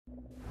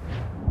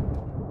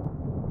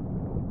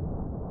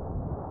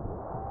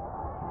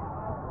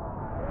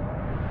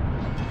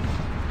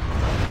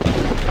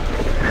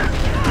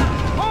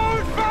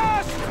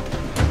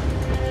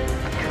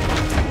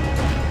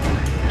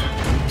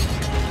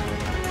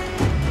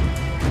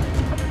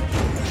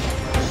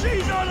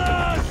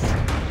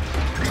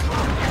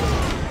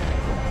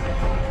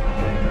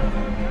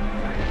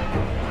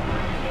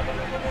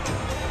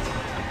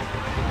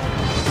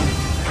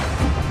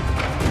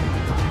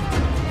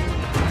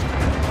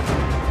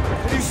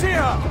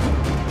here!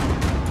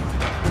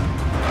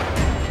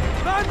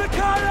 Man the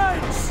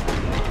cannons!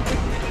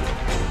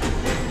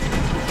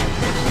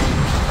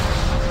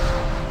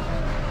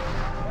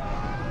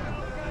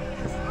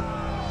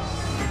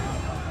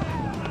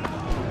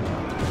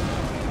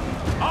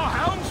 Our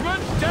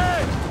helmsman's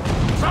dead!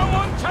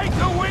 Someone take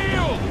the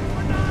wheel!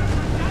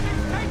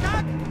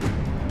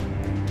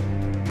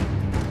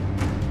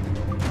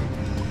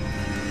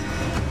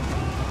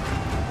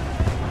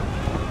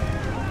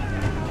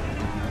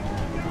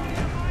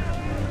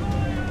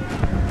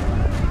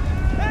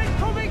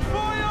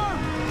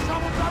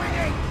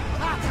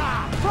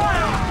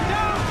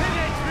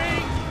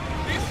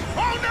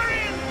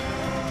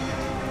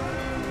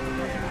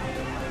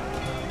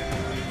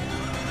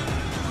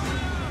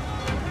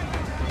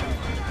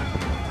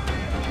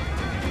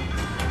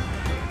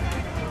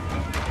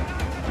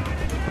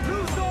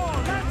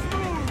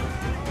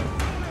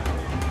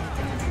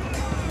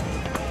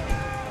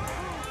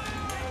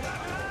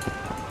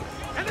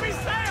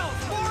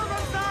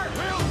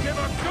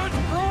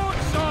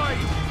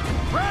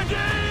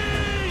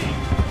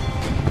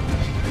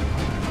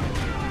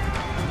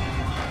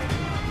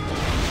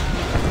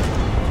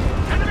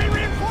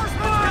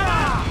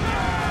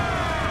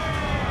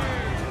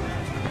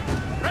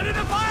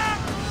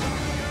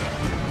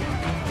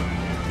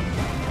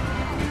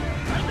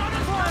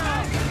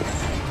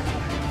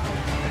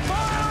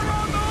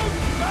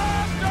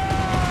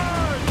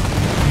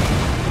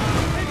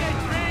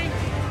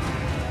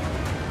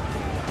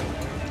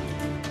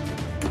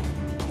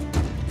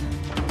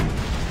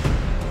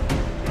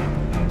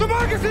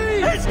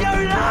 Let's go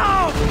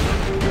now!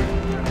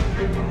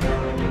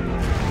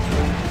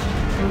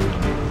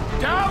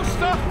 Douse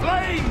the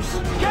flames!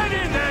 Get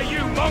in there, you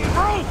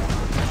mongrel!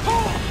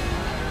 Oh!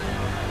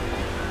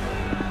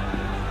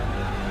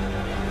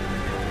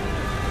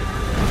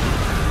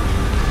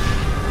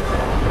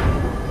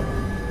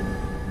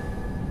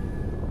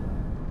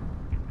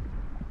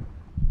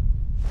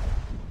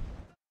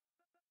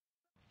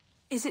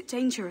 Is it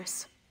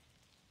dangerous?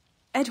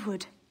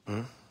 Edward?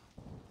 Hmm?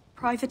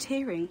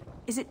 Privateering,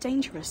 is it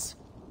dangerous?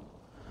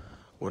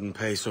 Wouldn't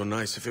pay so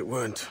nice if it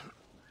weren't.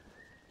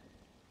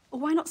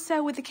 Why not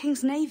sail with the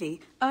King's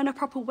Navy, earn a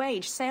proper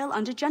wage, sail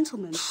under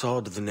gentlemen?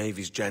 Sod the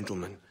Navy's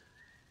gentlemen.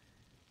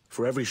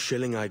 For every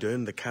shilling I'd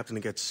earn, the captain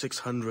gets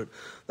 600.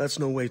 That's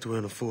no way to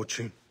earn a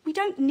fortune. We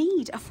don't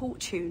need a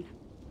fortune.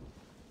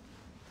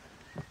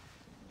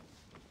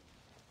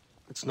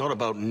 It's not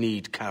about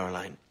need,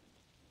 Caroline.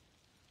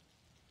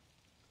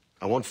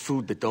 I want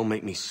food that don't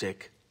make me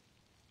sick.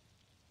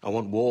 I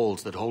want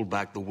walls that hold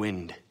back the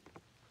wind.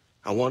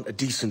 I want a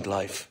decent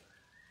life.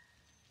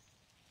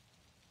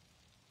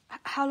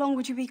 How long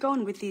would you be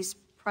gone with these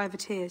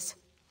privateers?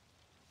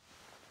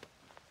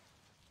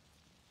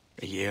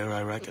 A year,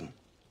 I reckon.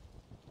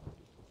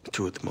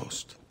 2 at the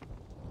most.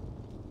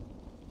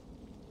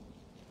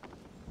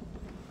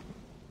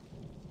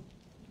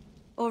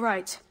 All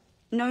right.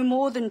 No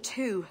more than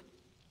 2.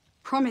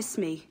 Promise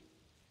me.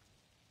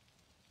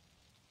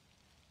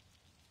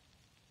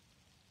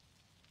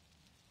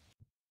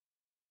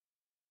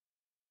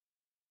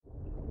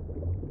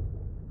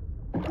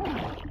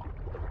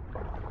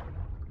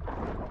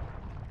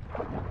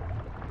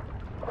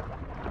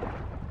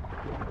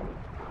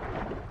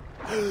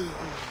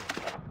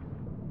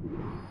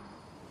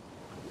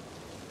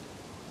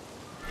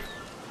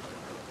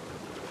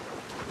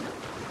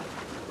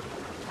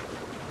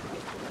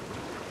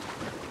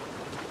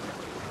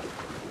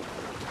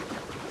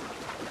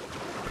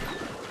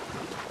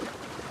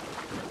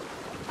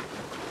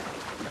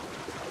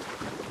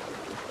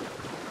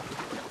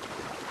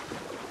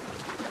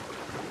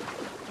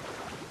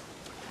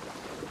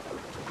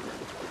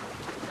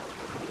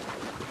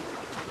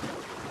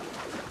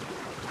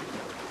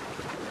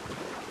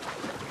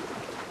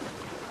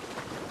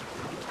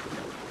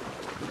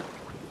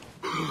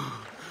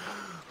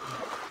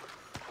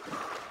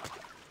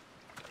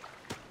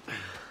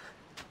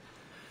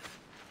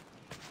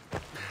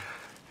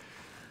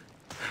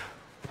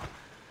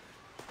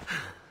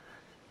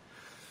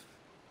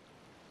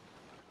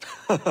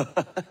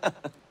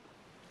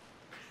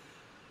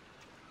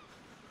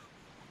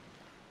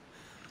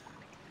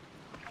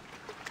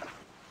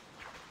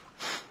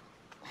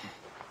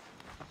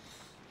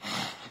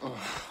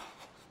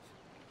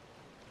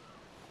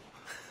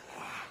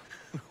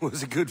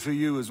 Was it good for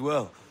you as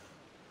well?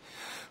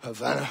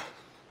 Havana.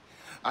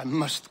 I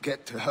must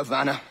get to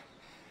Havana.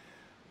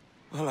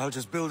 Well, I'll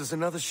just build us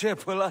another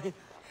ship, will I?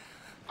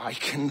 I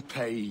can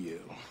pay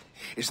you.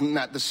 Isn't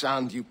that the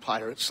sound you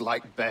pirates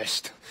like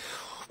best?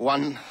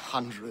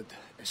 100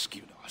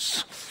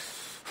 escudos.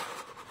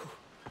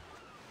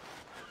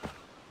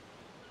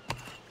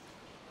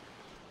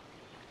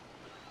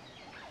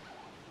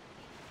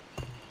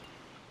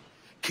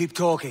 Keep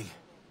talking.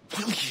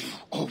 Will you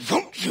or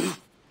won't you?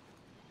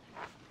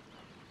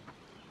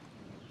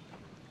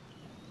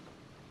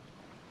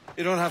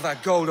 You don't have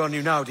that gold on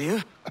you now, do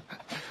you?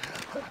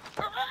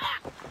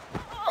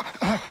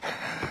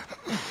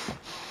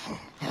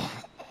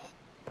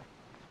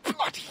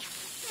 Bloody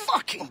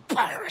fucking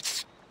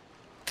pirates!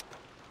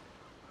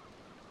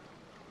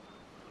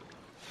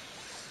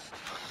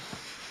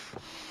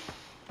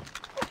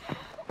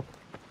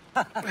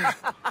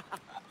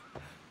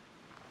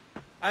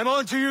 I'm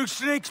on to you,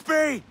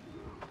 Snakesby!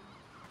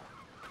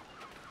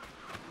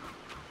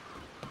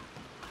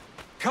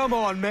 Come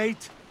on,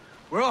 mate.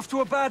 We're off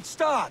to a bad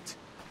start.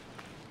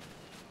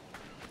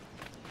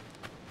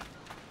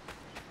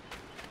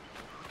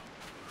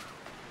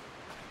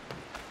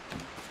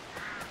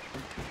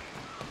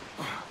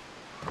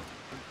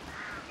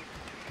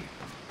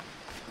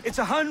 It's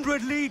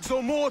 100 leagues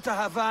or more to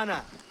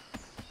Havana.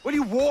 Will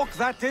you walk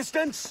that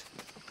distance?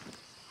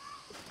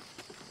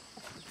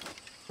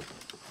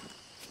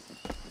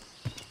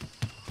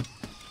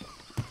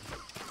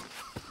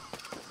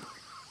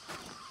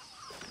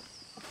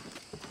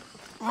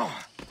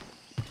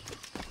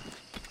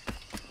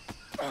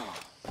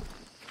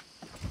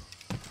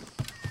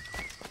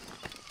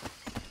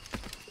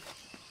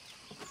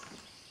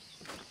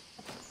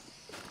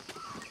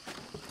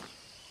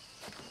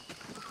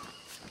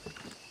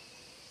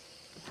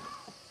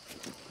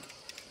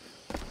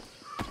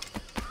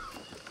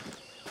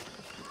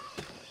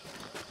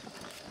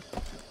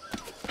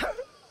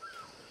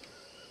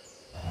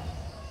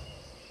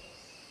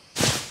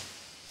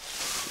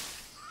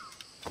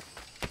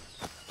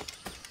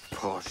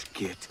 Posh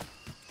git.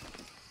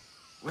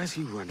 Where's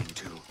he running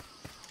to?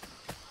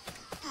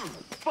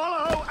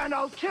 Follow and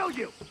I'll kill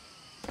you!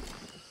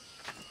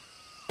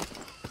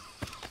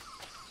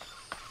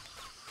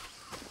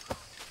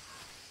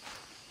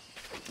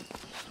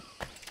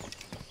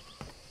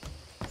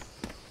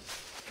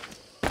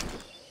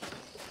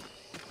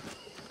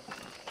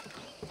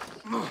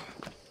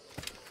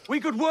 We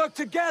could work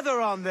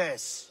together on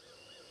this!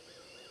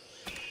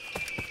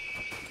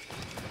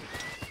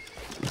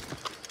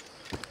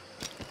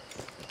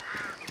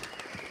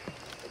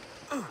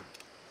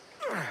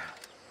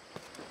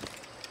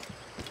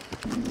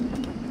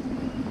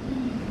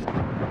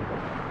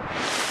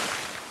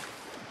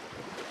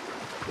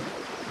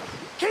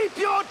 Keep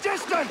your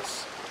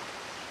distance!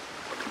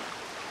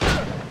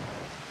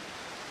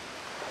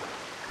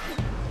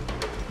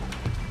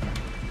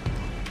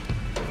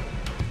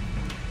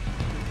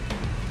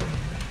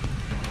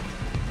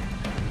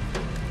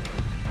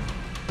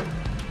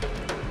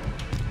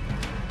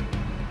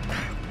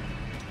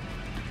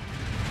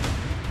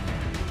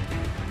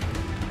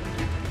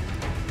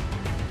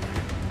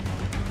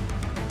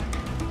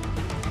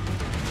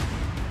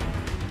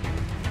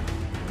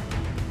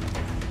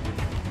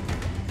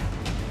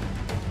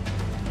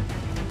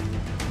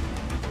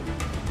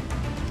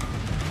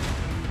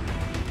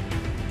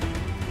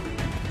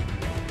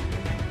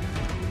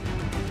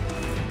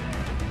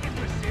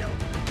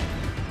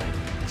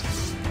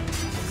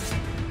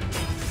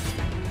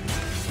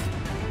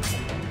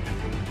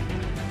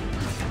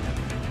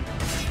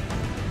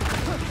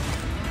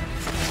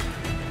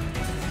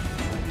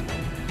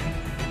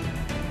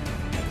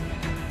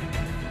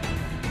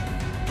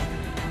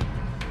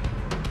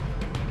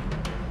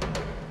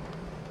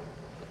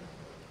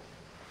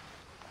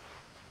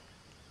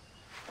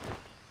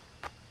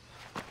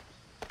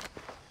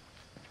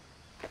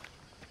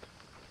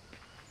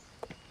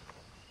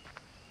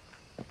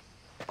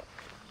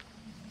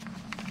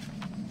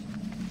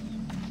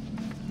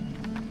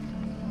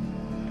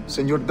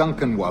 Senor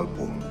Duncan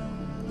Walpole,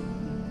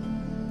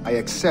 I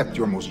accept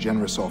your most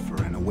generous offer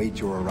and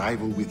await your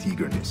arrival with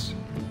eagerness.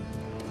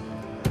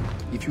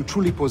 If you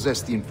truly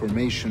possess the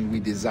information we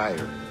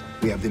desire,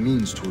 we have the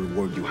means to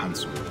reward you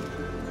handsomely.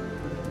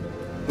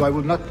 Though I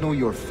will not know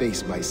your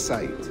face by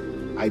sight,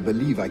 I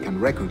believe I can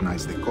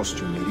recognize the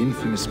costume made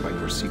infamous by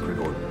your secret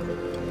order.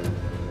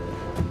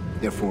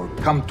 Therefore,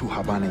 come to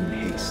Havana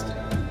in haste,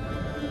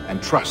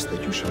 and trust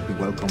that you shall be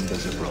welcomed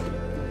as a brother.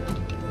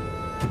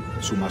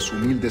 Su más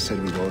humilde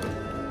servidor,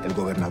 el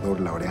gobernador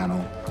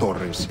Laureano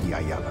Torres y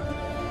Ayala.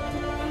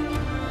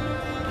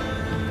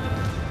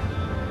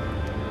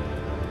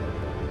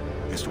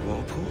 Mr.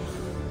 Walpole,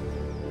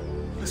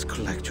 let's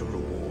collect your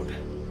reward.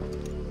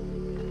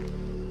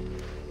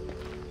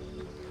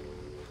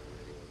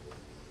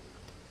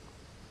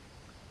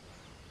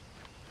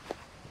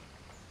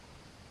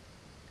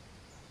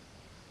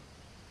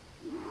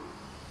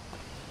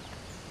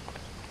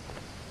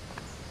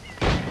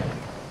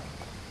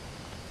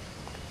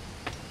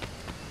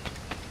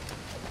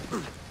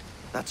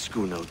 That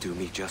schooner'll do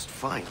me just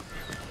fine.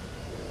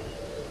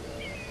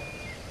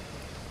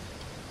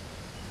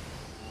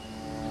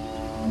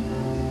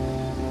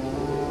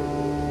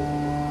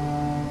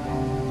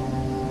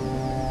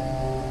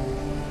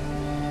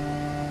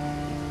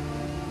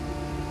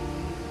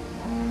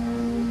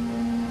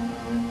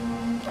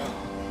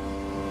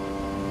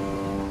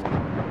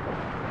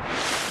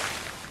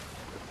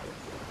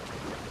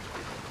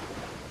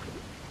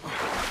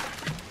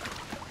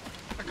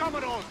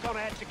 Commodore's gone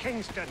out to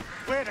Kingston.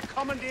 We're to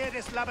commandeer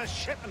this lubber's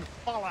ship and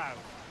follow.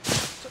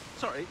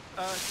 Sorry,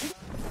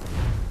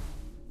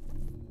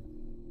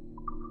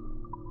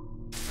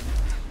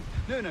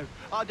 No,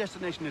 our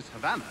destination is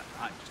Havana.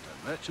 I'm just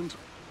a merchant.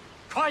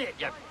 Quiet,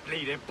 you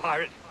bleeding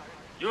pirate.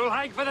 You'll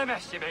hang for the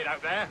mess you made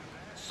out there.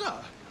 Sir,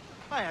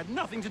 I had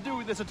nothing to do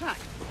with this attack.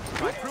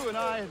 My crew and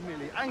I have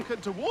merely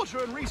anchored to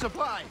water and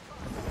resupply.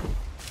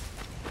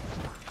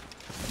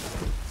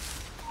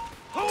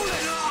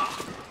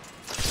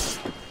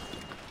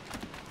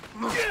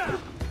 You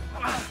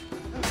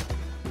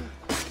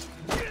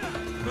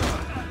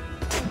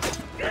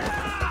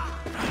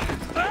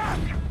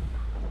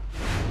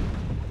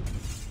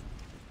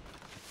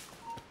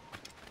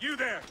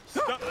there!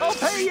 Stop! I'll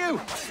pay you!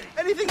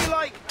 Anything you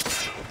like!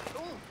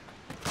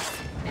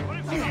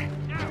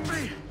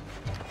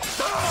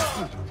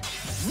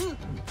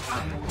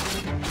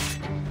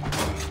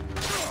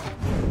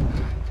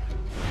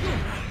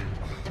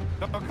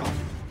 Oh, God!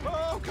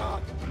 Oh,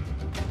 God!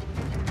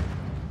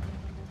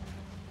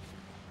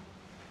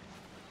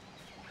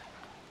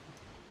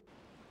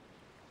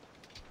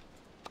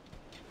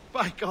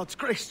 By God's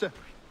grace, sir,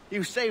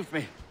 you saved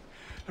me.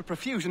 A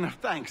profusion of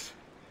thanks.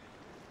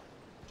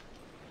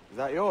 Is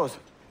that yours?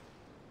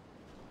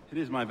 It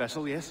is my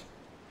vessel, yes.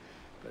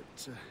 But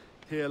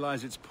here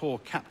lies its poor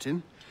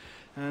captain,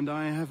 and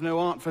I have no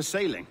art for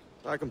sailing.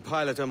 I can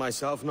pilot her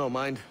myself, no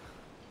mind.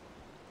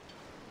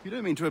 You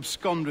don't mean to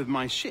abscond with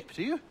my ship,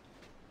 do you?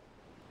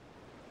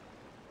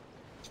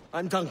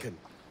 I'm Duncan.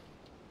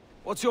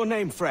 What's your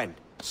name, friend?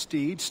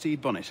 Steed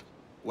Bonnet.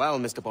 Well,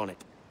 Mr.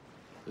 Bonnet,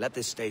 let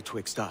this stay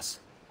twixt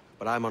us.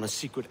 But I'm on a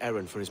secret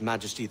errand for His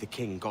Majesty the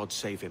King, God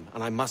save him,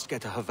 and I must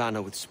get to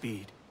Havana with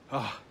speed.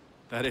 Ah,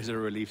 that is a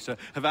relief, sir.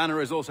 Havana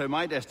is also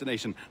my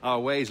destination. Our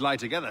ways lie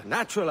together.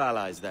 Natural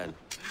allies, then.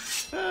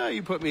 Ah,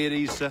 you put me at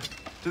ease, sir.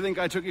 To think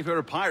I took you for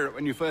a pirate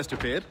when you first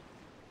appeared.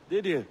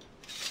 Did you?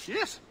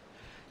 Yes.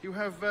 You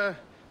have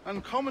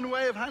uncommon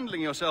way of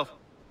handling yourself.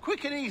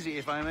 Quick and easy,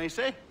 if I may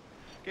say.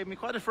 Gave me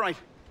quite a fright.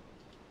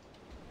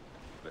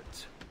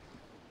 But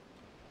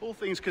all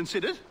things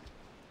considered,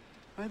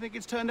 I think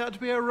it's turned out to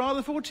be a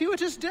rather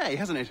fortuitous day,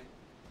 hasn't it?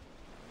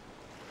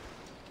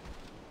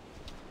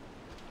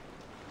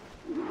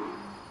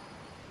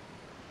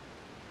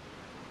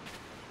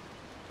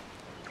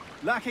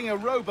 Lacking a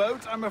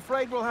rowboat, I'm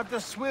afraid we'll have to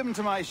swim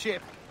to my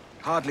ship.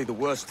 Hardly the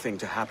worst thing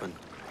to happen.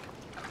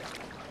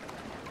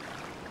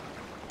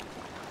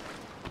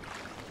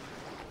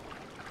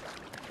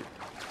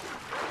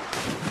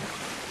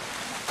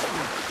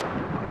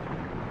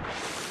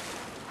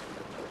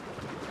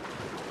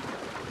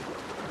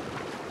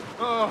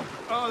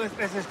 Oh,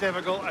 this is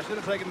difficult. I should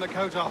have taken the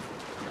coat off.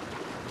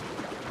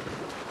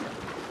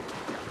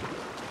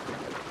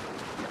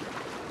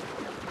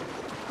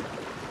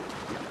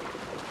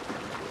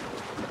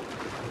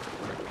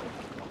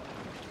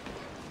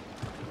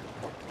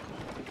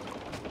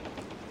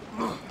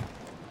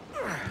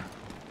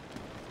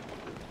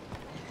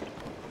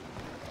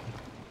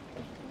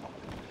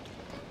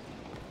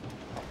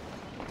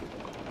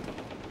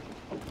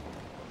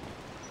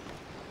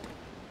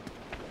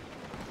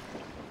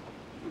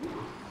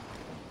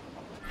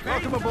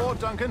 Welcome aboard,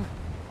 Duncan.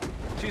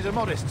 She's a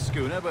modest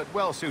schooner, but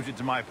well suited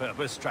to my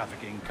purpose,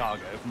 trafficking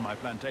cargo from my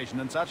plantation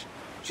and such.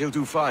 She'll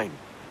do fine.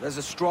 There's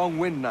a strong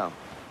wind now.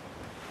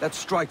 Let's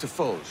strike to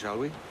full, shall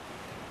we?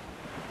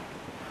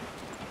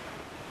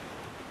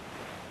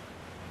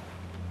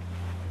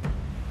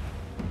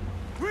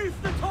 Reef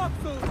the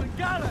topsails and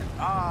gallant!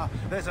 Ah,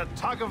 there's a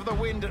tug of the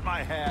wind at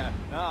my hair.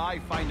 Ah, I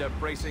find a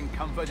bracing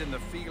comfort in the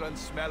feel and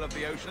smell of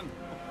the ocean.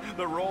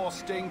 The raw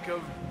stink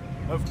of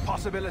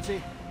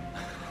possibility.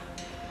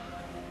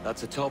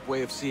 That's a top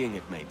way of seeing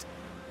it, mate.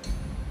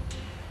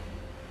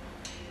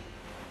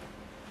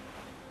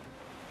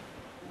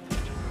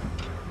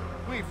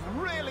 We've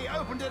really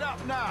opened it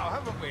up now,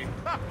 haven't we?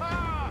 Ha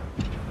ha!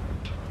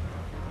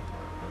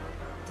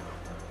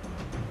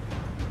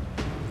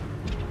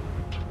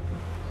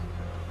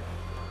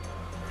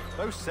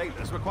 Those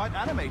sailors were quite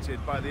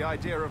animated by the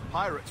idea of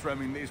pirates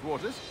roaming these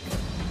waters.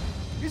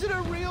 Is it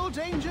a real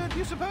danger, do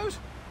you suppose?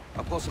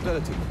 A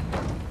possibility.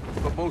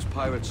 But most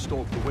pirates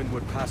stalk the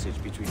windward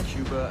passage between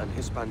Cuba and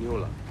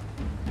Hispaniola.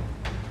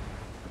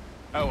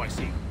 Oh, I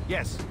see.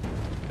 Yes,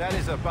 that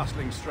is a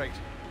bustling strait.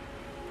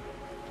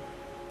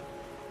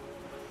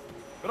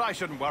 But I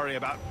shouldn't worry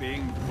about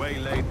being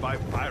waylaid by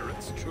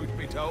pirates, truth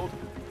be told.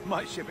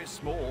 My ship is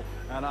small,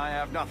 and I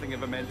have nothing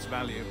of immense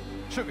value.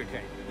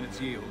 Sugarcane and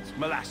its yields,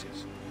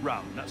 molasses,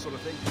 rum, that sort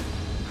of thing.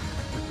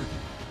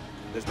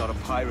 There's not a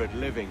pirate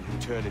living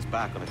who'd turn his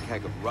back on a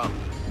keg of rum.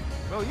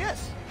 Well,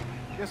 yes.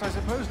 Yes, I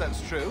suppose that's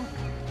true.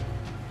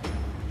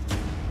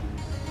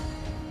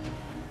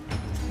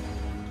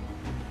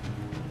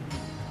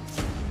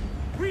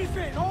 Reef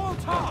it, all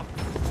top!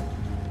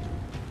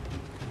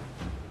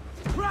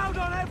 Crowd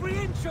on every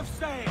inch of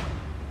sail!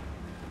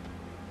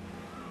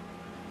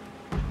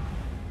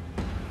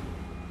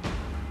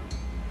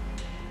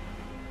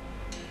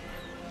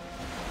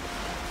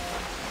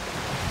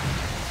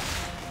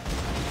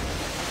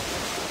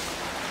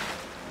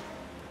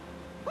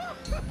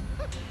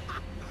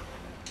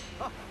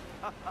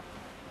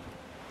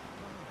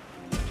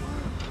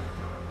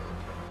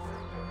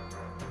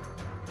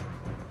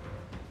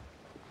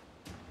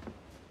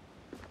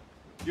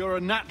 You're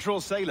a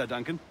natural sailor,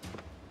 Duncan.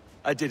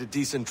 I did a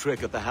decent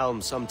trick at the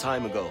helm some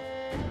time ago.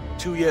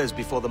 2 years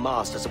before the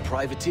mast as a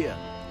privateer.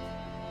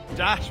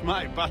 Dash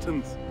my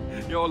buttons.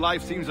 Your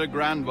life seems a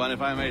grand one,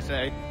 if I may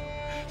say.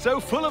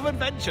 So full of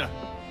adventure.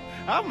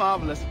 How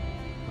marvelous.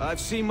 I've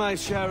seen my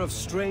share of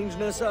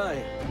strangeness,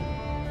 aye.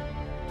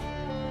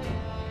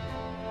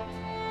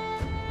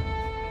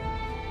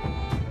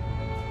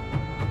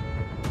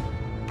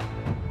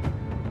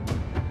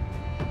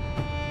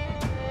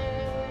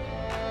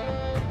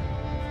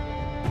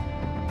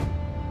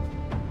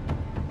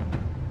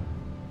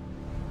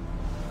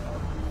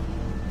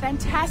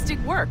 Fantastic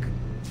work.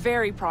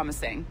 Very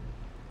promising.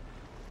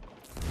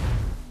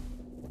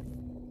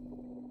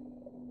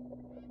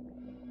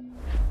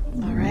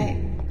 All right,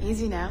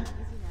 easy now.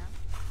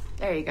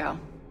 There you go.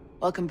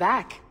 Welcome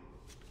back.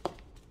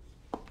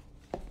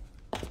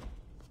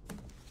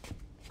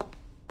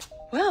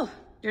 Well,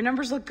 your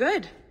numbers look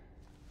good.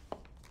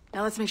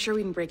 Now let's make sure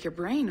we can break your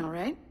brain, all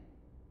right?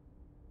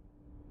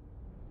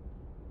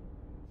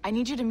 I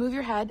need you to move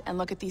your head and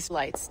look at these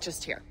lights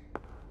just here.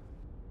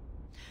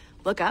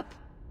 Look up.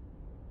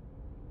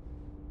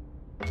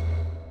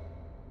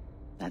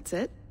 That's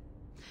it.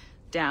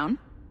 Down.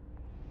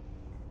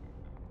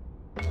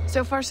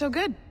 So far, so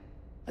good.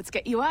 Let's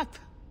get you up.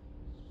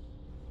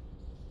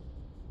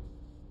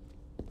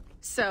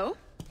 So,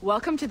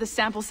 welcome to the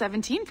Sample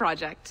 17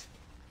 project.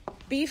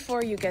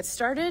 Before you get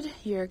started,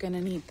 you're gonna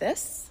need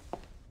this.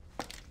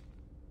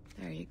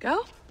 There you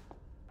go.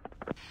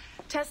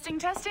 Testing,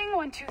 testing,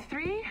 1, 2,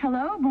 3.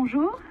 Hello,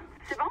 bonjour.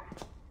 C'est bon?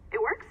 It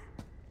works?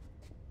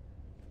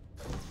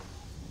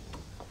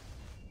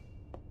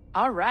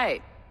 All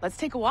right, let's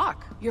take a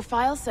walk. Your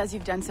file says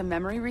you've done some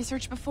memory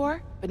research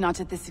before, but not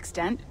to this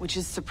extent, which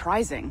is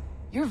surprising.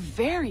 You're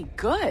very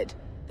good.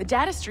 The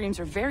data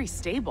streams are very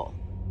stable.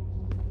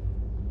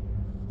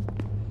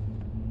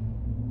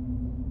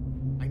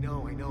 I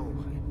know.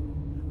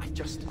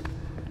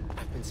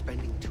 I've been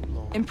spending too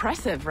long.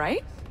 Impressive,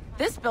 right?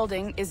 This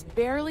building is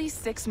barely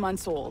 6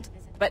 months old,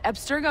 but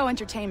Abstergo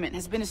Entertainment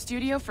has been a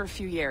studio for a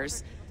few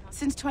years,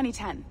 since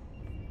 2010.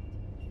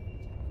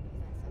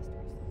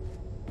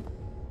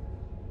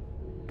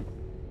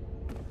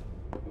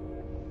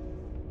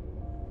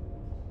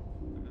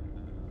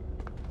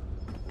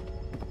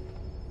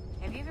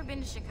 Have you ever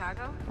been to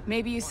Chicago?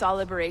 Maybe you saw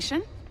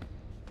Liberation?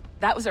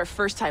 That was our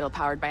first title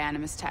powered by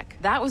Animus Tech.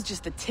 That was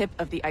just the tip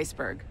of the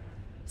iceberg.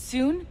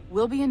 Soon,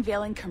 we'll be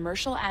unveiling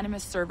commercial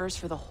Animus servers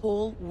for the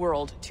whole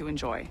world to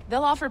enjoy.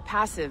 They'll offer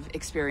passive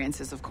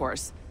experiences, of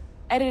course,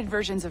 edited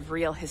versions of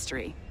real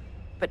history,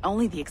 but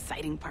only the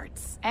exciting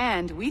parts.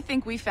 And we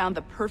think we found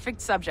the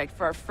perfect subject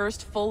for our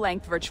first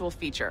full-length virtual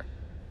feature,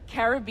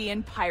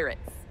 Caribbean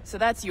Pirates. So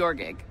that's your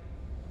gig.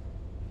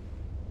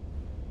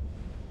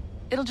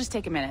 It'll just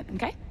take a minute,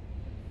 okay?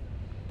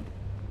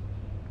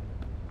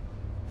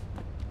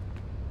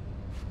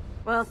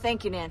 Well,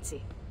 thank you,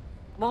 Nancy.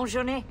 Bonne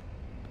journée.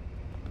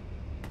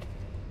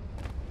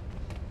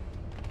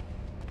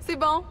 C'est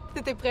bon,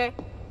 c'était prêt.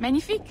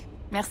 Magnifique.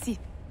 Merci.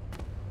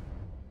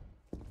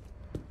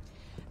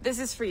 This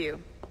is for you.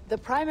 The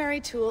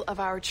primary tool of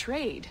our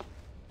trade.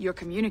 Your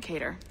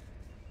communicator.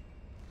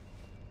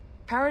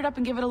 Power it up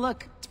and give it a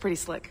look. It's pretty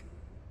slick.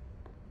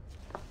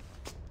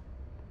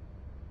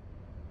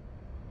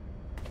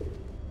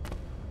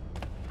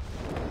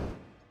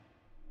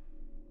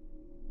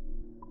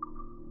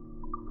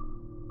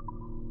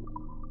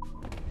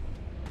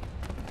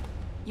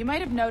 You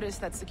might have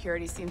noticed that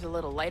security seems a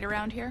little light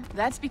around here.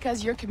 That's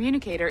because your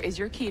communicator is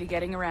your key to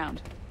getting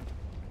around.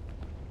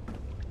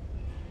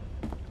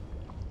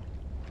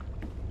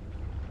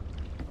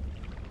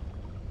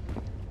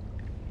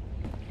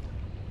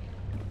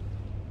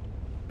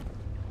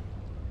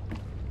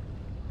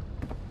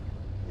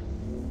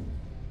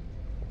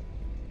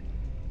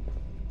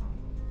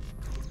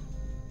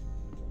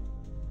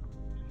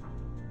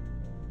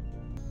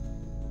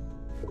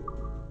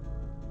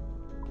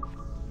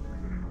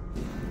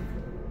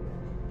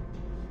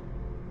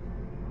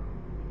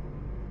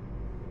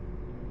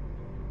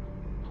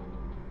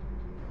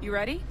 You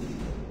ready?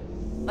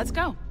 Let's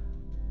go.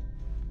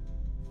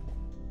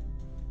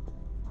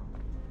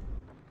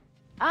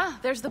 Ah,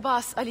 there's the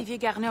boss, Olivier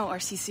Garneau, our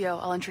CCO.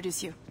 I'll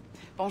introduce you.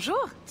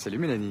 Bonjour. Salut,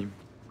 Mélanie.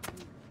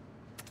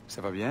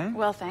 Ça va bien?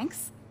 Well,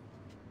 thanks.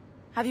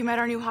 Have you met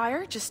our new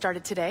hire? Just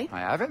started today.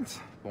 I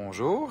haven't.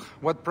 Bonjour.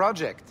 What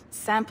project?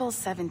 Sample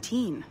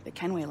 17, the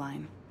Kenway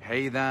line.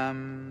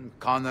 Haytham,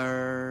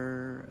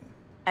 Connor...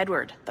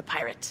 Edward, the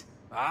pirate.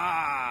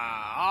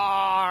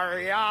 Ah,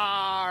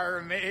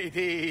 yar,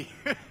 matey.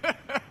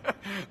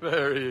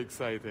 Very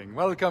exciting.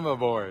 Welcome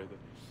aboard.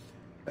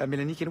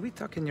 Mélanie, can we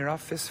talk in your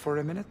office for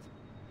a minute?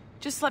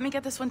 Just let me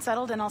get this one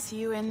settled and I'll see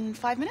you in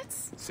 5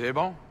 minutes. C'est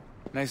bon.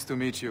 Nice to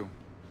meet you.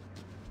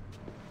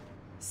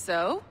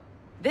 So,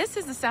 this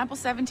is the Sample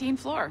 17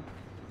 floor.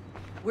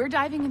 We're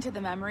diving into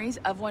the memories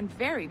of one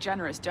very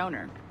generous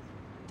donor,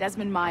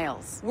 Desmond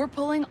Miles. We're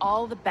pulling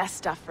all the best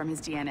stuff from his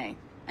DNA.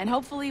 And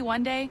hopefully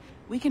one day,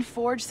 we can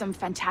forge some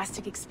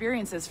fantastic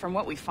experiences from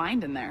what we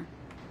find in there.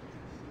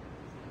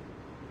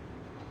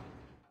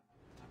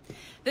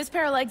 This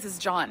pair of legs is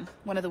John,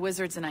 one of the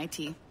wizards in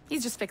IT.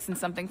 He's just fixing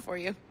something for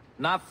you.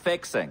 Not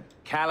fixing,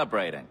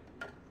 calibrating.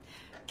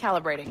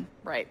 Calibrating,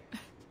 right.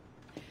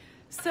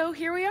 So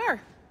here we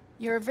are,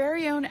 your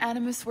very own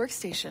Animus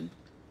workstation.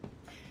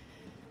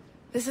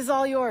 This is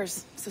all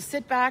yours, so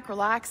sit back,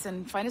 relax,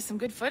 and find us some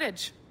good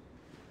footage.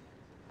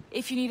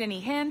 If you need any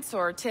hints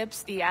or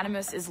tips, the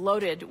Animus is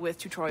loaded with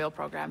tutorial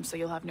programs, so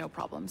you'll have no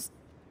problems.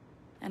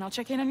 And I'll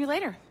check in on you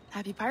later.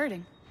 Happy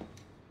pirating.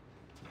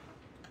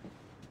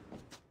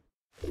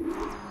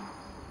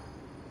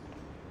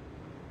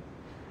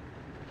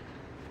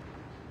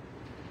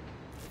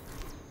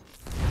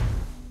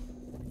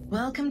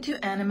 Welcome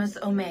to Animus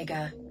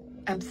Omega,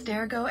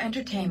 Abstergo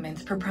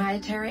Entertainment's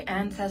proprietary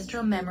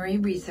ancestral memory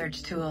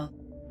research tool.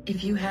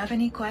 If you have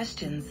any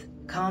questions,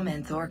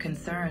 comments, or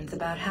concerns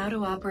about how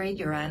to operate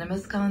your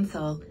Animus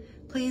console,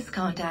 please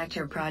contact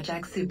your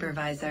project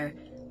supervisor,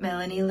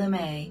 Melanie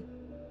LeMay.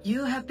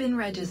 You have been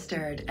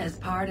registered as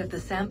part of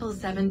the Sample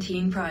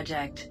 17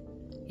 project.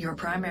 Your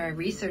primary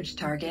research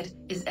target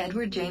is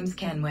Edward James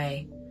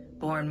Kenway,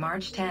 born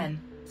March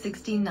 10,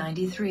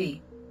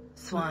 1693,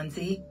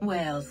 Swansea,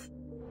 Wales.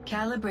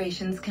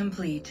 Calibrations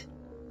complete.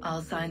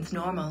 All signs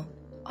normal.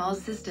 All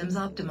systems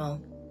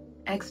optimal.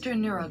 Extra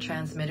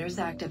neurotransmitters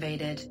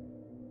activated.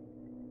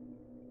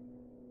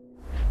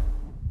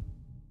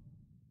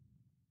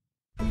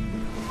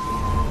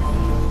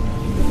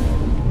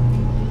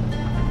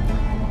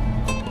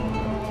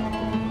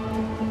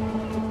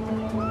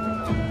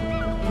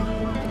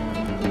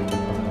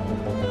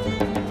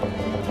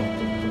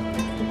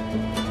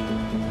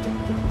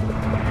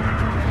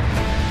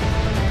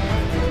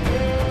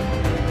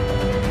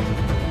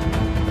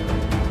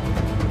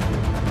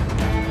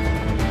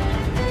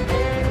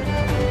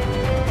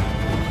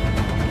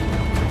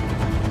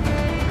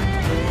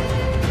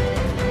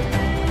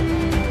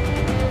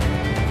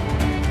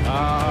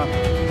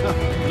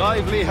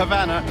 Lively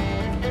Havana.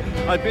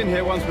 I'd been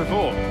here once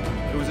before.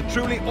 It was a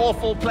truly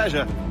awful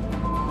pleasure.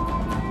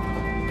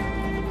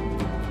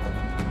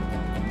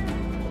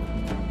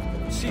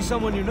 See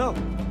someone you know?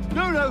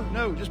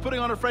 No, just putting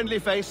on a friendly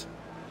face.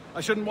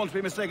 I shouldn't want to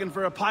be mistaken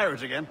for a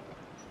pirate again.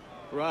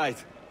 Right.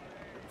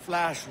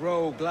 Flash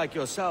rogue like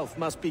yourself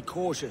must be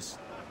cautious.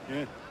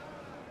 Yeah.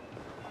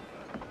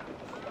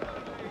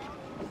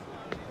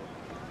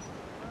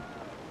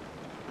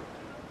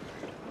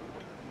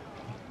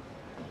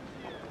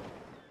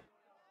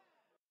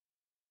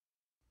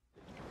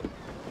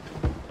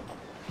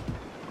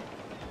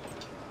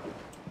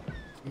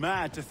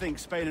 Mad to think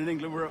Spain and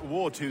England were at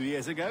war 2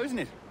 years ago, isn't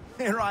it?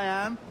 Here I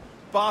am,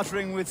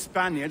 bartering with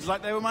Spaniards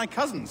like they were my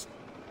cousins.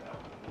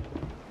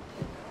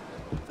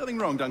 Something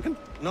wrong, Duncan?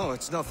 No,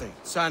 it's nothing.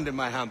 Sand in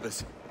my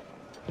hampers.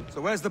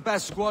 So where's the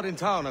best squad in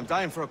town? I'm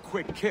dying for a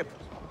quick kip.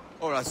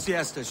 Or a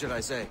siesta, should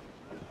I say.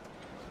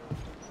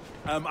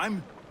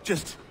 I'm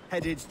just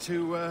headed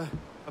to a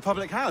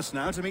public house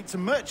now to meet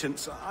some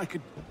merchants. I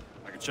could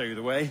show you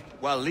the way.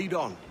 Well, lead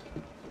on.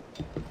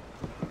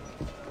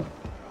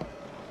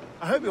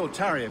 I hope you'll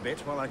tarry a bit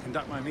while I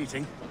conduct my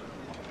meeting.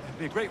 It'd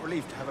be a great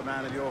relief to have a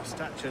man of your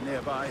stature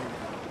nearby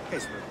in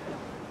case of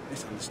a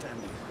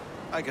misunderstanding.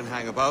 I can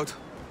hang about.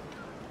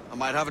 I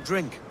might have a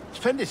drink.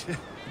 Splendid.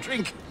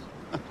 Drink.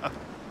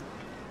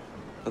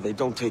 But they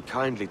don't take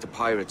kindly to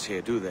pirates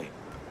here, do they?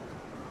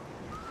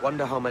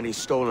 Wonder how many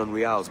stolen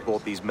reals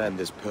bought these men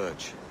this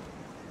purge.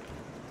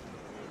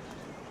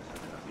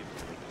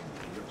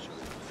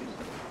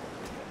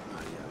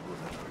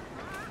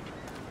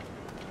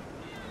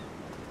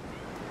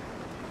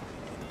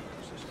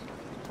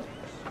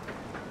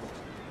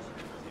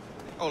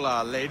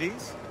 Hola,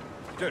 ladies.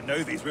 You don't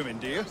know these women,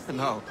 do you?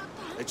 No.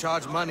 They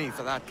charge money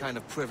for that kind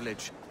of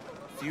privilege.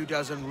 A few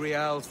dozen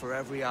reals for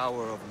every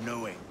hour of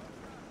knowing.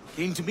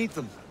 Keen to meet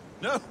them?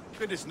 No,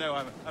 goodness no,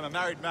 I'm a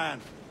married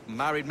man.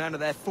 Married man of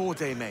their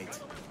forte, mate.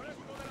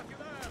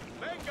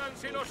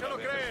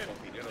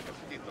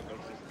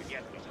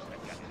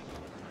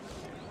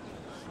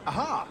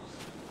 Aha!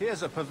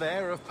 Here's a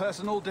purveyor of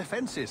personal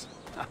defenses.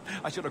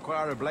 I should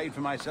acquire a blade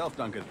for myself,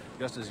 Duncan,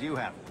 just as you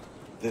have.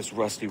 This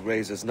rusty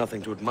razor's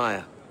nothing to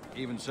admire.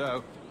 Even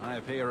so, I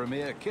appear a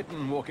mere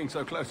kitten walking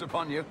so close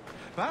upon you.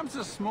 Perhaps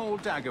a small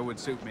dagger would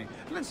suit me.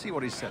 Let's see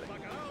what he's selling.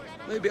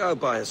 Maybe I'll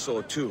buy a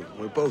sword too.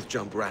 We'll both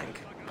jump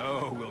rank.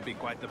 Oh, we'll be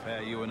quite the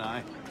pair, you and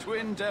I.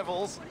 Twin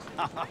devils.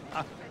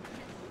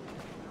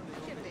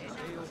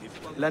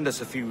 Lend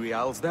us a few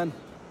reals, then.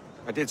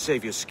 I did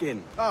save your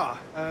skin.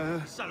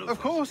 Of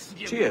course.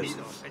 Cheers.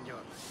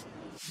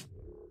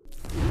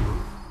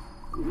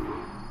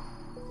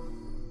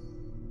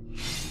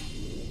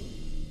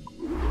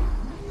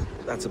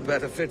 That's a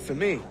better fit for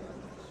me.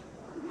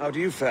 How do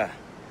you fare?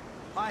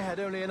 I had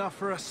only enough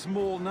for a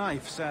small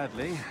knife,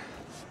 sadly.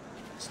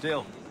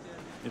 Still,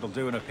 it'll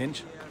do in a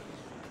pinch.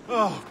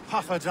 Oh,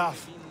 puffer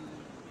duff.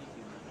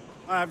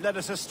 I have led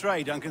us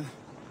astray, Duncan.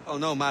 Oh,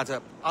 no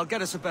matter. I'll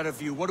get us a better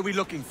view. What are we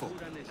looking for?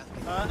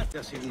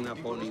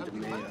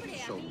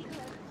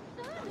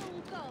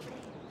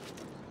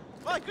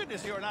 My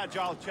goodness, you're an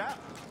agile chap.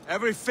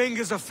 Every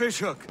finger's a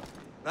fishhook.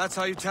 That's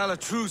how you tell a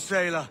true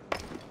sailor.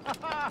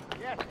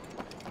 Yes,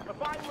 a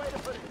fine way to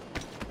put it.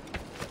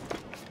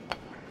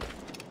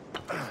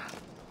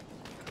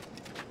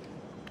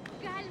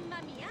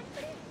 Calma mi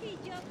hambre y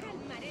yo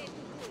calmaré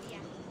tu furia.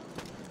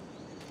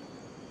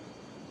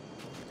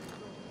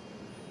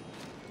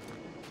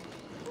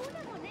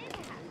 Una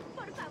moneda,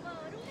 por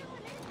favor, una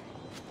moneda.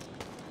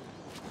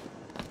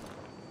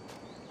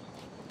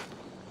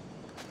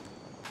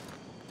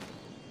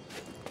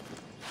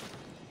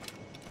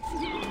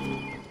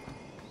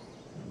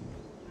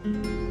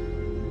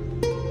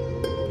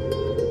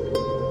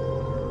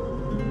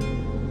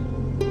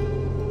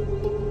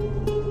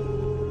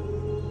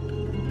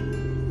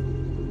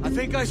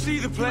 think I see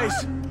the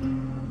place.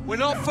 We're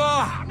not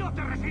far. No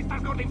te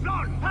resistas,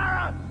 gordinflón!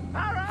 Para!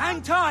 Para!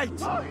 Hang tight!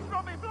 Oh, he's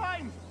brought me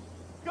blind!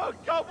 Good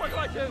God, what do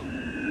I do?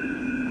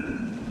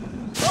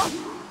 Oh,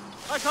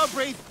 I can't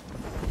breathe.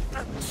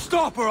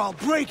 Stop or I'll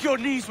break your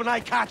knees when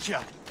I catch you.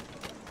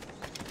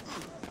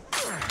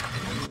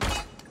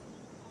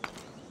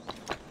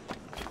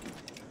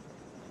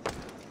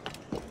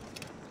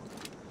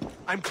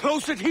 I'm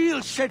close at heel,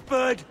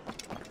 shitbird!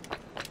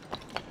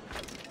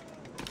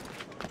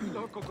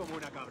 Loco como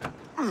una cabra.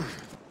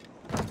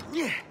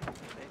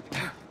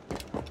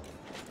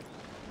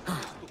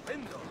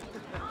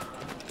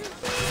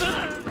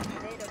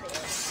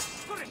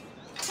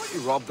 You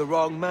robbed the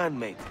wrong man,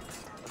 mate.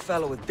 A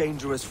fellow with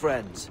dangerous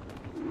friends.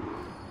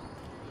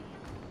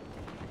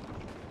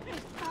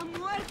 Está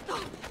muerto.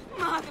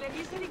 Madre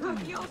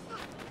misericordiosa.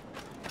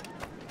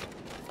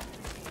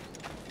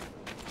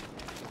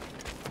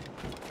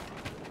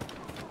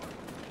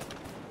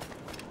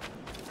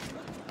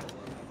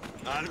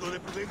 Algo de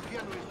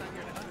prudencia no está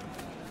bien.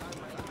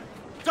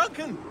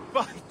 Duncan!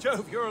 By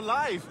Jove, you're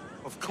alive!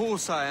 Of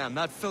course I am.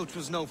 That filch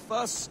was no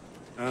fuss.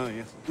 Oh,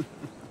 yes.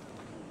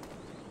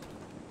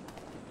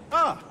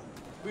 Ah!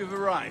 We've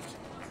arrived.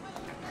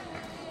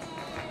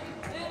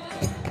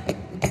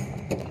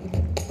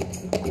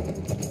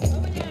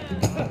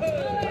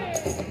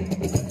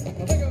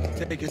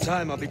 Take your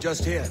time, I'll be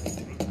just here.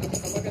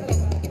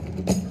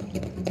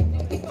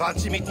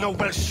 Fancy meeting a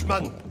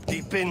Welshman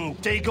deep in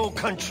Dago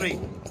country.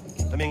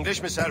 I'm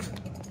English myself.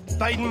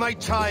 Biding my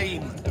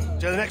time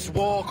till the next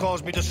war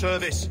calls me to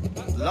service.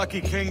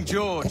 Lucky King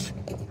George,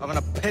 having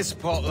a piss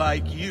pot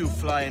like you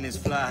flying his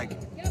flag.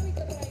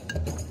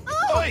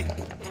 Oi!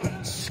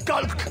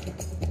 Skulk!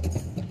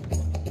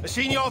 I've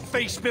seen your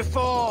face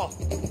before.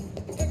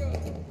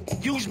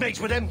 You's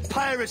mates with them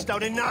pirates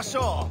down in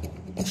Nassau.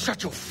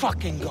 Shut your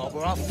fucking gob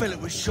or I'll fill it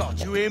with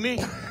shot, you hear me?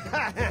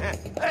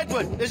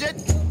 Edward, is it?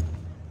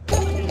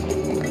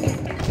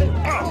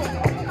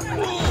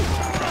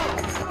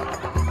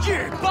 You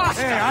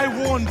bastard! Hey, I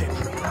warned him.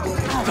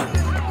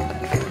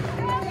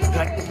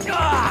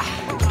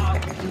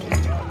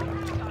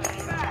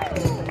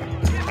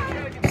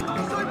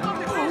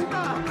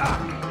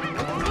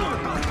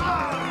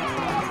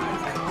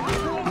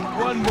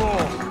 One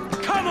more.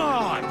 Come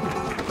on!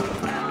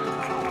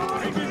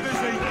 Keep me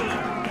busy.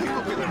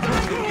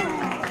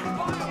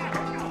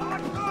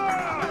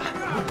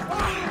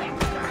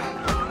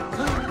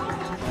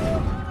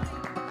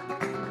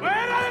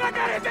 ¡Fuera de la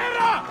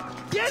carretera!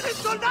 ¡Tienes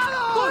soldado!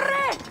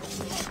 ¡Corre!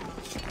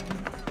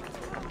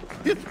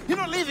 You're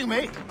not leaving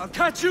me! I'll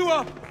catch you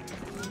up!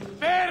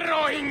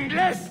 ¡Perro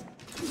inglés!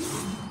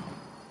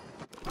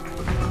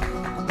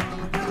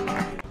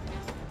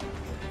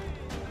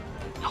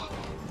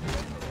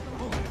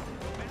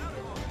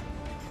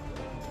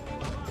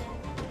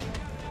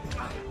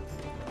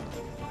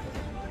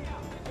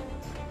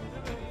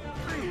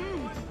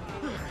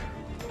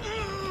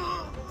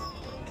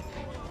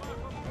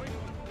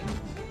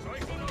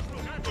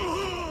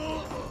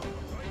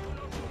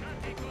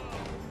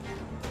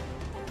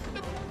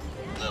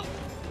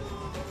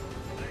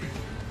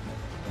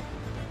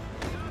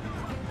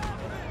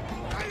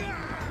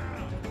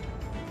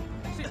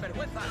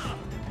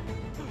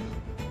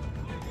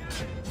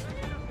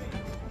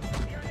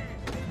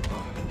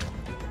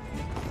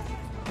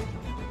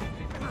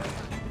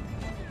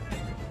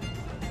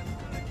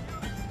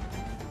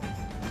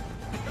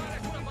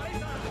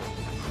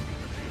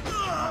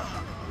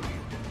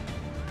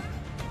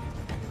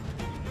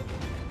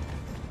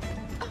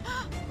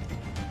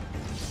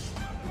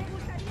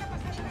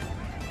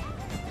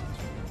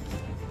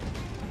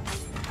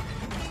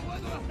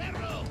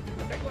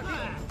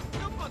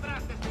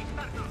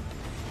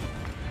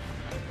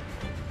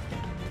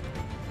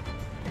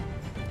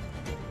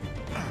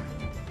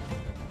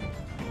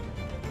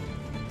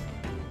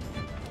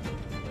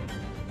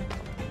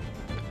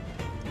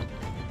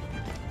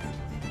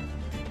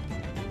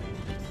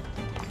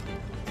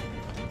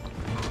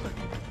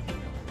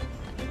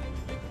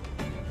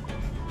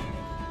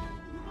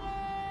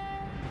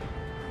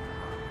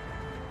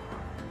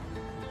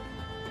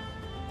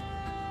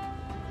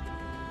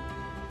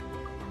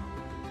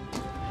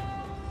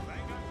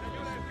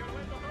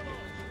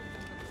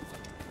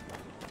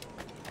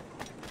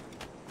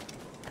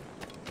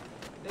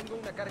 Tengo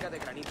una carga de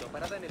granito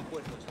parada en el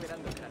puerto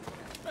esperando el granito.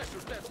 ¿Es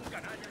usted un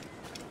canalla?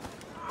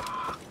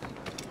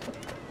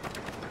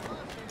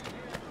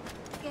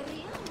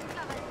 Querría un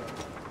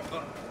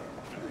caballero.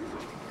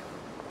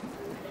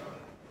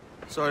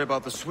 Sorry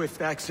about the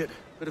swift exit.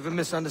 Bit of a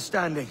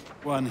misunderstanding.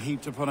 One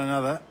heaped upon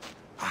another.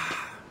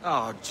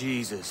 Oh,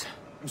 Jesus.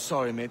 I'm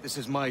sorry, mate. This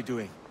is my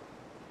doing.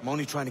 I'm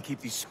only trying to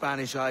keep these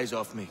Spanish eyes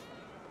off me.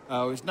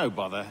 Oh, it's no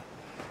bother.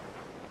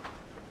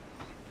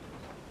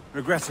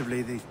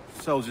 Regrettably, the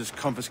soldiers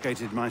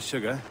confiscated my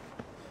sugar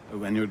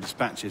and your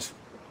dispatches.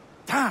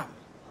 Damn!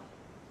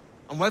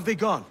 And where've they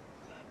gone?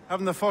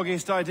 Haven't the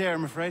foggiest idea,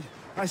 I'm afraid.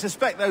 I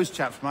suspect those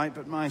chaps might,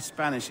 but my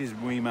Spanish is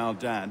muy mal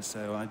dad,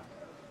 so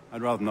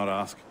I'd rather not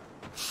ask.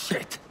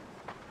 Shit!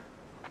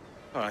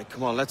 All right,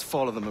 come on, let's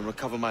follow them and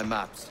recover my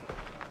maps.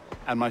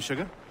 And my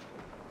sugar?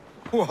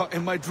 What,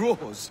 in my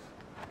drawers?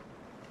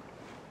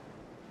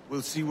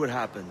 We'll see what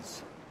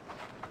happens.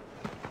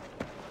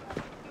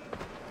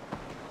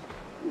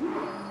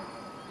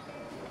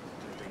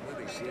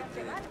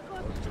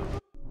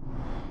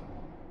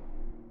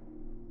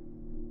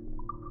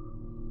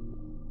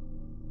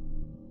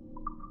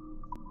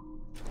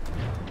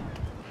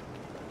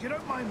 You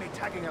don't mind me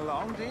tagging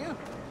along, do you?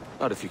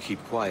 Not if you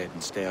keep quiet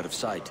and stay out of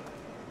sight.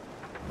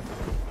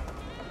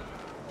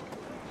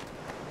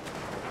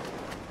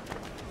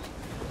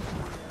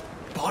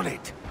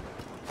 Bonnet!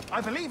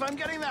 I believe I'm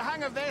getting the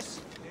hang of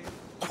this.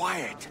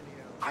 Quiet!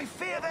 I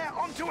fear they're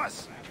onto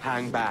us.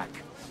 Hang back.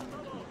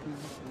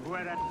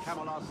 Fuerat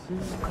Camelos,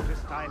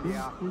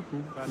 Stadia,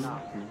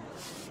 Bernard.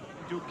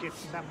 Ducit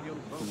Sapium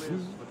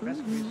Bovis,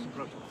 Vestris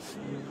Protos.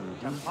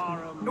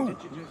 Temparum Ooh,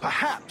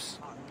 perhaps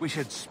we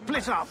should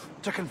split up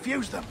to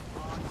confuse them.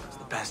 It's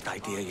the best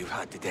idea you've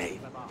had today.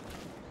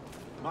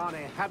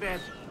 Mane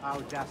habet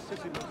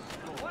audacissimus.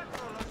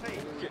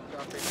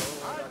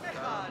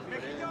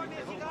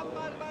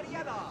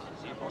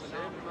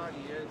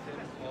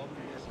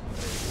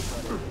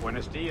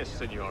 Buenos dias,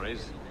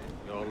 senores.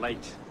 You're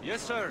late.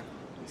 Yes, sir.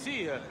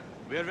 See,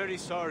 we are very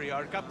sorry.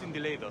 Our captain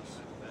delayed us.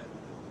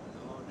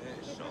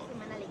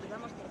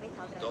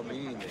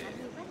 Domine,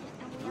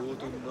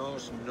 utum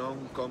nos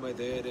non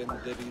comederem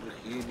de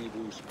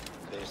virginibus,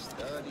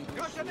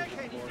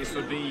 This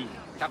would be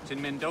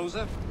Captain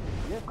Mendoza?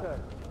 Yes, sir.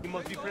 He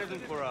must be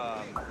present for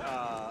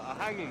a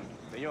hanging,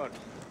 senor.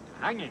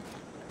 Hanging?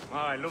 Oh,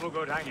 I love a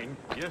good hanging.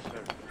 Yes,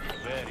 sir.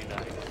 Very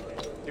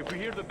nice. If we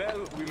hear the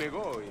bell, we may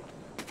go,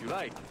 if you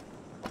like.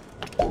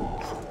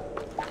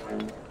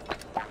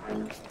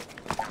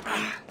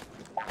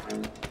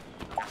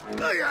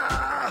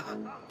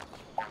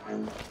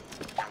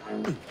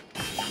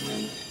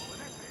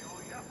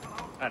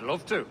 I'd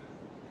love to.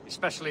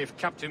 Especially if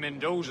Captain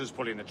Mendoza's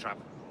pulling the trap.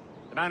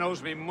 The man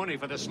owes me money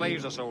for the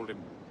slaves I sold him.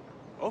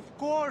 Of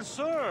course,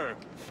 sir.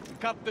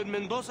 Captain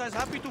Mendoza is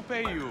happy to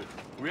pay you.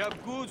 We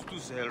have goods to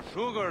sell,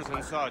 sugars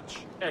and such.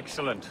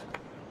 Excellent.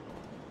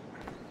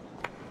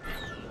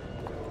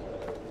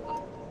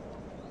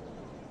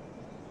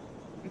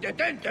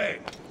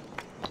 Detente!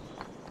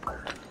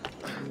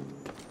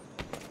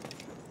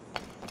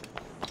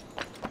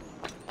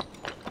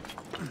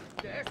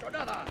 De eso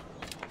nada!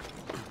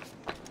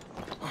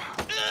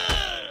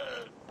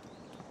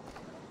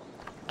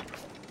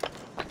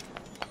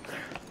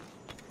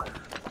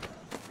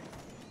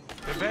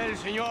 The bell,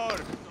 senor.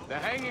 The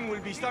hanging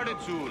will be started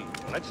soon.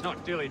 Let's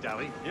not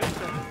dilly-dally. Yes,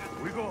 sir.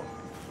 We go.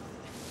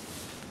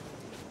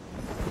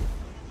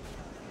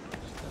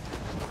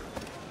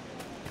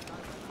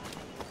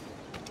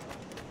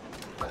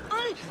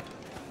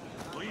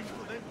 Muy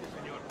imprudente,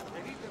 señor.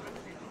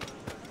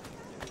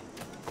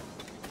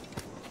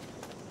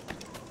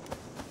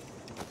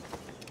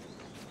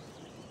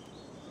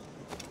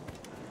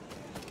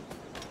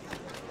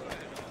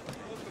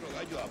 Otro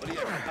gallo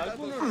habría.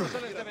 Algunos no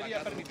se les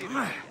debería permitir.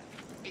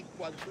 En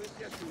cuanto a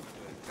este asunto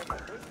esté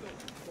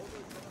resuelto, todo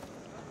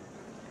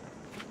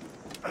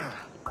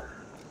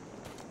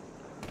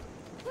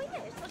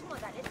Cuide estos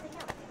modales,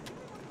 señor.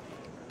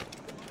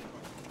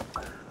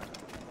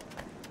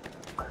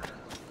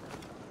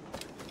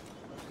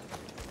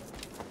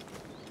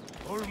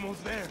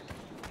 Almost there.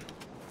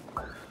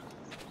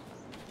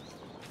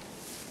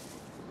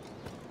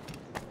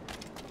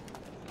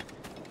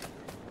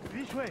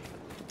 This way!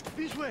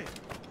 This way!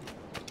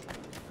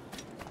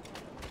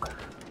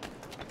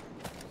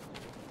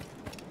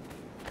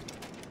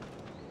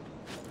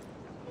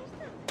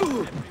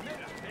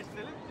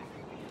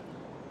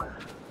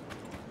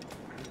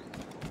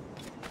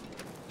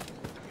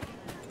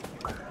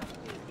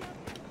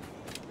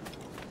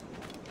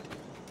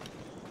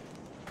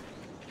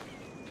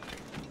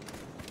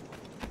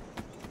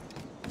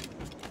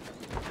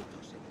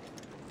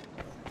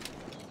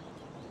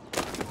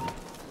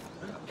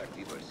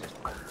 atractivo es esto.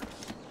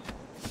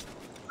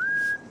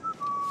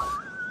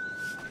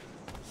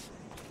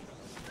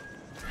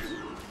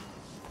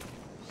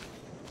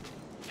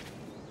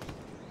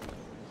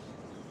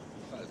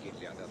 Alguien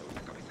le ha dado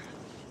una cabeza.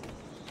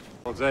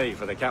 All day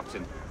for the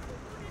captain.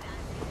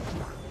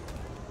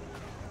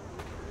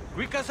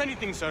 Quick as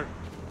anything, sir.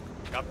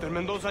 Captain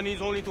Mendoza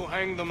needs only to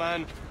hang the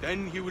man,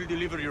 then he will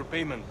deliver your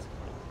payment.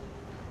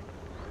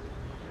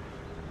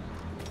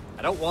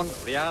 I don't want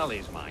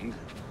reales, mind.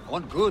 I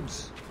want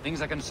goods.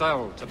 Things I can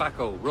sell.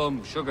 Tobacco,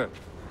 rum, sugar.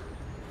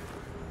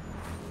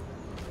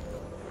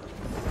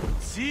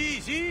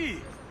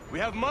 See. We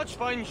have much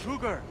fine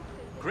sugar.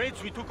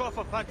 Crates we took off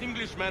a fat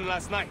Englishman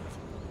last night.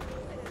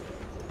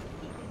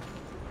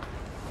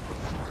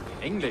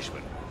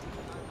 Englishman?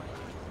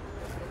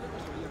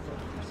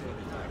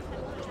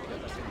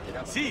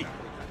 See.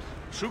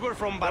 Sugar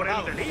from Por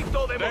el Barral.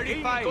 delito de Very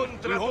motín fine.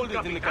 contra We tu hold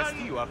it in the capitán,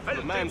 Castillo after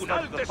the el man tribunal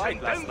started te the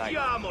fight last night.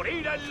 sentencia a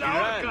morir en He la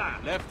ran,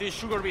 horca. left his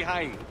sugar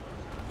behind.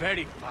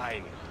 Very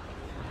fine.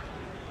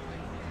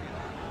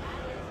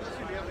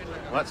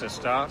 Well, that's a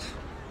start.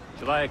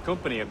 Shall I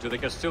accompany him to the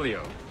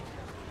Castillo?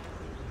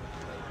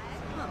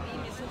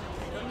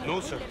 No,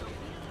 sir.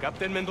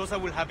 Captain Mendoza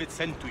will have it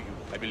sent to you,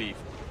 I believe.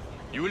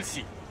 You will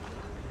see.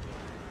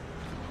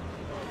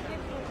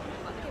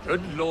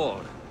 Good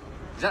lord.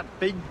 Is that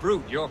big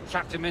brute your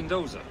Captain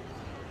Mendoza?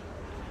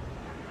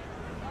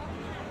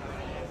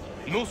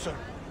 No, sir.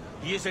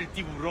 He is el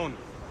tiburón.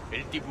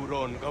 El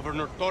tiburón,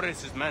 Governor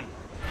Torres' man.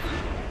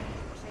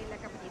 Posee la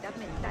capacidad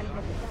mental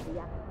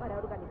necesaria para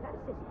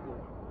organizarse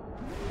siquiera.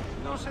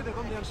 No sé de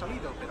dónde han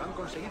salido, pero han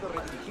conseguido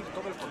redirigir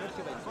todo el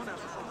comercio de Icona a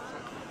sus ojos.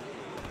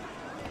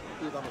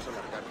 Y vamos a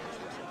largarnos.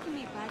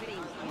 Mi padre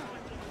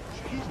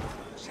 ¿Sí?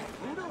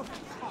 ¿Seguro?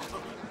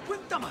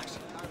 ¡Cuenta más!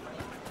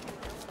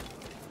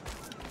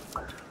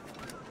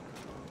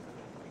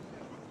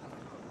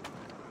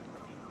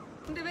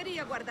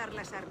 Debería guardar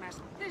las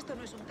armas. Esto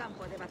no es un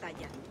campo de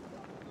batalla.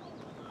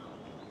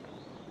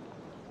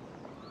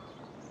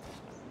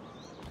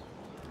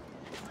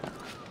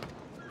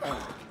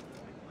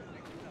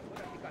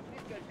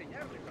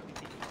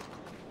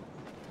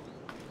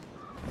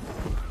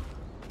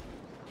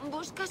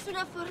 ¿Buscas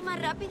una forma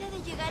rápida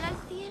de llegar al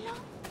cielo?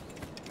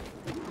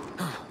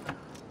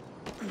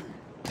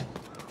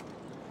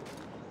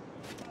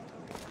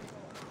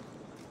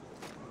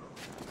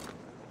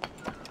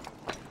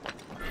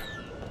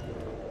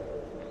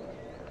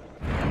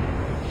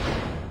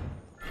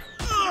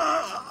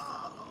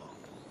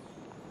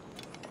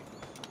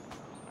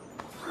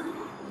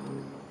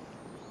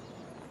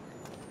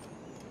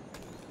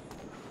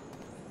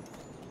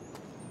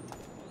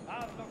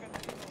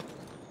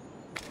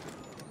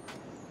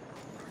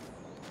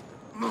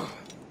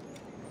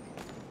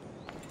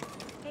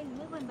 El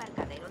nuevo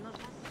embarcadero nos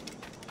va...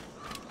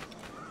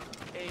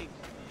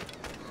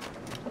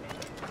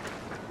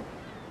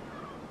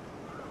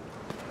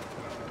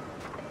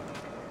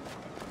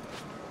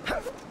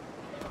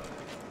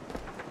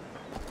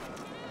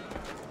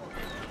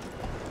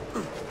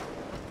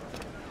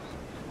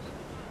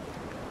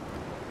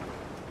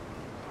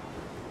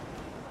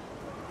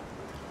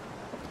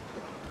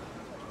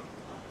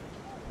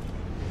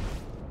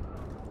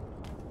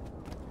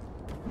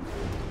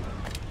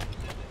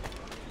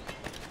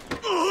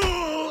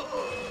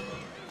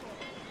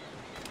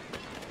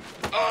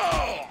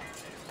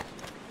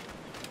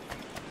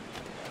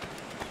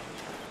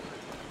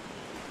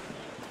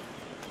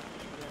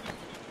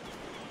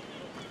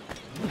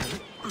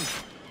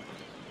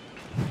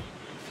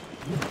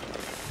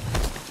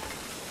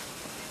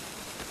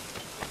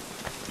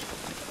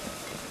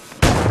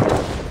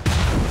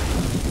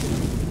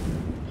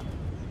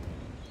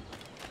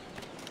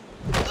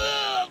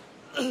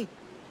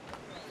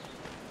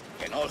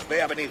 Que no os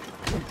vea venir.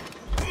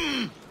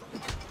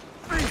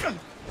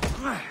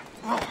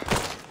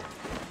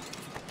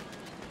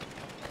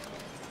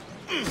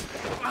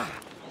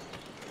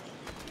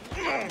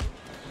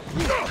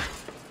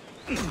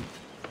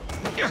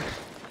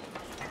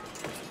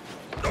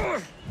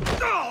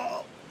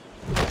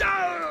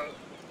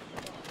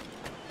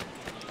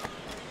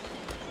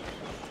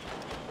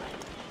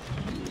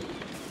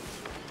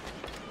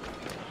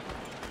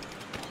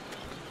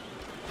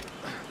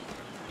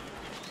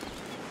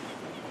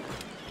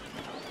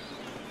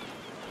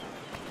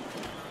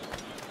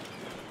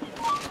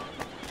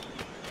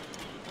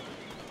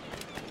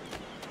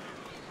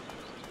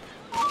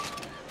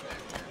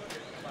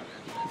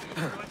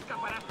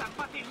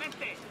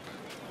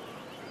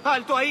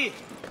 ¡Alto ahí!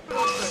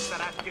 Pronto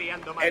estarás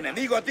criando más.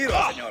 Enemigo a tiro,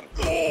 señor.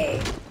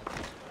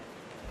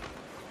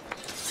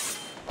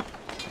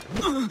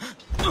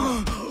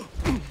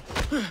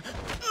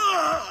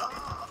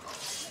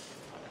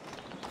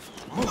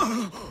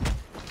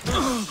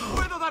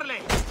 ¡Puedo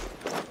darle!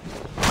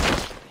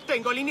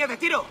 ¡Tengo línea de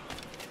tiro!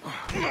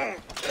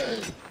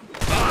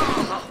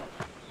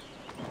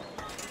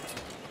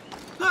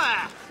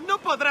 ¡Ah! ¡No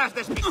podrás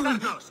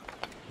despistarnos!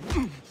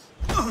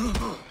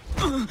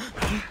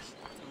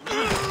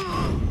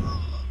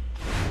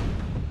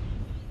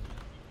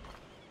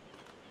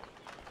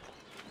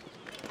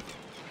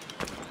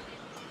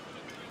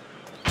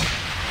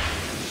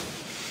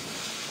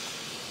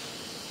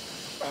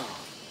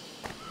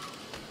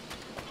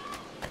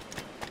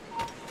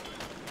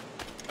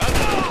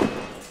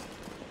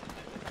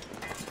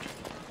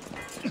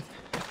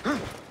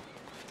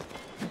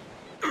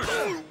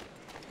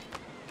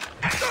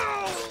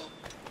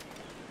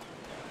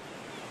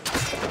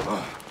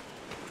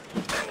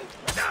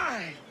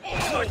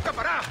 ¡No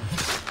escapará!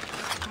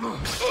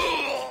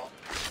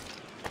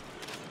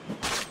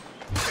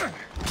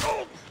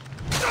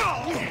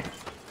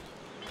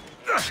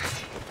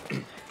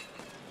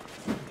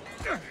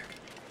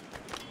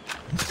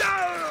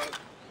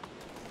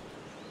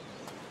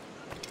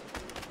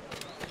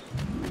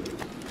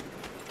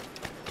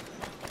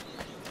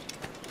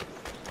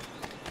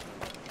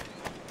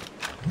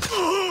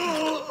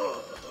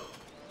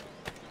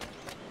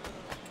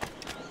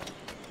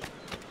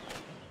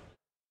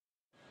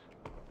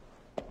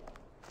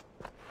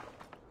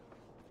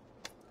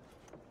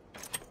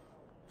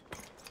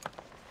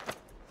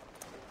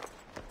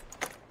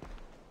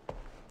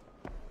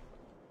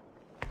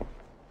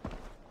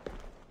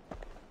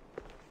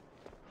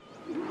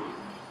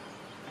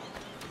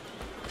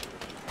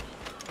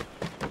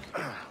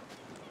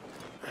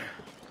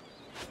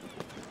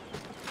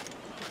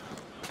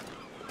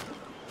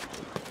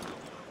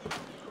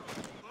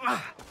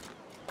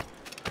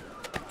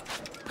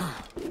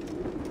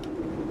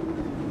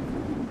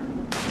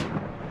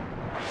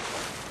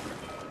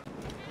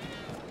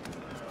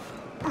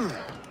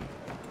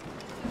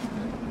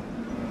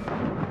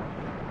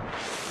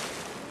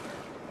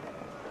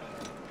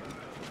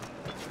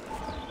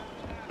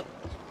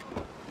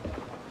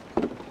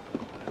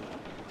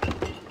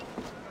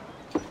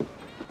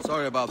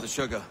 Sorry about the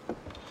sugar.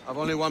 I've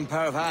only one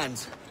pair of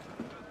hands.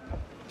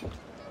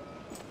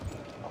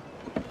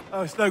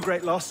 Oh, it's no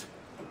great loss.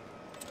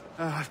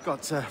 I've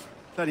got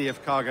plenty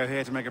of cargo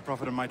here to make a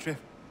profit on my trip.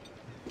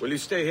 Will you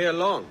stay here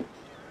long?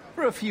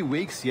 For a few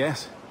weeks,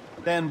 yes.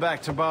 Then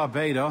back to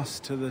Barbados,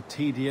 to the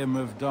tedium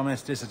of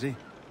domesticity.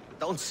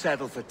 Don't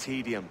settle for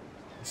tedium.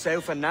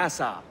 Sail for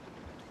Nassau.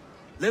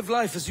 Live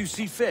life as you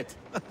see fit.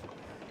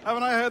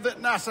 Haven't I heard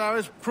that Nassau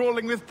is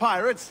crawling with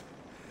pirates?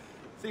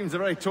 Seems a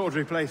very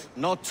tawdry place.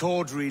 Not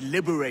tawdry,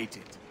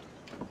 liberated.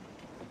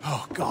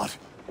 Oh, God.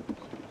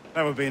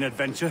 That would be an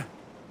adventure.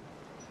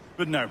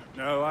 But no,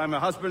 I'm a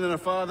husband and a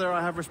father.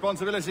 I have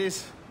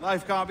responsibilities.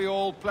 Life can't be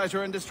all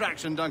pleasure and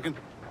distraction, Duncan.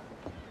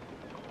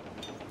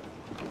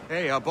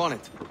 Hey, our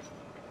bonnet.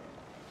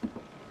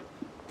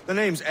 The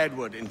name's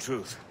Edward, in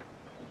truth.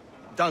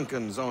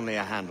 Duncan's only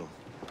a handle.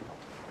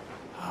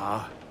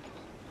 Ah.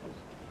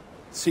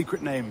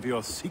 Secret name for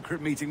your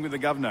secret meeting with the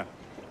governor.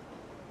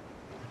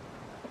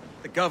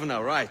 The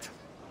governor, right.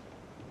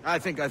 I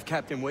think I've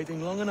kept him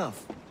waiting long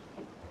enough.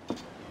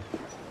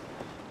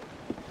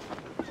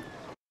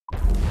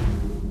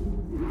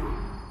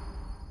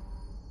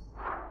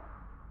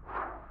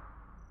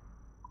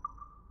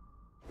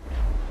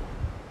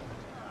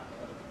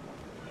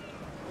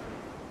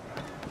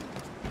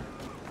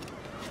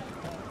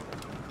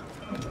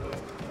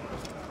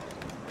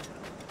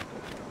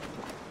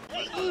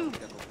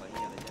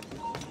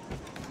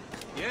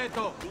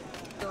 Quieto.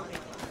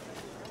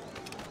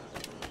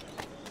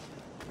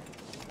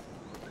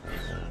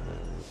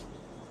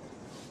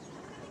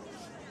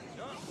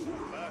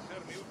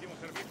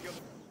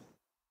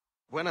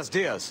 Buenos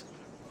dias.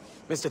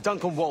 Mr.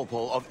 Duncan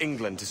Walpole of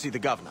England to see the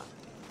governor.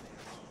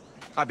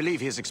 I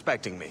believe he is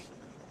expecting me.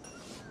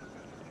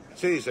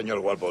 Sí,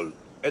 señor Walpole.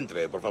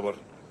 Entre, por favor.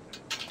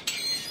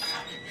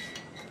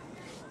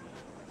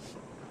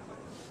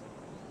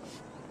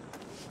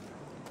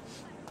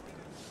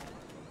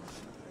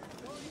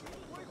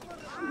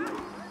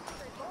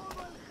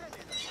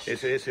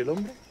 ¿Ese es el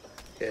hombre?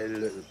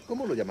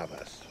 ¿Cómo lo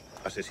llamabas?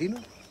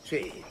 ¿Asesino?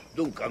 Sí,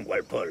 Duncan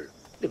Walpole.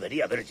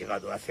 Debería haber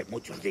llegado hace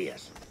muchos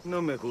días.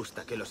 No me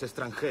gusta que los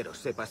extranjeros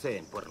se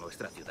paseen por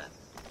nuestra ciudad.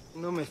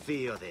 No me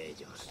fío de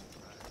ellos.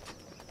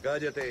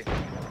 Cállate.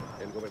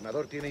 El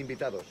gobernador tiene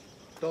invitados.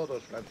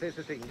 Todos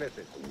franceses e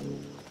ingleses.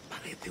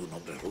 Parece un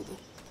hombre rudo.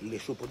 Le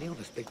suponía un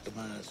aspecto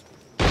más...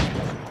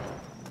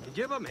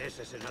 Lleva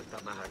meses en alta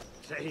mar.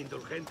 Sé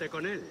indulgente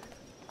con él.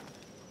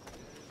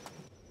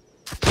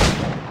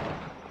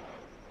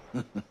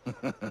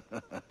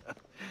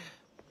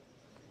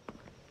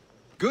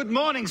 Good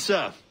morning,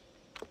 sir.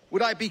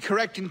 Would I be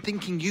correct in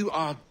thinking you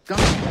are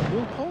Duncan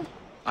Walpole?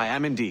 I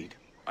am indeed.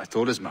 I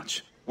thought as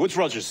much. Woods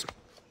Rogers.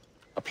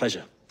 A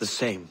pleasure. The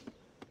same.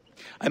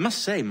 I must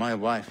say, my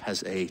wife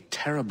has a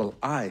terrible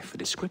eye for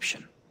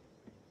description.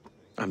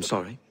 I'm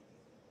sorry?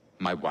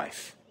 My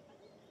wife.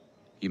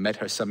 You met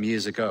her some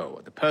years ago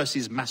at the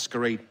Percy's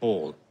Masquerade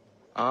Ball.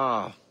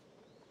 Ah,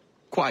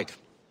 quite.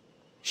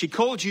 She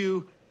called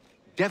you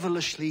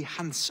devilishly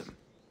handsome.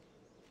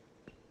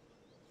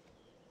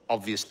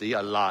 Obviously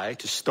a lie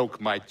to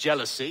stoke my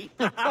jealousy.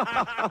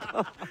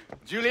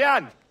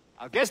 Julianne,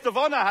 our guest of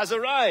honor has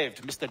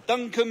arrived, Mr.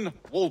 Duncan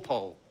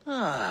Walpole.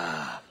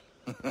 Ah.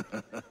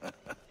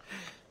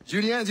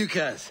 Julien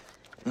Ducasse.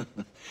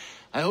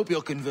 I hope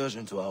your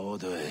conversion to our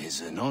order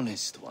is an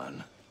honest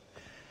one.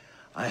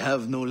 I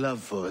have no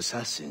love for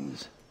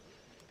assassins,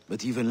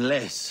 but even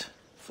less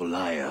for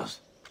liars.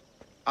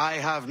 I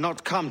have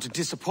not come to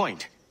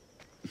disappoint.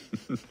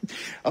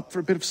 Up for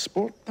a bit of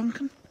sport,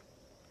 Duncan?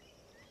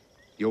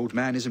 The old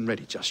man isn't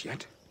ready just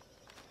yet.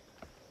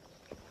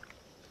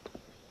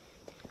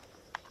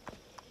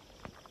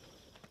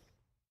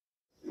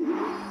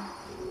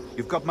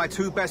 You've got my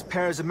two best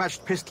pairs of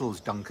matched pistols,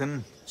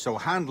 Duncan, so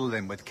handle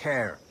them with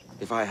care.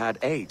 If I had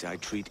 8,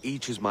 I'd treat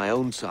each as my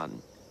own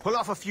son. Pull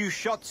off a few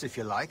shots if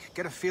you like.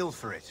 Get a feel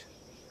for it.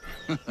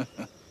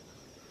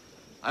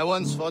 I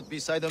once fought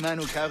beside a man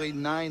who carried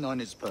 9 on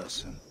his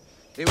person.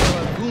 They were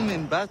a boom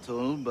in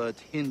battle, but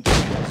hindered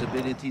his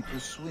ability to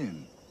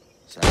swim.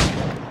 Sadly.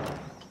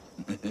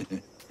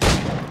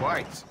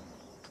 Quite.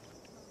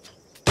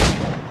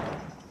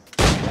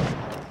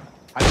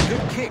 Had a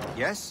good kick,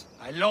 yes?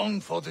 I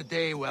long for the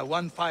day where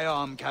one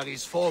firearm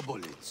carries 4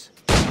 bullets,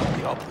 not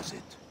the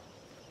opposite.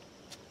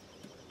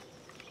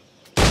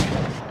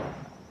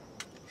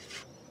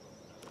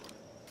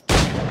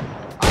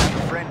 I have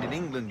a friend in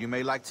England you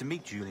may like to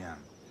meet, Julian.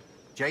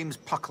 James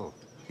Puckle.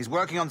 He's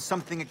working on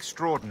something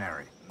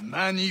extraordinary.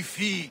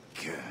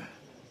 Magnifique.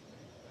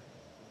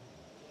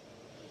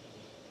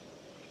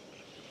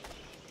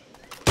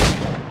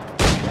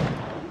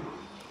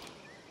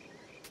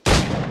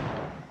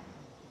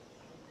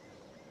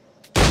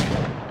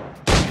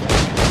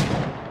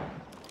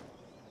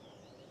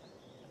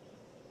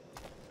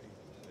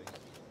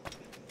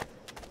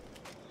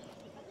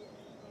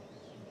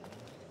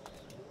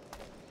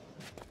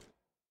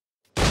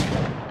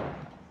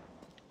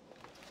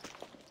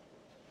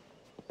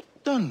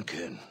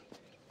 Duncan,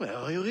 where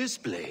are your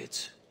wrist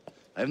blades?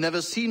 I've never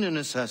seen an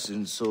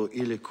assassin so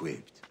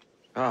ill-equipped.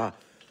 Ah,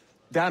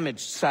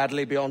 damaged,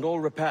 sadly, beyond all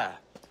repair.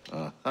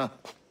 Uh-huh.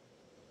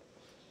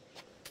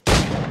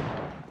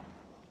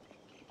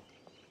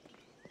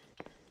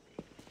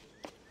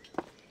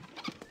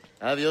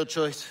 Have your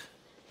choice.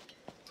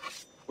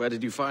 Where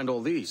did you find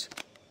all these?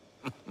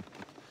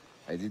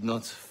 I did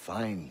not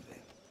find them.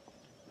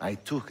 I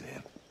took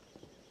them.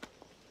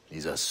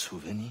 These are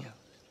souvenirs.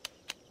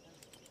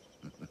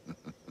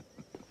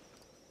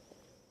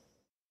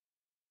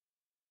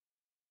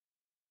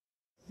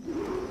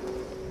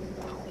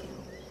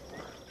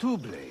 Two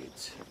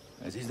blades,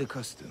 as is the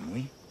custom,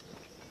 oui?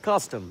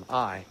 Custom,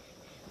 aye.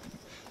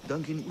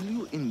 Duncan, will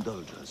you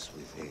indulge us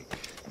with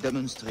a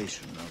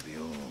demonstration of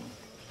your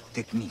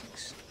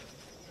techniques?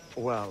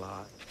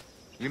 Well,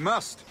 You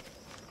must.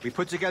 We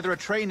put together a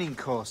training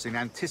course in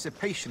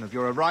anticipation of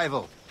your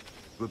arrival.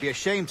 It would be a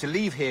shame to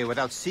leave here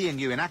without seeing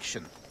you in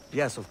action.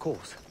 Yes, of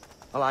course.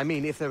 Well, I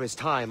mean, if there is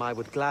time, I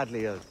would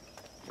gladly,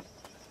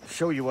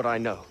 show you what I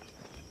know.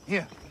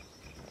 Here.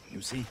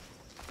 You see?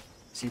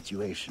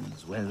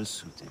 Situations well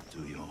suited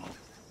to your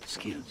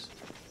skills.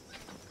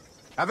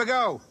 Have a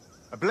go.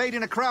 A blade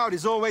in a crowd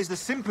is always the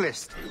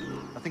simplest.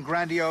 Nothing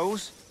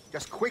grandiose,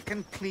 just quick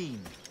and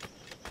clean.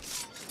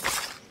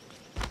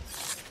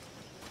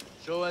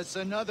 Show us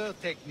another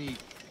technique.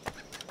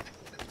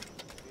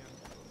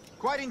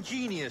 Quite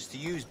ingenious to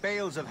use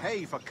bales of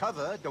hay for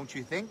cover, don't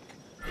you think?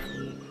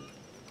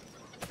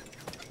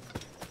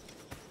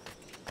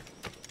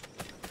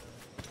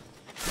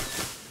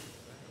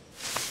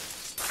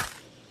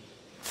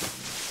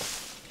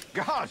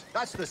 God,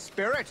 that's the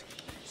spirit.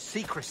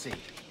 Secrecy.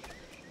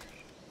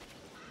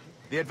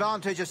 The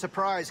advantage of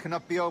surprise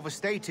cannot be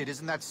overstated,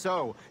 isn't that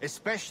so?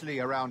 Especially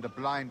around a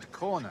blind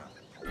corner.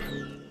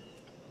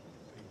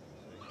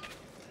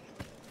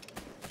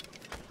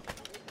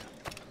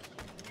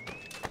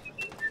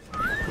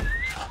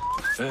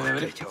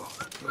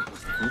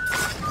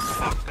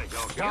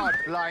 God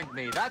blind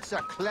me, that's a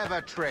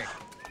clever trick.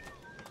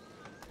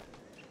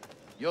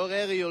 Your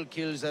aerial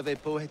kills have a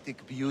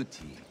poetic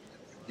beauty,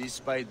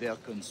 despite their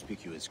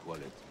conspicuous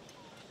quality.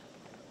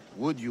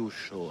 Would you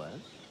show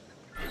us?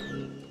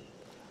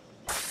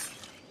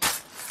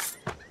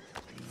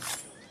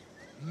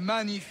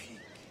 Magnifique.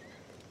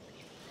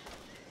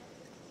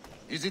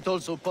 Is it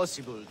also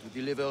possible to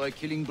deliver a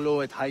killing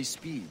blow at high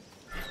speed?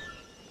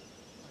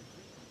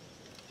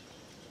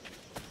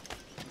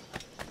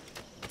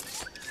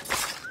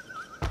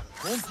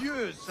 Mon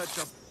Dieu, such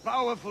a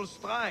powerful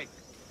strike!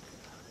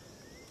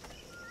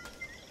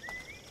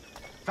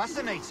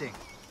 Fascinating.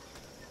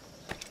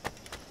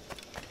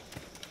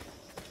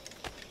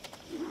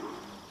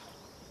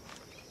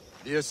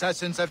 The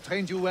assassins have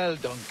trained you well,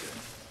 Duncan.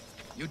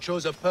 You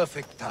chose a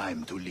perfect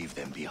time to leave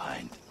them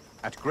behind.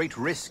 At great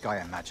risk,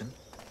 I imagine.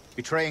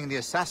 Betraying the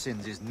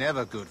assassins is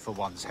never good for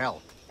one's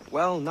health.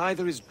 Well,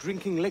 neither is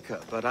drinking liquor,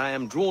 but I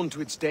am drawn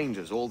to its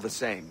dangers all the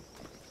same.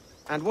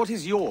 And what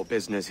is your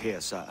business here,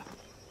 sir?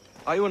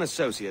 Are you an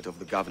associate of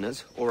the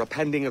governor's, or a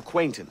pending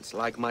acquaintance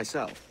like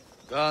myself?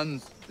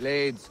 Guns,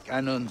 blades,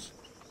 cannons,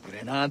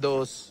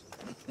 grenados.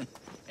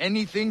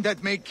 Anything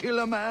that may kill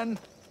a man,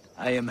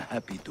 I am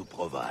happy to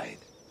provide.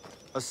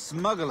 A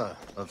smuggler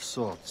of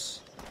sorts.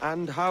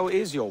 And how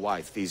is your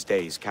wife these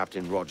days,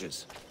 Captain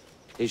Rogers?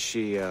 Is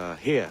she,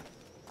 here,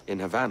 in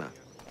Havana?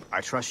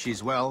 I trust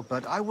she's well,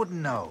 but I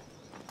wouldn't know.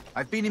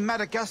 I've been in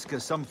Madagascar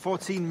some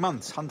 14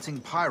 months hunting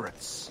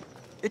pirates.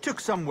 It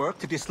took some work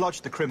to dislodge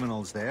the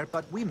criminals there,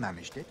 but we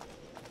managed it.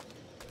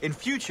 In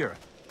future,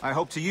 I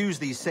hope to use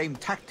these same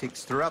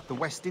tactics throughout the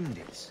West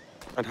Indies.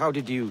 And how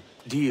did you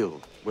deal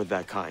with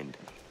that kind?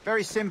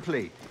 Very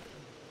simply.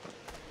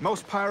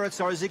 Most pirates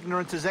are as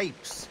ignorant as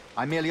apes.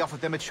 I merely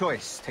offered them a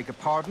choice. Take a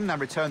pardon and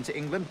return to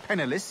England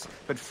penniless,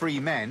 but free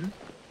men.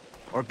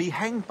 Or be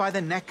hanged by the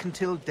neck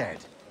until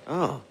dead.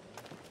 Oh.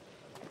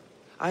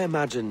 I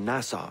imagine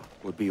Nassau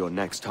would be your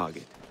next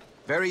target.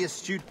 Very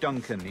astute,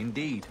 Duncan,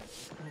 indeed.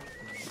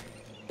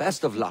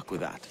 Best of luck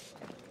with that.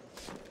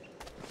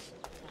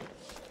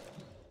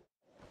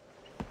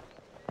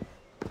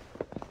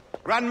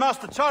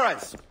 Grandmaster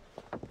Torres!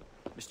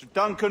 Mr.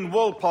 Duncan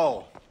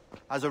Walpole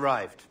has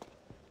arrived.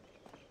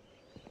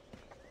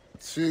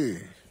 See.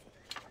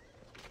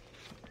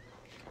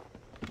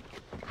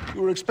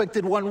 You were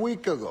expected 1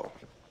 week ago.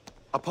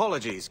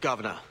 Apologies,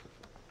 Governor.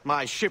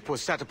 My ship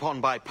was set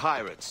upon by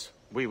pirates.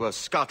 We were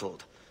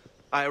scuttled.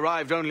 I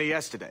arrived only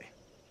yesterday.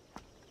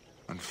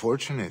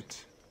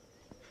 Unfortunate.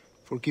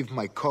 Forgive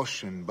my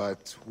caution,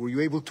 but were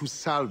you able to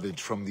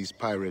salvage from these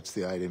pirates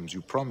the items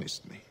you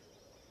promised me?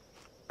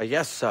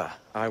 Yes, sir,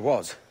 I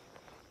was.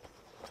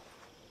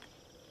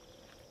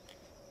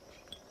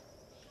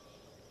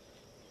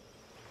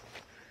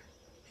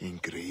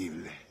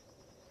 Increíble.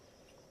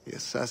 The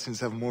assassins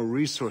have more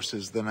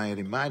resources than I had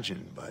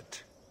imagined,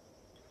 but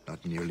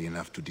not nearly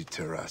enough to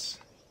deter us.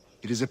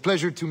 It is a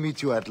pleasure to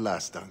meet you at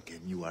last,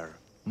 Duncan. You are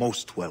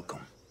most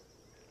welcome.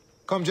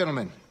 Come,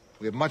 gentlemen.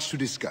 We have much to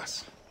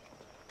discuss.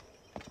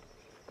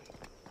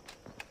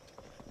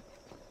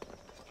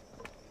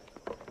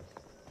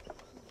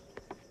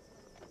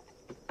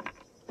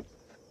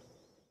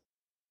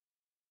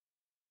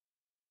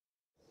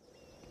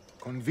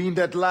 Convened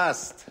at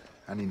last,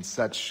 and in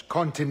such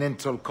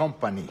continental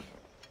company.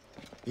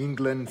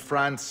 England,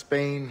 France,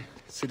 Spain,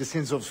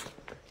 citizens of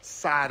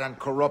sad and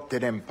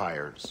corrupted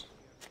empires.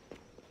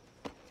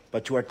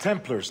 But you are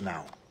Templars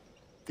now,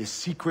 the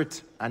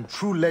secret and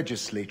true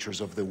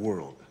legislatures of the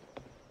world.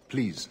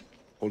 Please,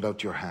 hold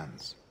out your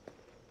hands.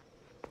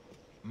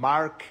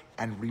 Mark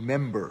and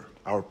remember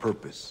our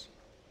purpose.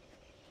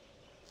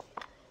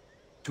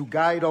 To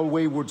guide all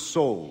wayward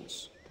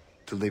souls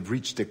till they've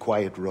reached a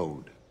quiet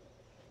road.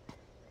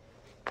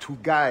 To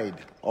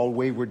guide all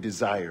wayward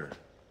desire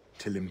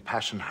till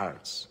impassioned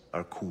hearts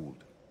are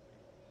cooled.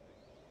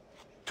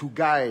 To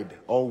guide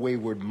all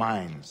wayward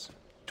minds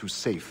to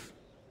safe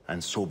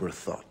and sober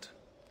thought.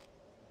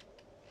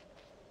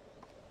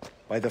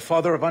 By the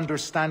Father of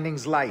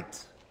Understanding's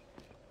light,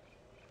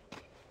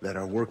 let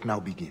our work now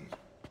begin.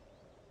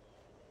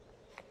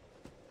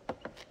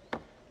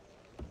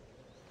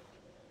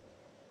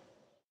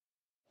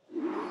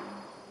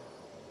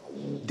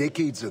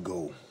 Decades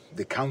ago,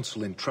 the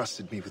Council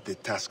entrusted me with the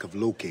task of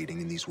locating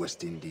in these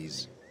West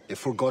Indies a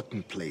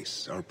forgotten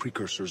place our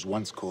precursors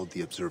once called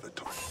the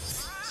Observatory.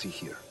 See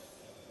here.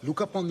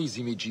 Look up on these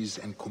images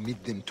and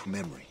commit them to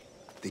memory.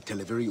 They tell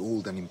a very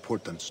old and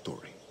important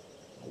story.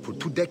 For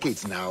 2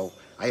 decades now,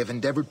 I have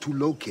endeavored to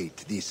locate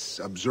this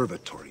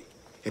observatory,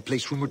 a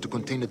place rumored to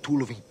contain a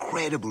tool of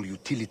incredible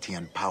utility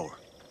and power.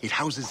 It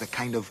houses a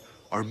kind of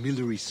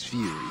armillary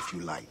sphere, if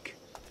you like.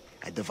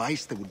 A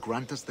device that would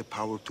grant us the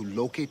power to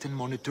locate and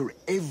monitor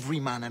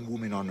every man and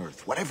woman on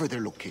Earth, whatever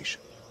their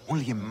location.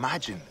 Only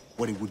imagine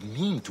what it would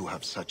mean to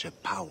have such a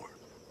power.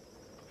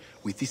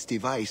 With this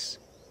device,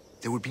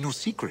 there would be no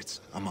secrets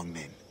among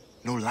men.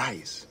 No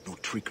lies, no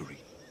trickery.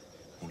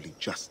 Only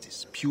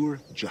justice, pure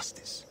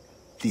justice.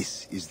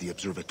 This is the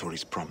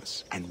Observatory's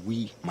promise, and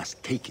we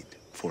must take it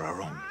for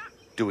our own.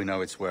 Do we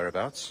know its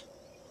whereabouts?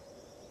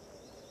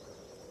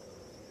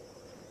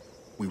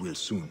 We will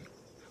soon.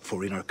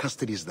 For in our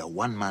custody is the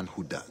one man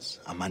who does,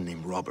 a man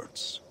named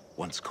Roberts,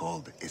 once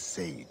called a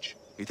sage.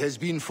 It has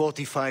been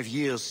 45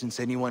 years since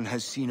anyone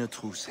has seen a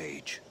true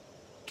sage.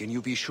 Can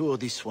you be sure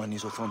this one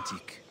is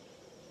authentic?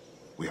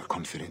 We are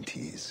confident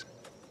he is.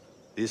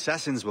 The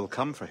assassins will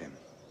come for him.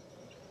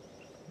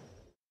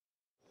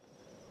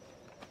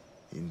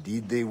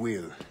 Indeed they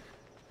will.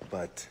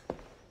 But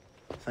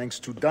thanks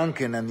to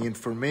Duncan and the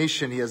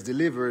information he has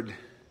delivered,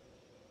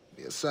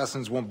 the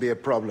assassins won't be a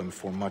problem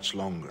for much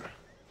longer.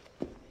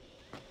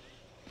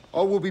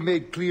 All will be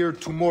made clear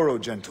tomorrow,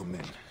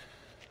 gentlemen,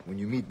 when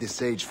you meet the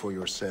sage for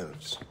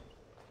yourselves.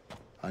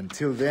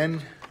 Until then,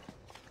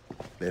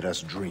 let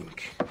us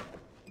drink.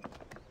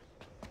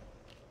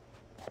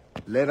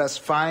 Let us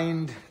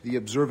find the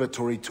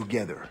observatory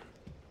together.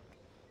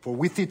 For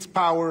with its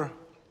power,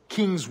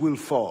 kings will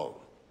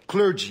fall,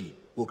 clergy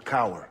will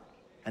cower,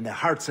 and the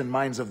hearts and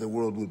minds of the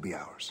world will be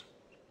ours.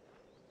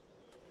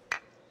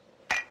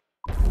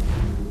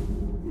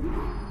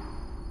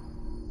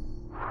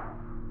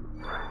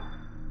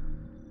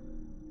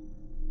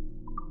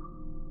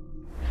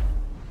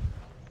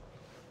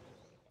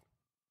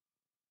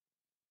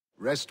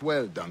 Rest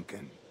well,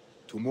 Duncan.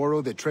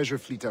 Tomorrow the treasure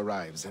fleet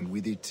arrives, and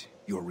with it,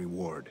 your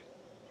reward.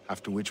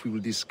 After which we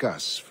will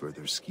discuss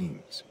further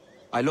schemes.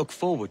 I look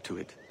forward to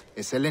it.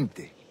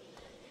 Excelente.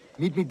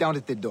 Meet me down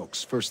at the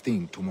docks first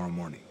thing tomorrow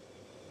morning.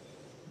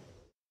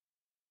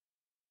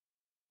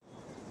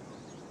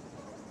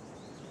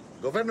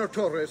 Governor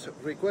Torres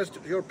requests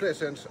your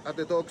presence at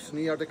the docks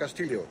near the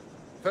Castillo.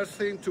 First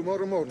thing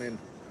tomorrow morning.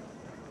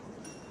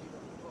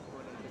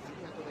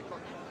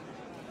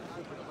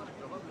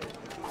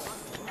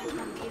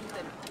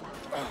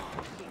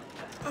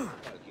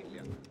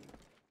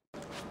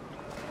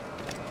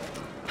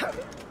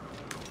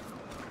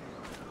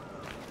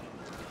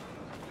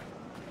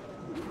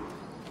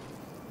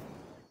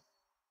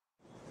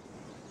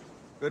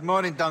 Good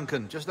morning,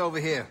 Duncan. Just over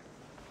here.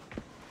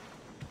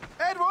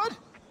 Edward?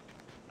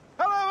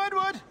 Hello,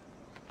 Edward.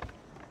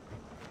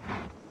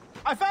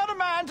 I found a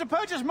man to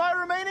purchase my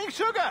remaining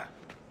sugar.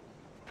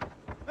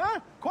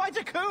 Quite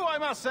a coup, I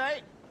must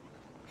say.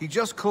 He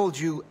just called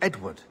you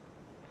Edward.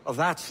 Oh,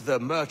 that's the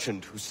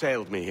merchant who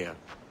sailed me here.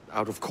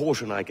 Out of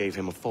caution, I gave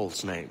him a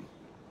false name.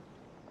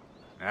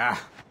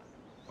 Ah,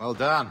 well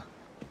done.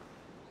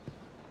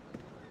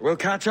 We'll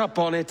catch up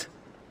on it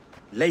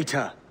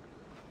later.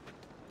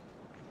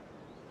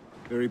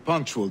 Very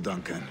punctual,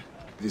 Duncan.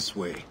 This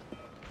way.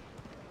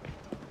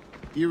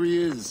 Here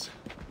he is.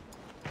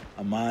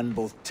 A man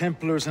both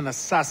Templars and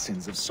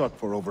assassins have sought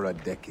for over a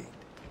decade.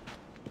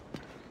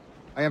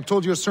 I am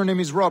told your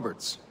surname is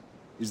Roberts.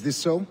 Is this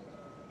so?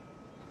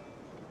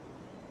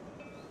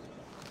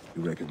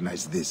 You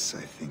recognize this,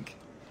 I think.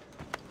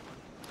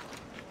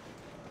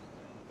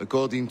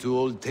 According to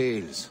old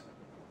tales,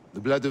 the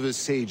blood of a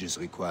sage is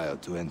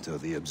required to enter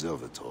the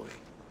observatory.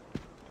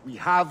 We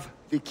have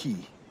the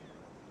key.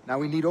 Now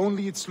we need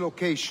only its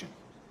location.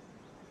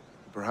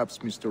 Perhaps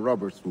Mr.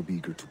 Roberts will be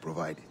eager to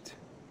provide it.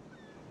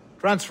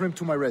 Transfer him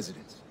to my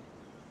residence.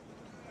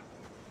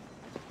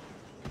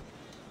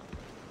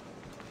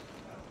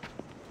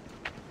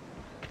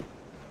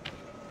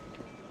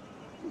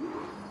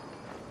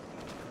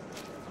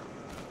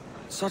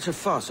 Such a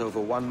fuss over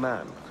one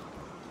man.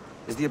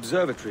 Is the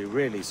observatory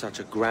really such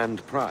a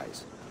grand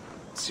prize?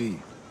 Sí,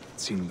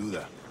 sin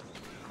duda.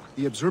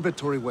 The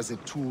observatory was a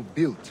tool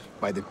built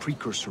by the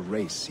precursor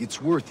race.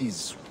 Its worth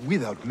is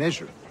without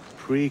measure.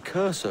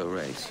 Precursor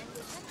race?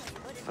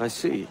 I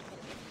see.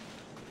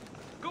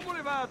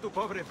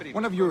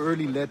 One of your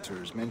early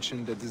letters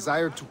mentioned a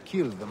desire to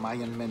kill the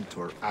Mayan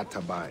mentor,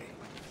 Atabay.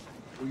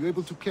 Were you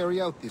able to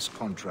carry out this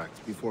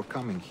contract before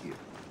coming here?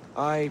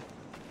 I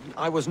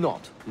was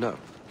not, no.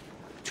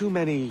 Too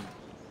many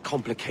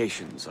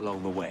complications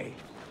along the way.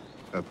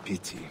 A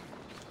pity.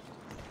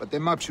 But the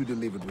maps you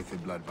delivered with the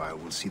blood vial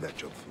will see that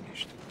job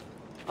finished.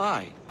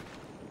 Aye.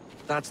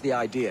 That's the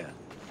idea.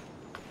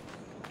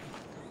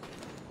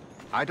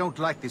 I don't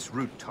like this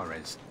route,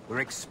 Torres. We're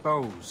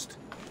exposed.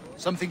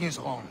 Something is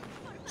wrong.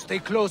 Stay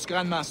close,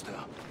 Grandmaster.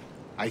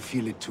 I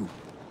feel it too.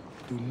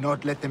 Do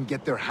not let them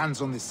get their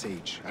hands on the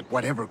sage, at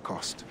whatever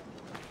cost.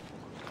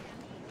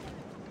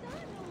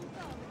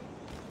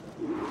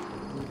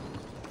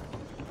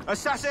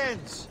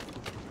 Assassins!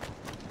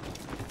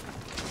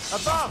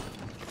 Above!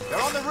 They're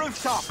on the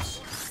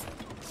rooftops!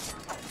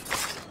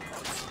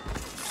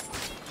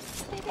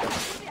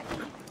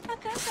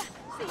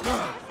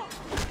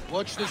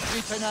 Watch the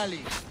streets and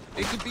alleys.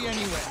 They could be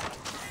anywhere.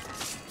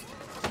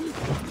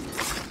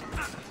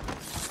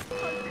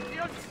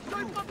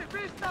 ¡Soy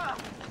pacifista!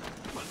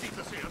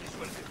 ¡Maldita sea mi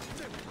suerte!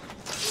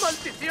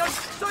 ¡Maldición!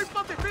 ¡Soy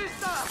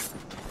pacifista!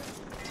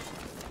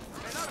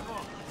 ¡Me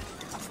largo!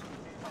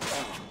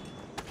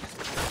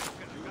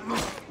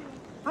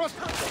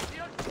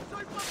 ¡Maldición!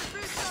 ¡Soy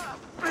pacifista!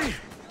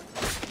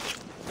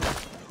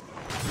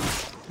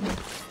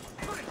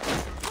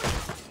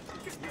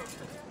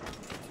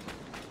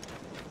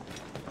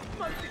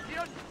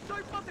 ¡Maldición!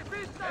 ¡Soy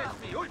pacifista! ¡Es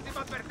mi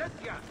última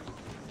advertencia!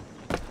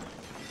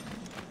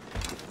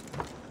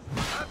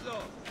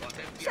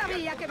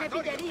 Sabía que me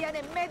pillarían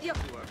en medio.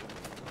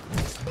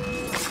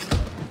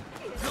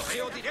 ¡Lo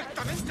veo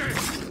directamente!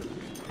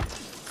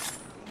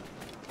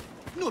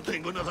 No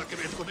tengo nada que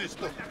ver con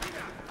esto.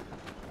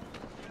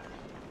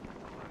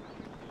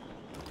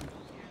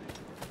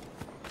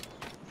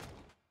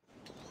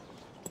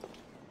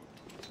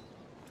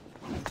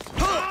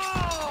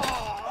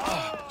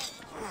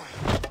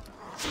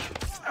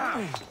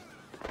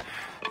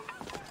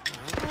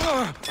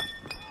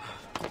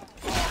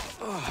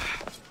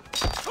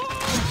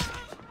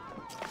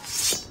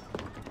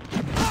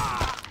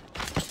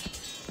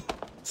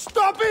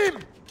 Stop him!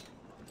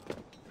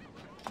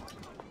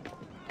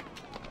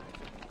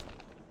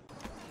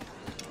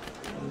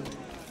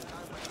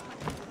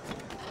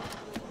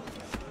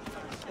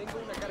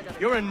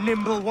 You're a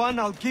nimble one,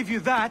 I'll give you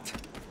that.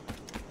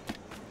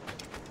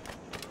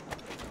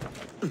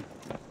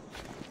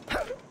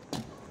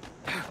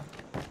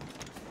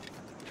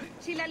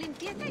 Si la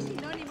limpieza es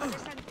sinónimo de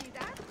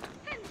santidad,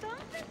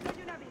 entonces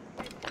soy una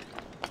virgen.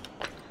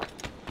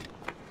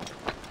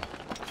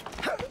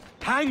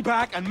 Hang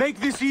back and make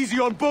this easy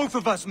on both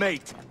of us,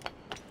 mate.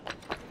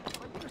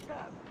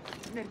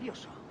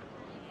 Nervioso.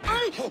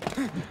 ¡Ay!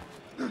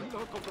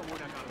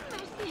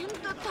 Me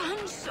siento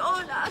tan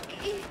sola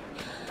aquí.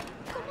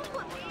 ¿Cómo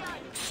podía?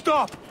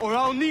 Stop, or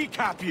I'll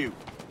kneecap you.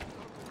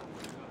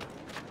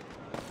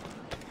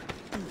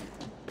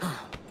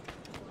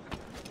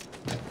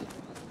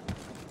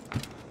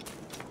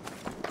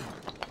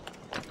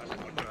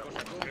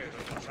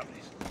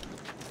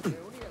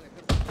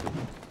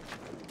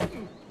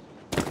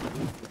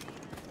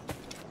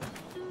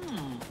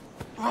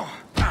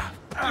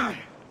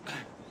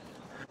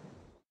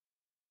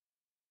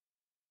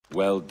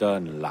 Well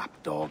done,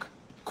 lapdog.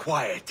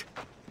 Quiet.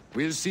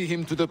 We'll see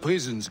him to the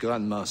prisons,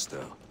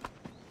 Grandmaster.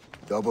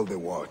 Double the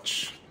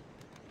watch.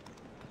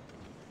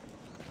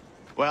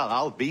 Well,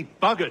 I'll be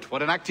buggered.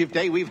 What an active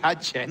day we've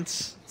had,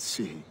 gents.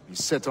 See,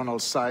 beset on all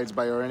sides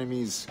by our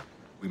enemies,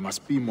 we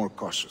must be more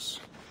cautious.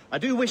 I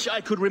do wish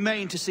I could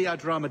remain to see our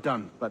drama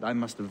done, but I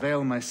must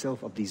avail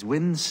myself of these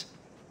winds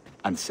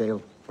and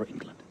sail for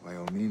England. By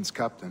all means,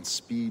 Captain,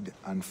 speed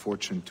and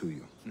fortune to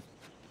you.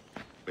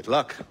 With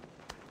luck,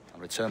 I'll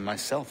return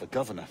myself a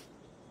governor.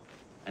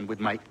 And with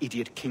my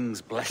idiot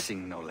king's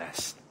blessing, no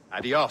less.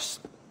 Adios.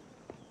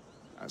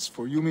 As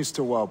for you, Mr.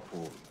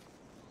 Walpole,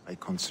 I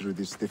consider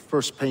this the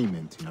first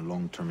payment in a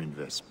long-term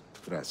investment.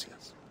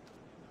 Gracias.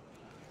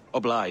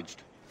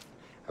 Obliged.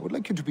 I would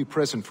like you to be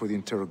present for the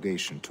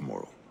interrogation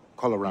tomorrow.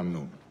 Call around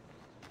noon.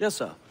 Yes,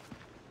 sir.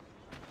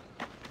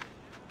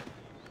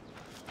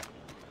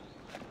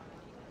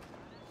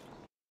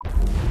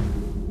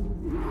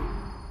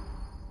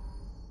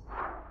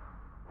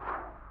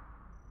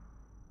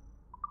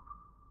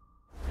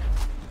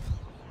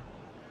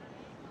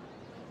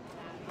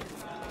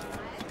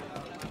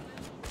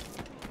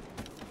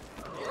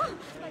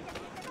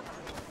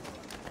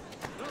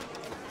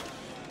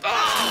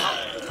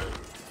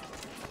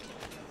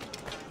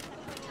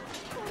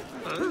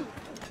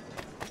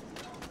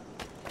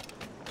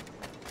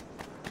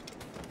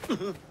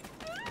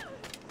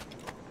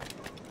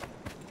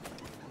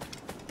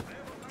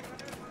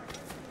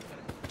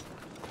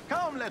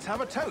 Come, let's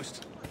have a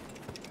toast.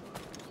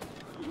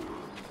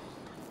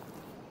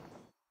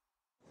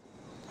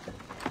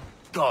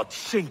 God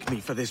sink me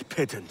for this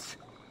pittance.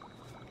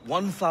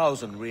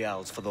 1,000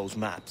 reals for those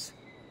maps.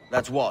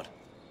 That's what?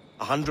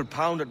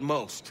 £100 at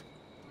most.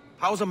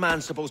 How's a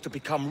man supposed to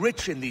become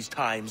rich in these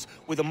times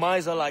with a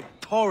miser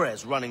like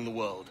Torres running the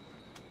world?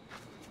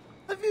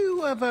 Have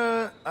you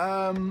ever,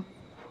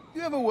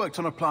 worked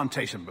on a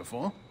plantation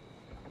before?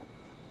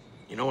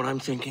 You know what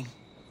I'm thinking?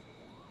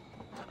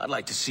 I'd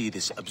like to see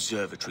this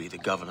observatory the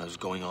governor's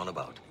going on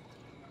about.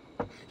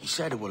 He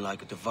said it were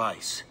like a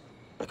device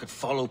that could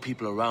follow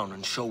people around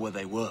and show where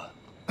they were.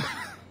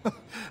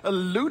 A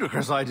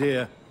ludicrous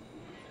idea.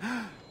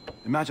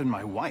 Imagine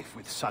my wife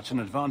with such an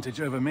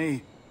advantage over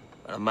me.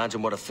 And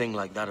imagine what a thing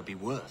like that'd be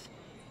worth.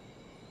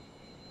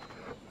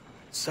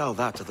 Sell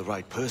that to the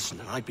right person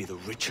and I'd be the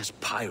richest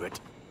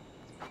pirate.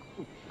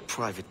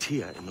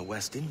 Privateer in the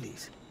West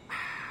Indies.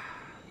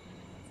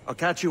 I'll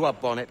catch you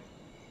up on it.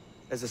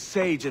 There's a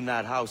sage in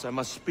that house I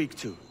must speak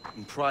to,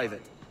 in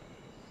private.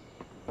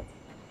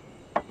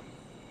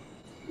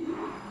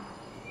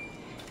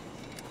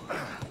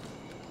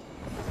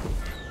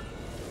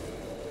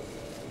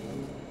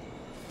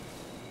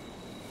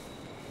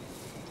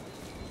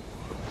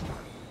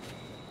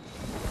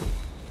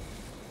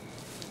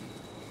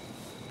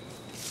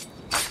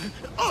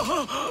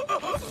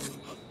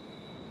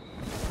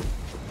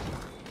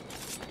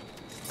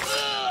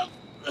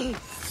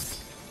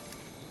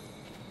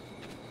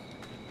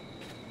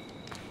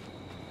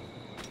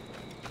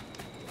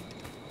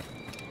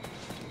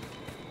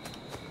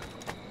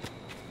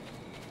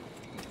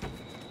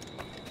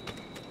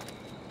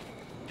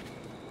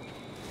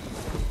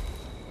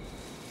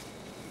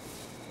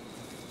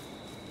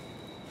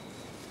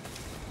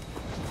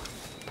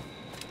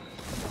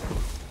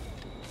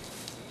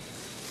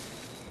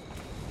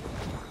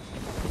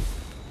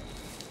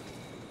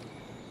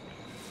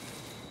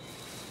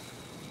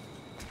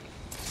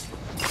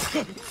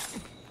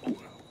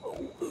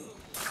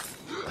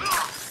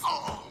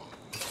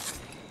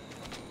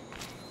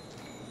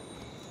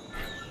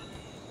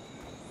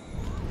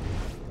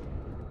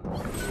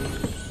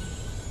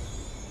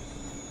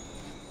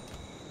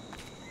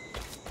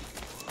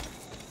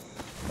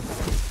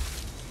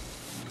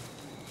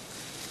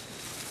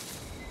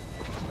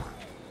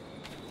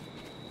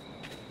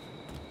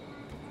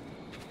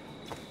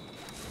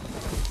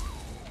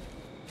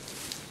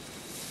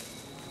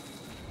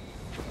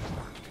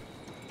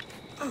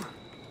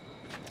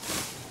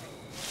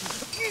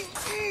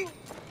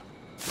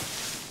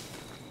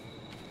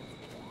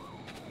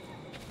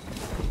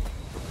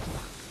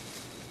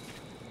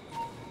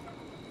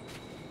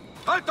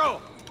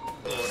 ¡Alto!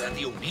 Hora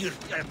de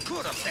unirte al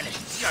coro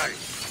celestial.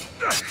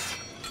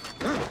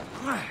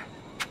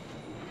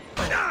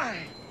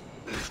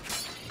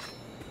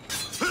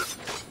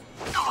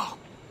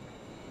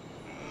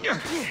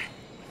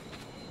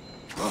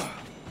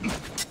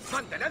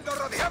 ¡Mantenedlo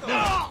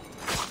rodeado!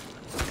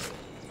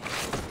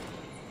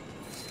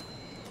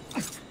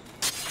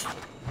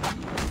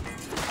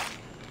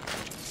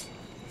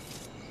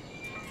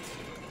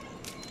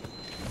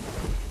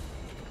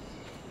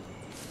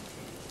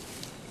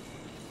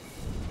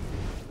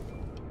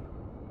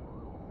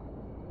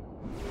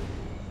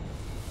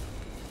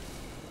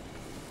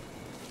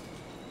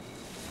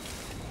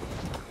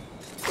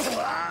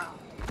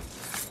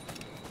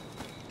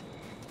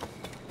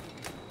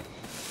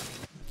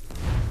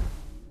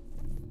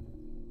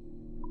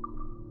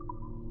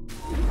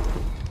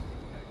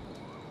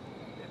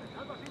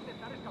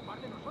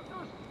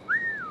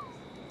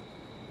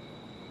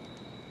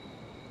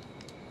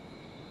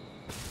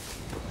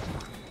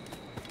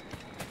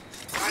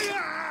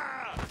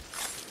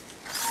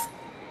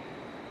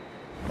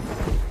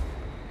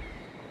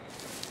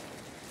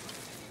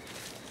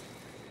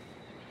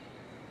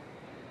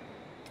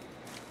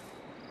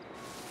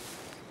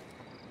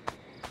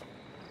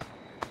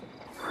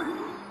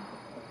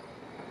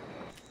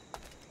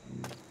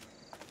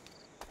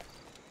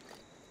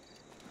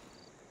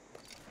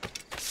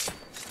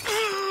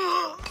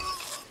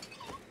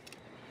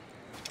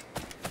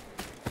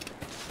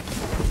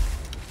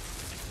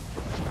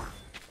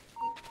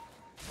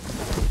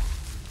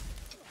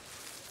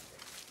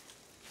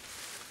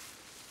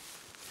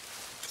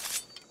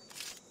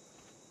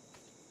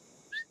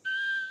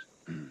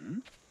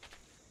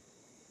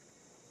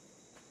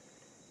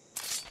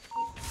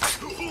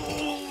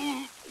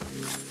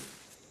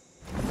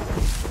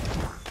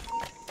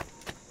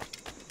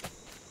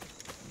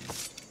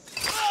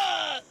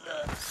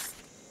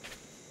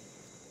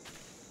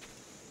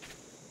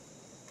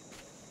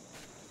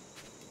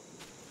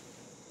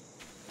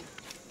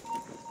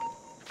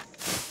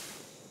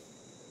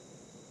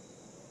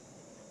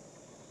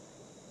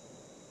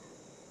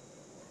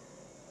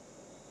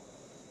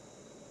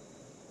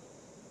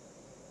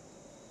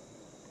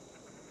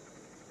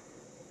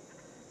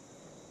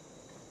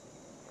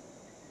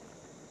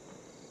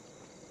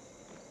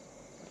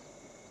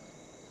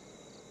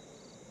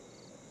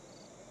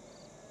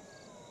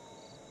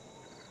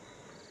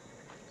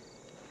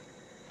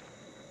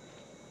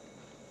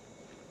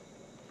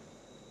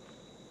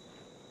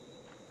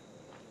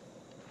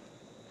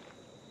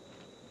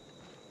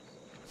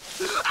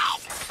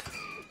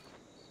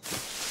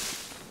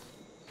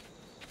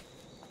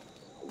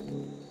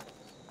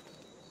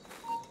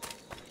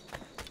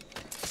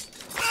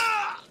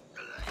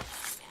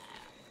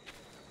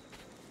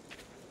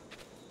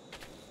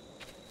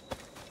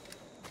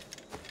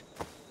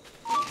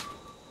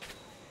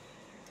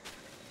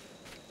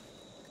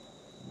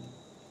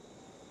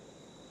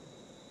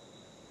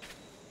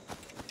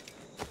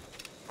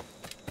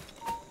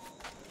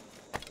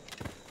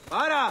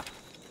 ¡Para!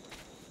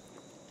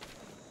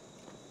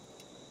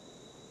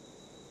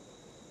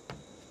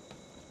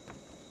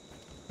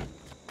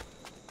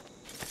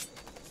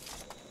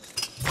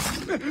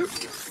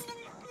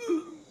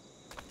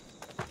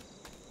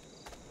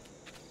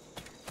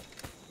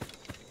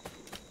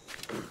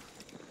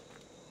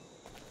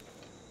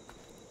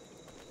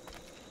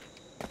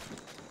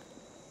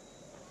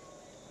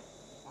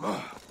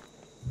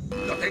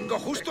 ¡Lo tengo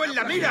justo en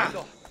la mira!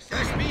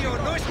 ¡Es mío,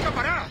 no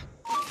escapará!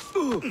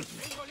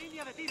 Tengo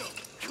línea de tiro.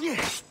 ¡Ni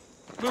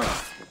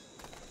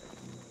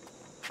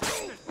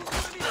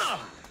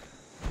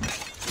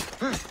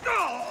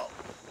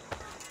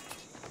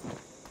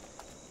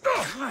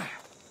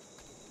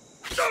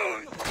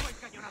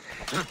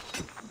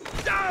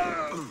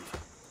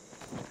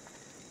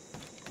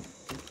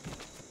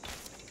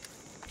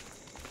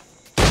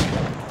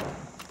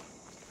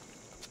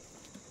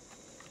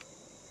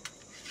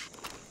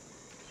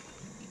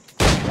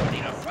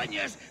lo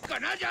sueñes,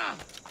 canalla!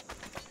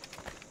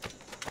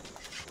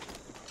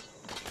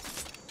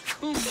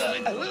 Un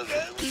momento.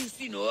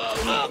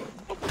 Insinuado.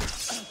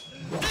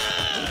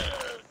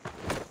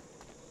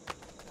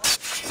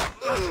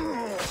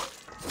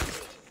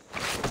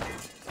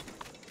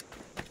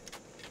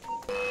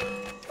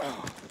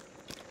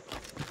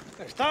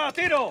 ¡Está a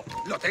tiro!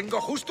 ¡Lo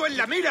tengo justo en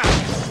la mira!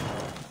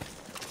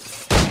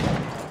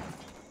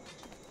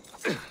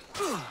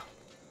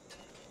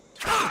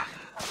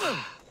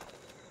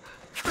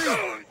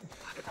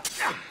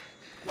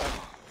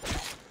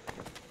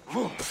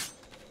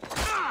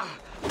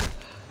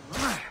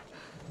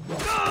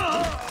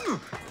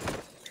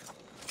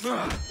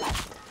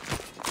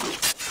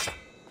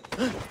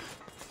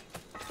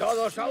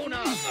 ¡Todos a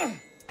una!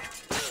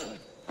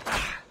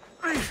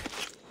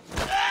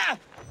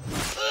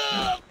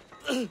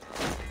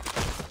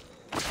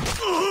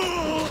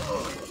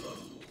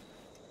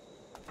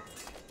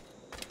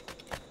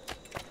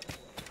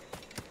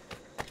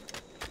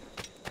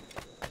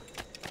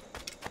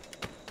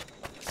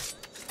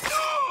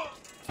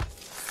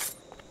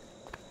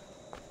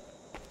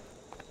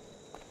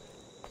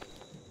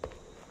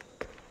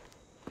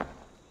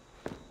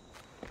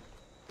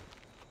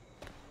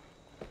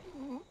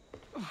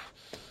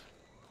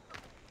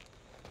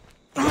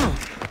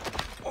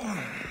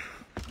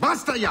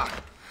 ¡Basta ya!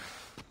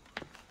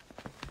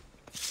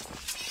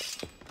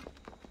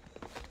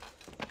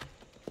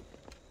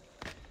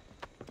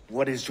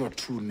 What is your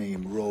true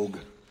name, rogue?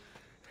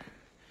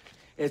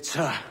 It's,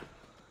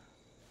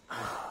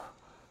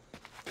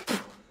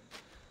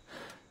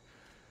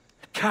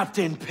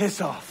 Captain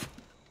Pissoff.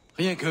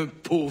 Rien qu'un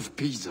pauvre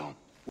paysan.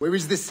 Where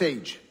is the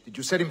sage? Did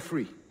you set him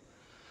free?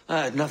 I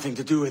had nothing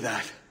to do with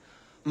that.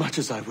 Much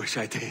as I wish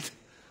I did.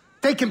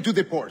 Take him to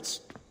the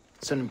ports.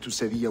 Send him to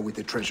Sevilla with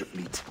the treasure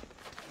fleet.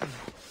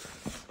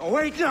 Oh,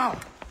 wait now!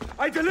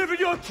 I delivered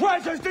your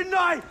treasures, didn't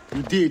I?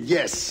 You did,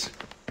 yes.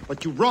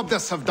 But you robbed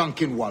us of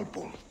Duncan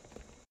Walpole.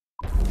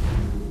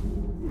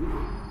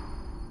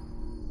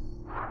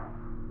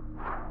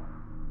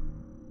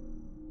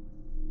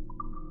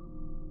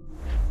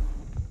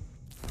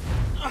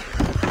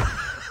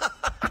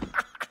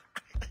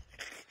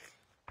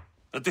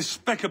 A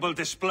despicable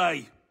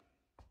display.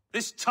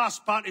 This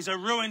tosspot is a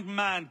ruined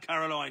man,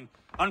 Caroline.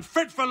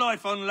 Unfit for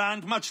life on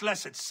land, much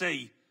less at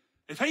sea.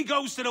 If he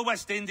goes to the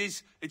West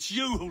Indies, it's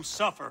you who'll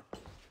suffer.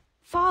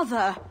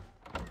 Father!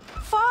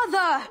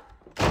 Father!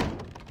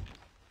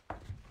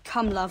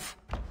 Come, love.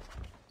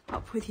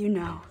 Up with you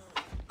now.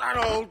 That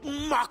old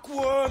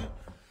muckworm!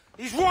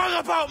 He's wrong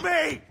about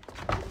me!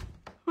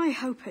 I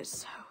hope it's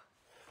so.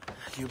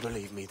 You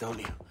believe me, don't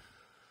you?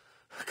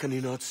 Can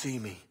you not see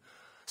me?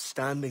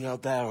 Standing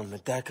out there on the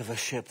deck of a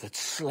ship that's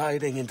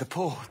sliding into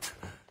port.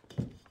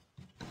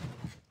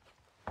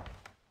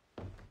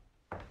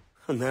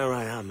 And there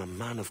I am, a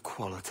man of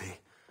quality.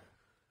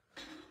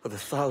 With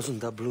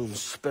 1,000 doubloons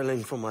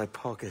spilling from my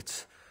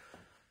pockets.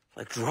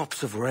 Like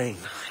drops of rain.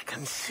 I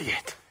can see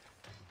it.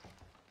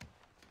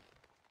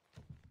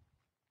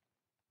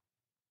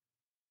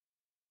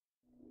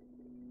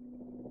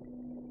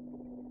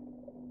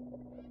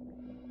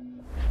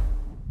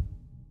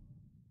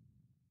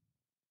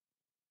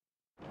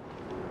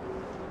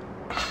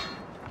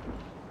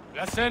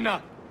 La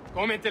cena.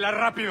 Cómetela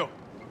rápido.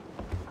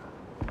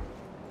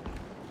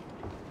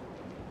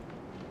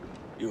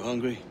 You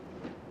hungry?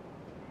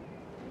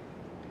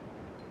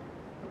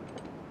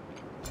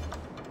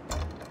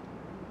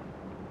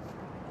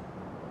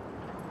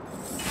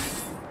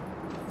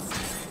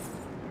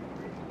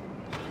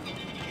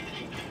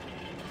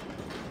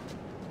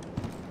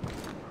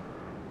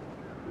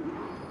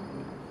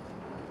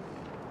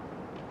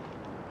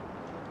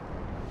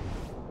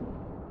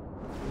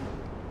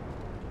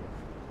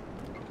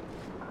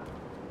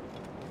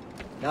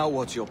 Now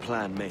what's your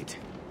plan, mate?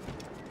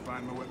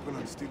 Find the weapon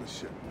and steal a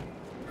ship.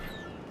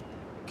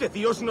 ¡Que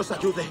Dios nos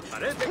ayude!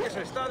 Parece que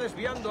se está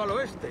desviando al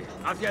oeste,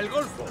 hacia el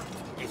Golfo.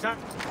 Quizá...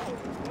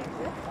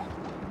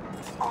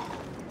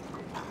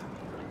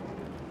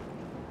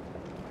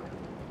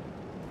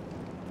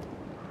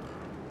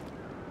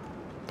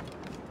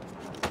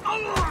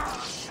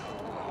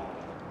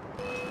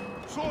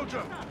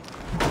 Soldier!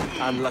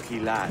 Unlucky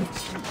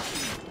lads.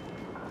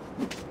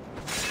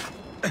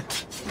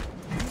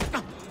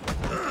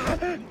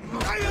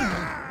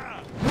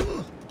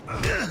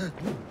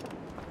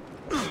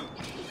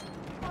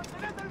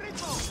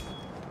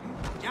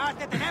 ¡Ya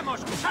te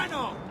tenemos,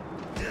 gusano!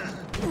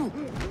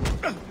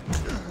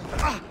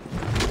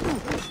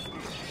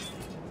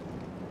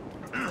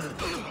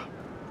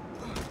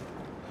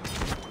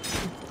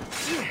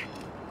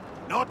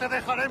 ¡No te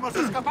dejaremos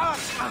escapar!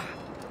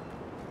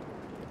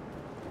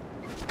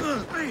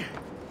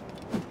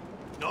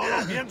 ¡No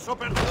lo pienso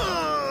perder!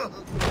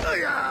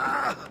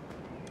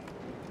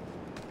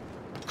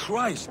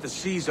 Christ, the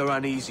seas are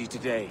uneasy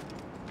today.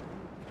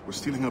 We're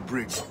stealing a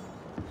brig.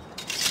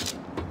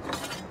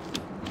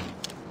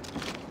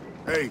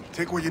 Hey,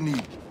 take what you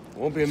need.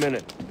 Won't be a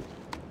minute.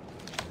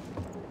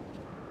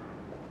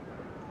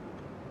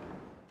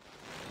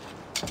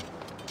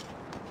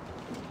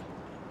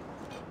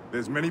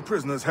 There's many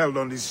prisoners held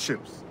on these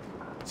ships.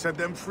 Set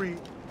them free,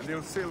 and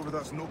they'll sail with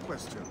us, no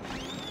question.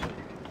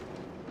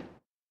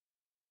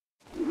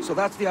 So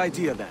that's the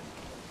idea, then.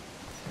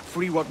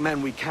 Free what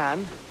men we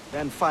can,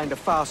 then find a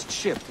fast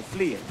ship to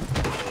flee in.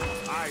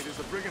 Aye, there's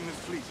a brig in this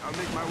fleet. I'll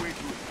make my way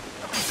to it.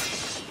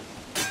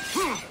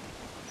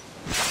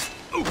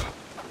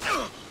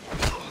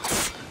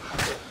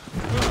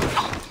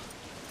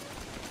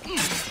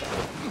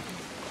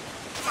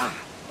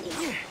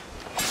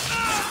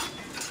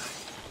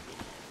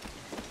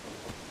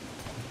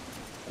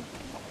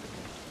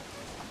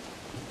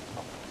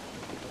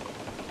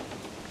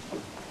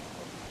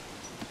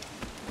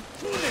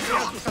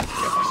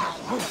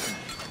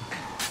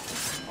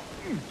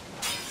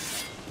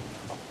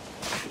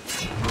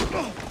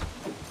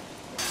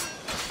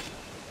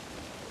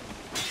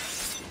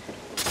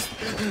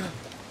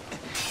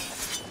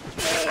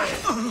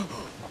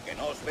 Que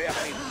no os vea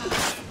venir.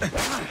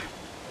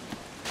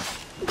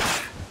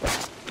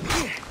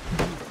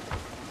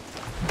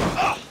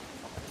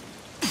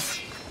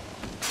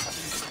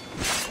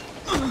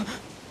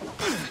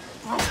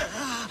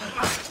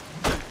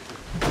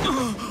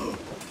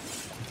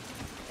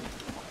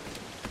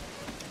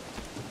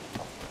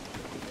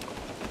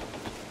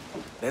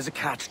 There's a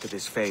catch to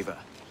this favor.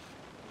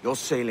 You're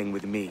sailing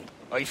with me.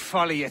 I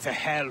follow you to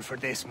hell for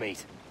this,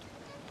 mate.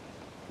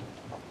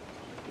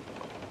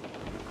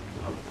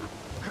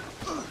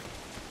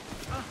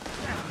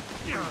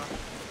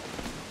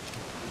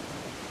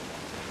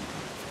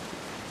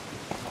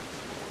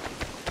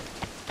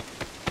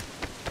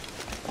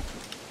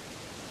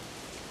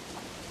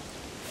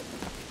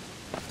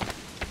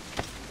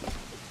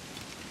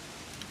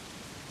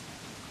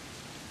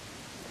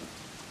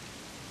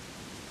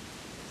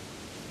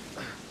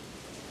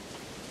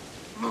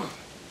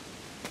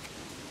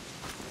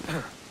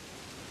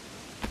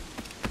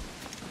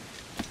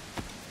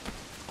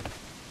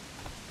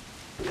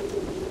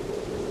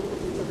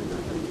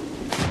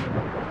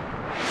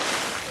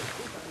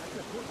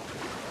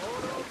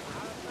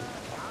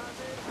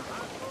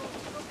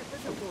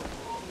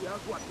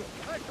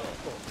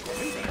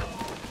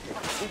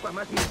 Ocupa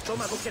más mi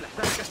estómago que las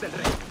arcas del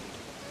rey.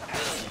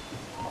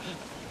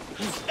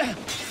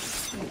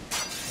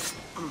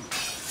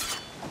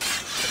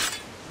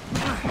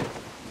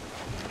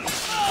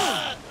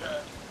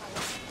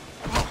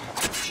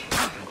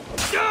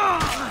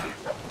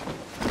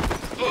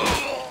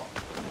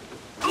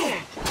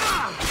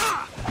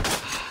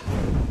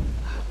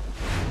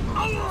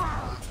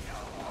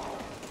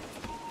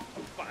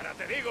 ¡Para,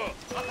 te digo!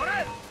 ¡A por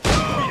él!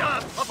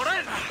 ¡Mirad! ¡A por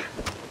él!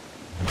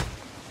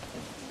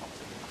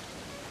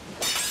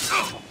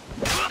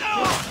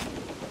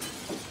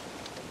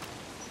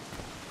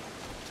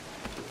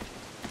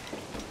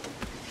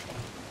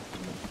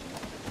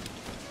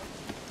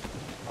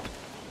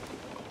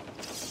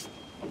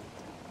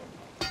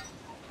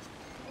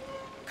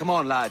 Come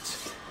on,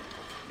 lads.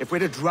 If we're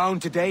to drown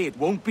today, it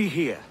won't be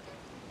here.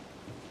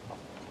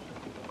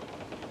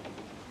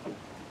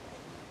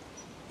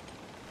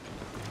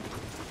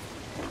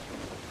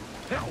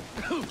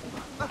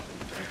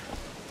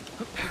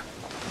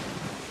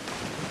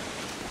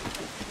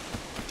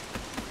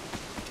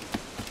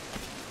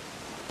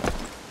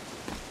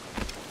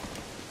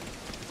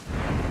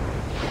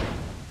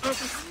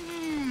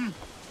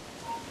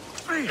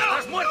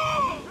 ¡Estás muerto!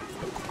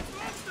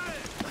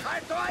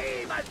 ¡Alto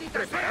ahí, maldita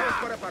Preparaos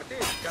para partir.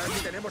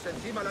 Casi tenemos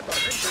encima la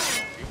tormenta.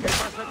 ¿Y qué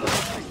pasa con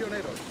los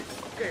prisioneros?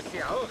 Que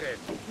se ahoguen.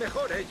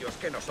 Mejor ellos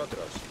que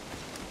nosotros.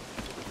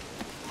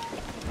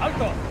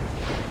 ¡Alto!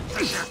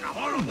 ¡Se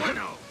acabó lo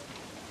bueno!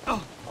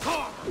 ¡No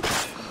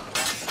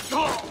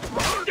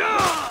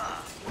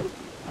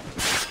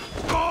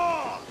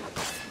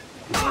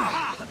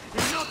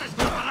te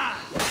escaparás!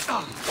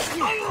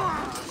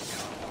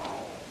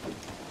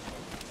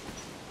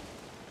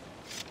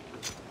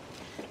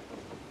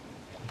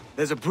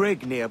 There's a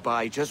brig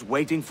nearby just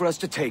waiting for us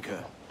to take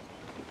her.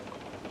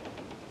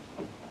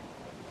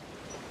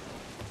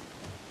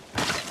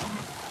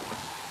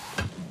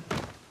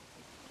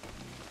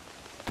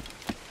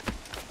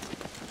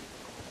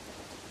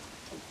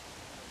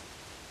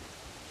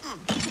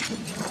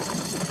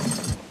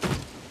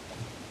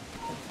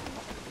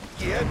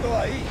 pasando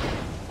ahí?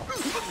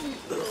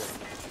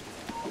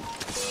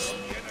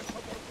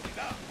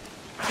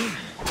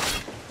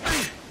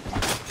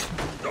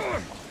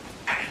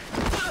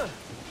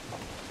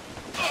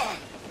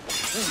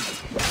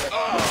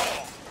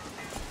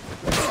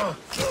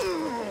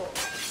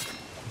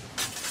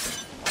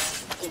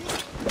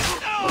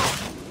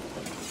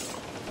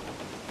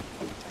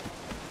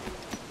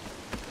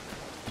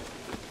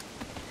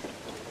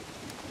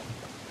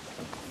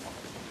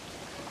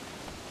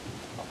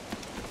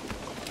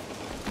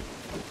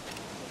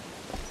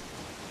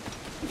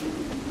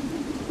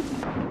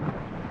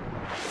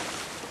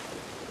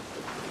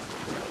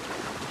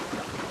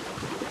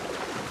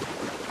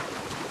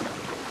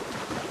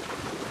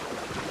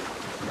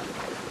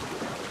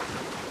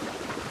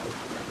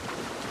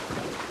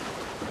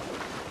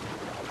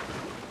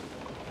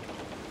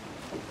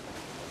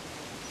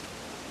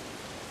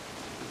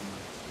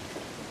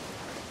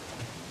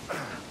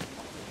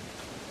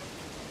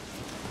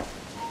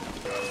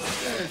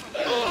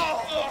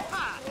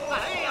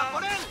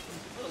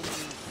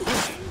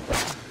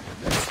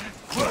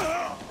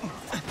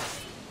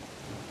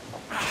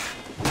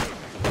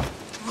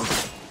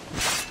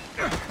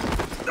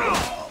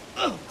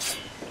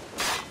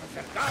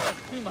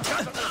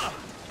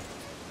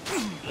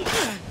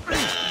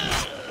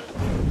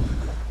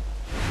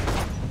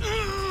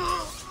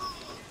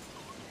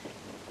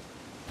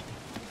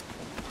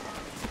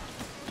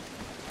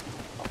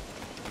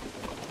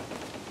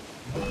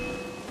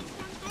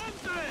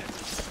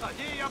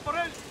 ¡Allí, a por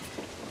él!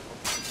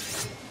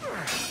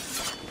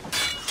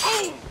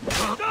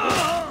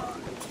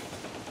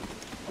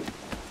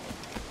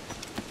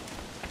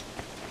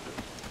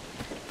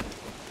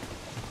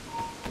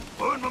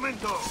 ¡Un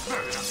momento! ¡Ven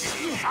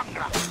aquí,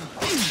 sangra!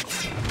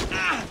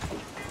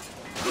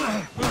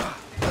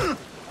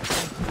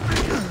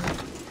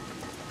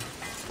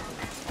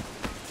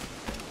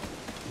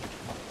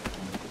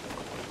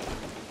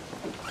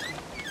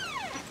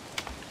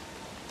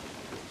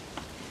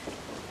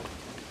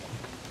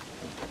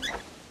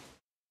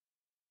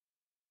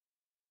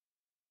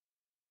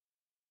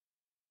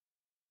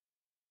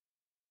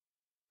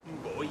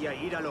 Voy a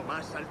ir a lo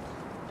más alto.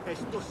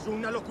 Esto es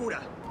una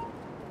locura.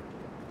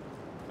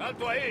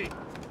 ¡Alto ahí!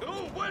 ¡Tú,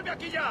 vuelve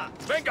aquí ya!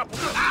 ¡Venga,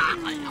 puto!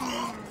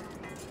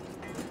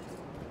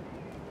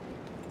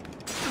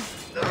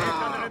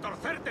 ¡Deja de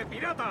retorcerte,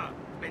 pirata!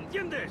 ¿Me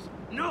entiendes?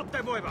 ¡No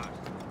te muevas!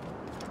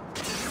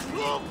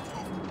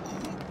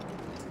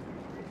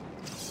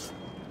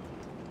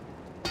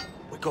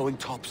 We're going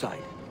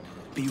topside.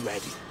 Be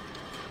ready.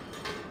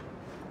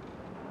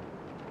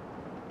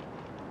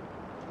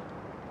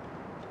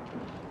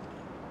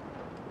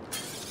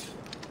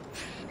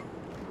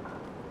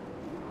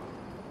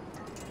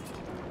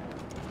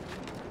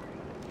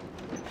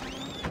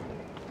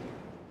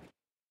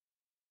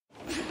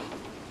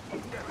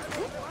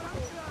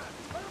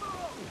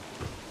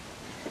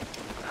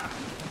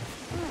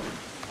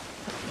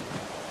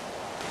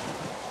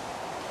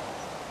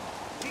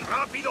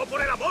 ¡Rápido,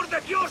 por el amor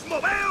de Dios,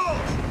 moveos!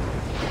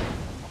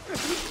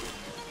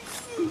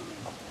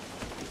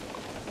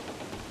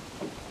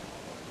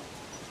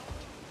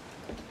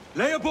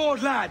 Lay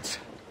aboard, lads!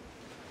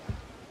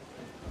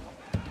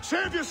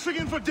 Save your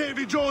singing for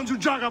Davy Jones, you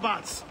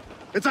jagabats!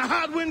 It's a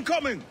hard wind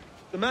coming!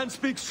 The man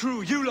speaks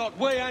true. You lot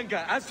weigh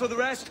anchor. As for the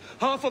rest,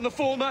 half on the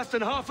foremast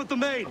and half at the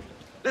main.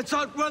 Let's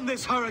outrun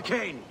this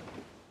hurricane!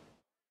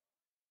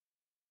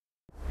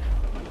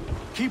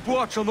 Keep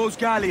watch on those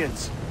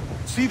galleons.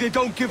 See they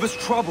don't give us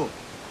trouble.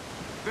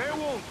 They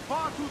won't.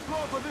 Far too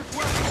slow for this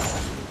weather.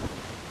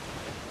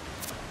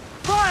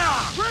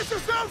 Fire! Brace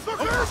yourselves for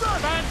cruising!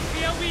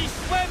 Fancy a wee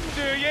swim,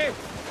 do you?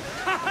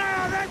 Ha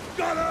ha! That's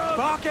got him!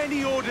 Bark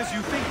any orders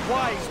you think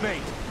wise,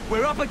 mate.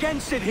 We're up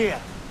against it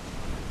here.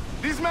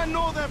 These men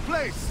know their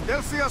place.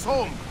 They'll see us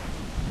home.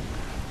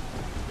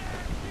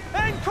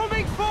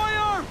 Incoming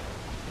fire!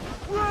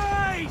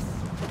 Race!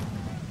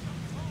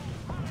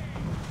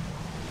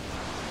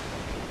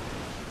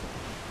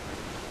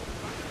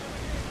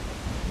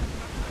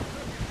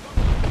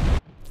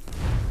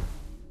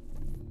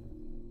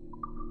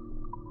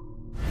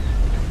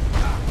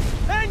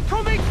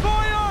 Incoming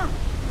fire!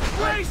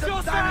 Brace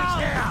yourself!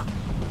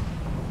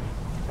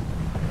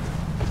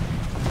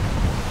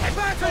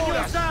 Batten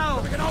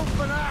yourself! We can hold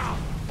for now!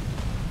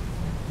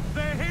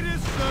 They're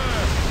hitters, sir!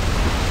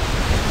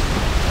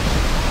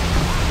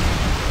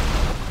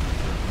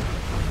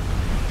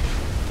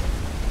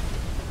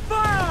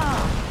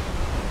 Fire!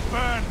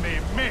 Burn me,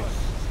 miss!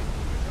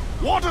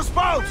 Water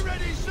spout! We're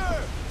ready,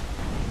 sir!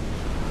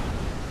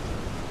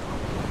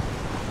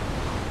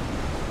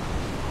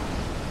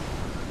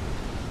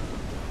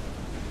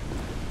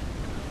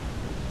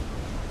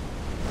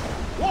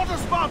 Water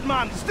spout,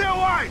 man! Stay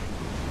wide!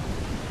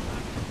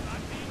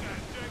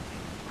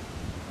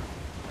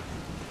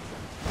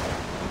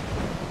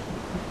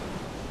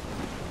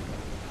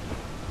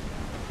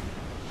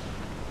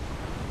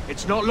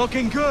 It's not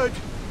looking good.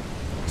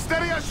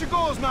 Steady as she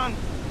goes, man!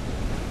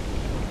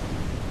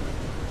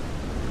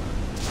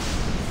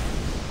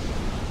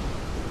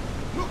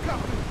 Look,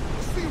 Captain!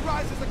 The sea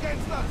rises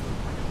against us!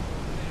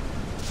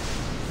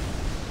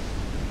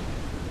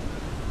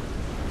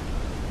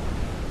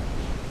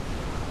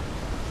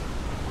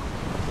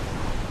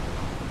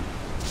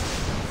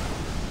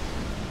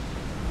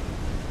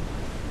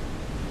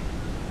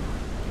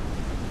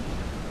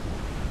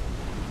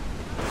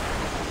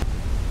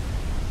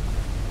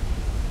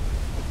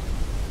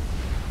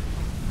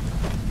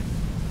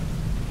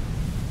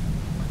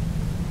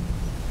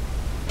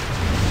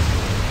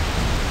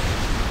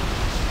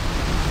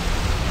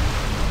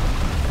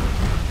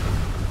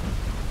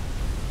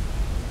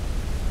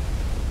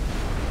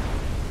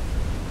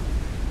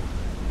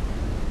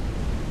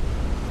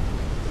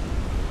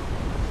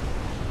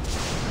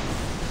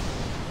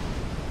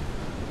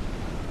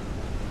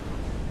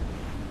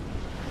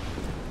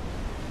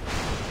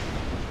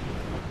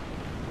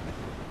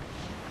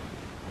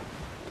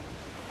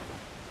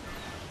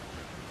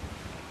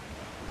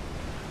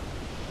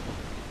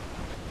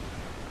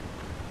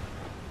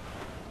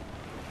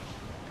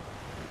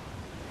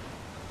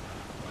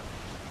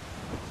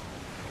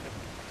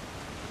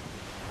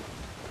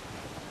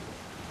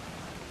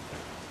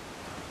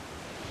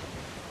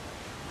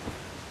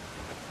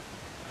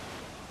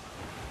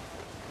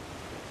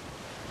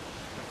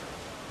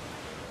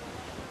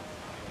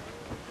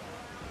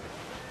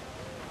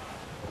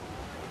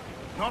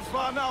 Not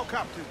far now,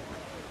 Captain.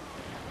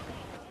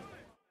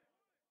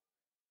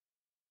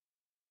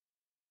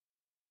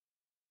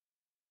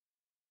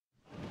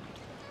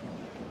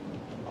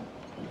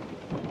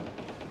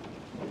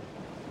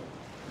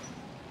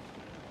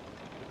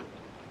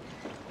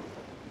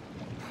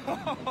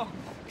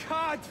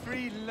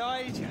 God-free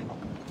Elijah!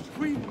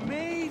 We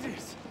made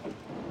it!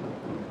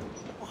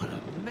 What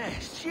a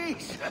mess,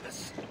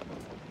 Jesus!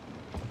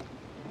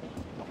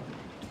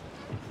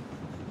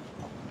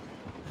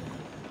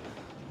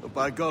 Oh,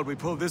 by God, we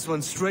pulled this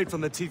one straight from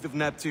the teeth of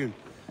Neptune.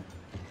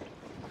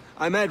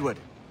 I'm Edward.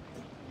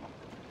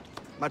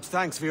 Much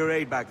thanks for your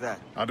aid back there.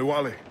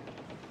 Adewale.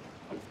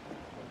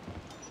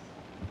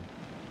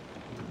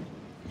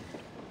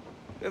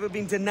 You ever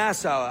been to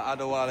Nassau,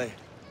 Adewale?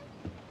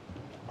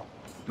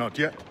 Not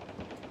yet.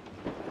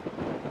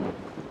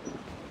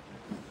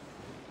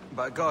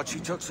 By God, she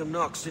took some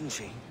knocks, didn't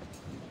she?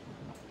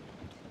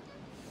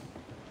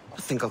 I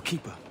think I'll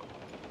keep her.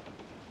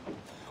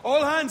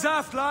 All hands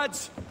aft,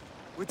 lads!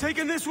 We're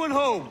taking this one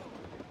home!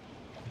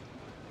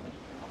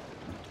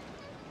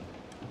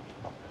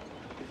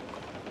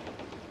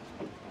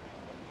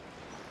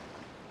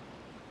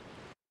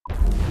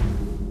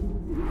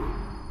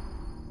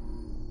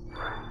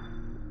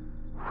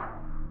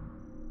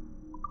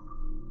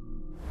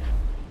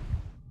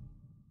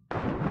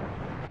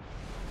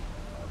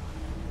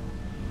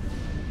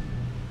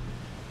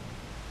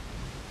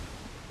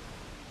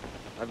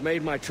 I've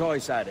made my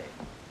choice, Addy.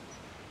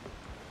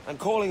 I'm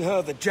calling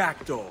her the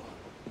Jackdaw.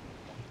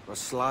 A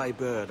sly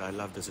bird I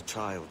loved as a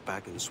child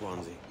back in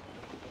Swansea.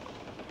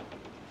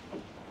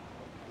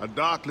 A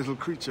dark little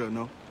creature,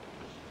 no?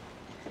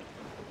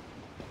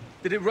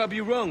 Did it rub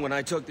you wrong when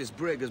I took this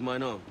brig as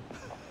mine own?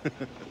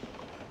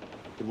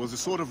 It was the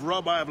sort of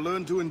rub I have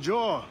learned to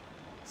endure,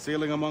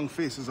 sailing among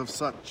faces of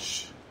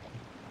such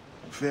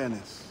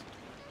fairness.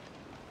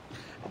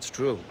 It's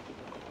true.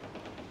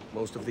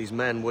 Most of these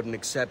men wouldn't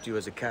accept you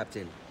as a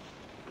captain.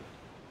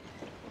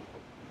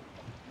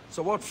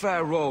 So what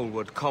fair role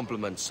would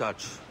complement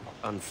such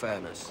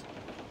unfairness?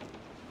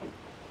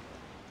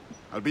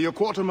 I'll be your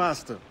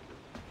quartermaster.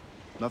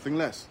 Nothing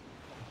less.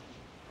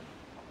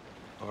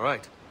 All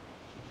right.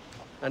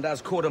 And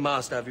as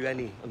quartermaster, have you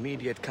any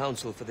immediate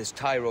counsel for this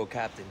Tyro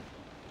captain?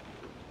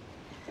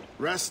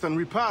 Rest and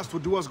repast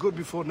would do us good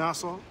before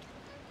Nassau.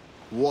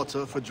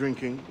 Water for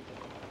drinking.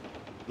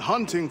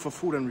 Hunting for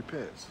food and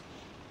repairs.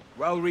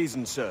 Well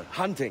reasoned, sir.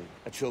 Hunting,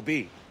 it shall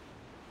be.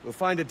 We'll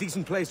find a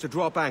decent place to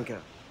drop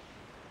anchor.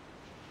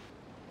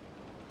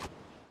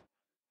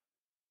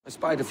 I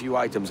spied a few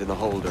items in the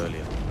hold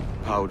earlier.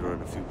 Powder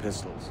and a few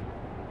pistols.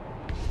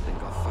 I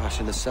think I'll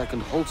fashion a second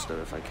holster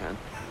if I can.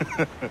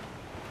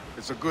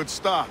 It's a good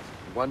start.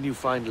 One you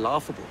find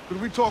laughable.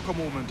 Could we talk a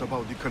moment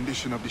about the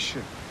condition of the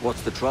ship?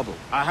 What's the trouble?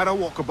 I had a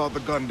walk about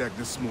the gun deck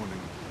this morning,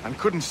 and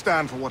couldn't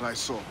stand for what I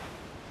saw.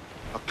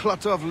 A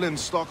clutter of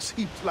linstocks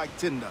heaped like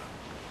tinder,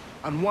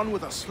 and one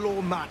with a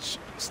slow match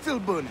still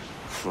burning.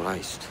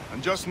 Christ.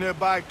 And just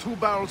nearby, 2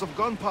 barrels of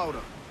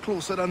gunpowder,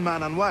 closer than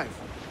man and wife.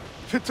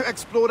 Fit to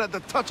explode at the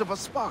touch of a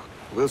spark.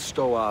 We'll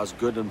stow ours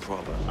good and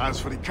proper. As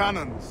for the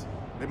cannons,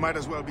 they might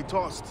as well be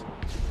tossed.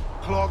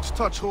 Clogged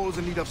touch holes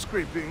in need of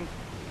scraping,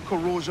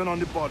 corrosion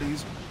on the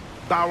bodies,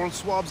 barrel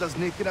swabs as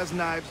naked as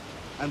knives,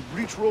 and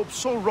breech ropes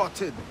so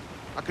rotted,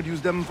 I could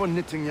use them for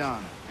knitting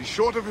yarn. The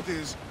short of it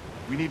is,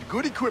 we need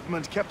good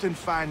equipment kept in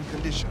fine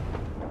condition.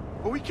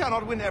 But we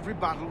cannot win every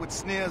battle with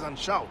snares and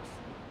shouts.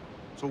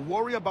 So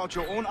worry about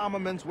your own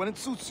armament when it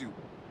suits you.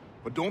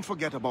 But don't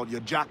forget about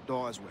your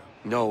jackdaw as well.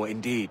 No,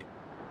 indeed.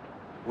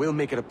 We'll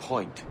make it a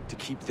point to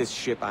keep this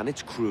ship and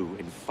its crew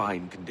in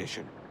fine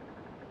condition.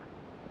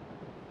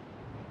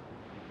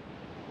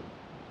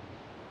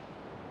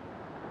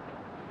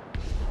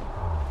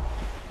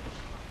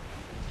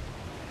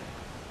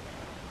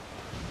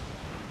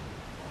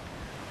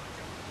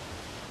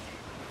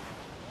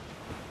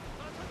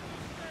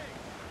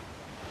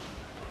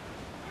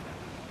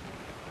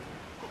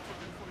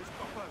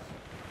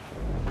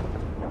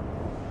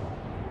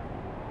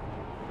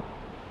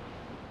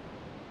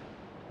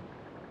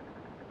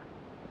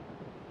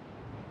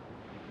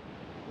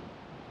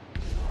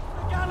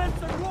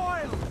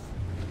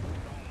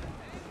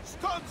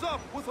 Studs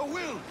up with a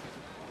will!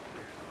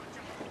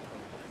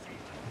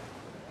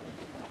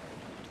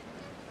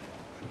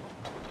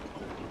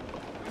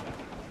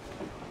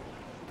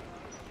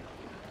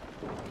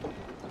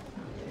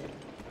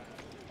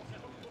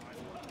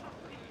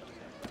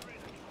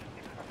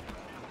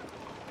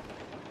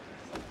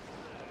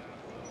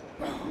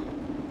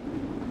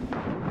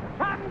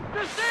 Hands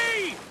to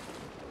sea!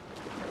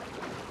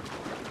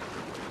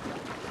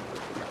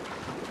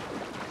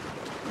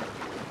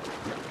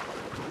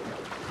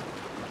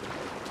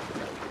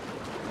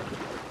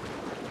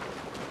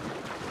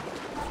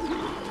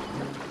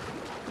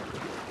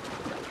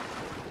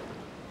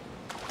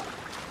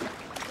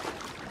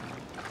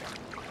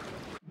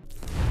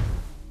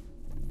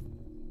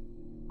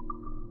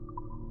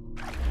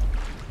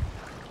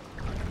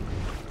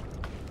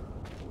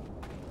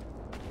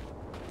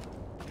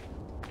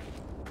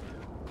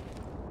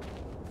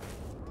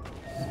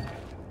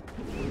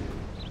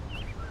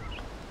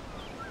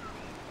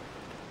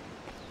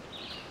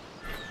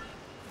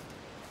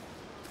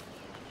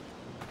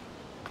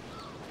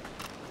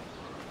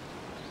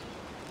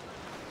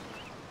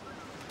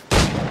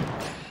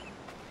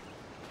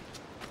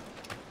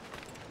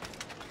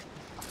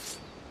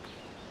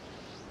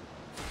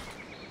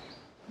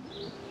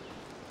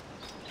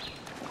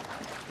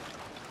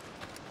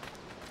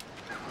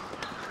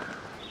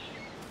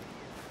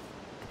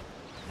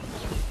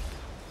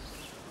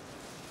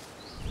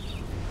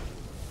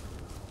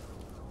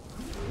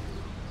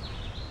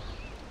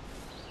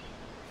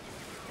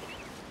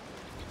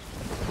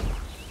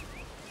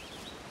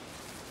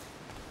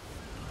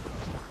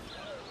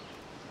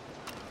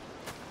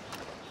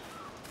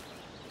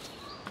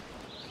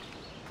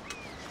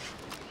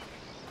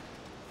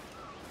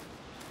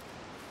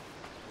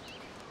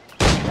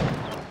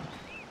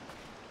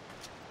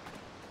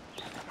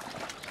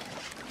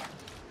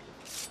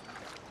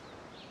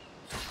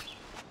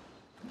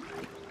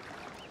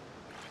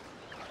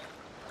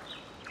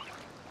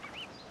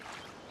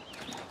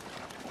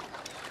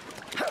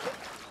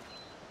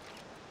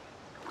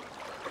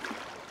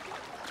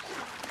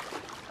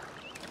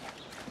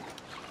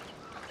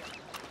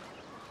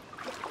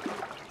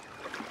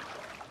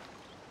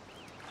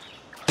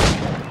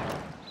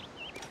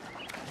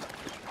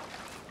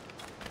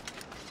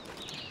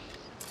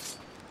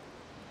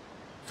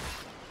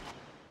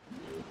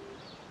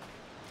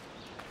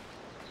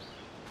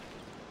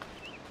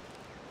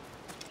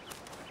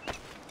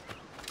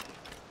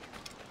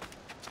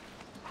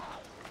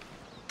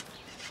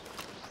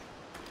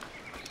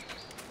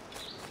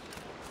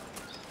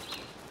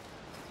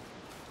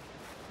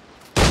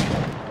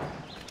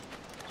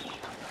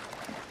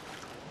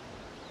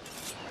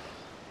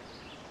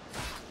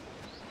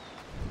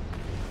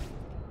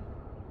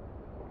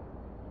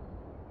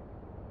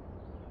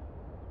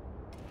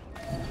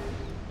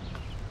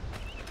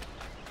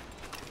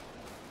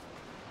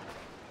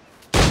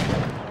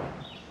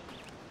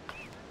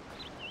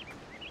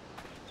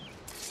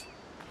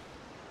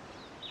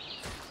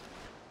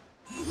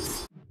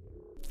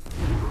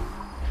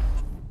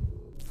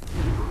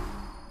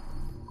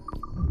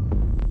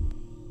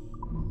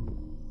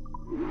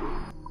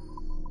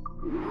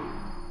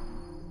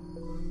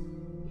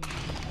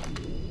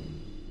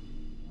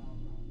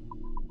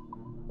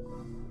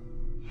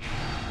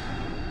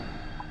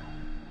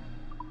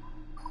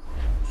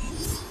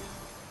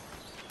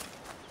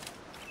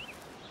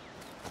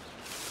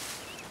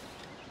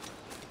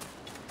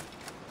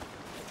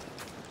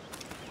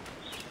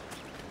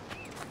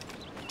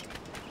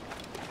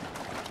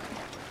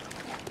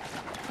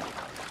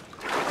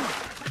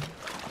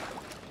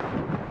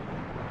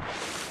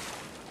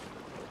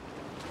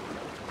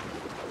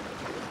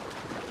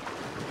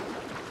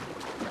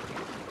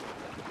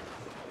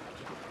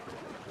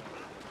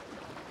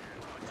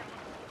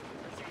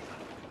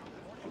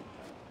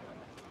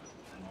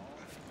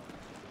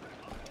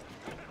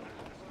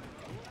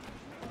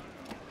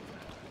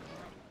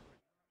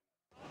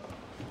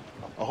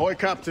 Ahoy,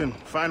 Captain.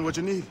 Find what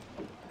you need.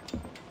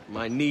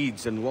 My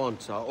needs and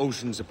wants are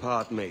oceans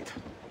apart, mate.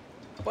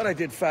 But I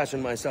did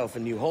fashion myself a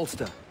new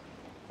holster.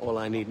 All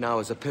I need now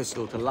is a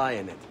pistol to lie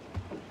in it.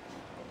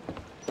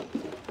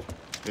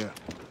 Yeah.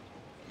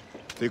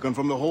 Taken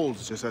from the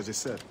holds, just as you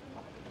said.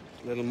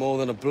 Little more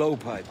than a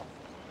blowpipe.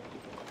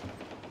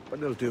 But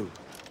it'll do.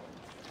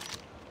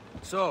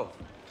 So,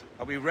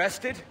 are we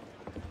rested?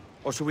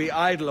 Or should we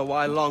idle a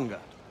while longer?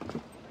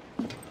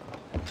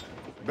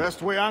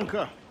 Best way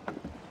anchor.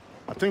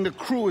 I think the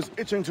crew is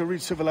itching to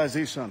reach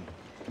civilization.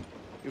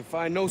 You'll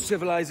find no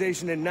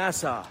civilization in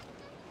Nassau.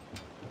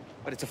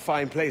 But it's a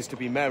fine place to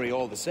be merry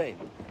all the same.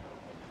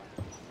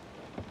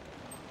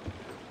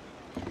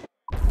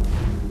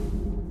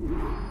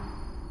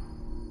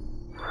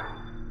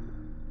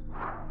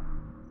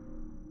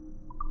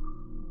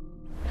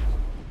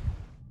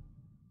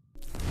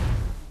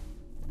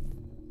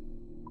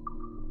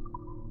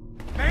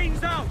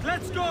 Mains out,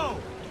 let's go!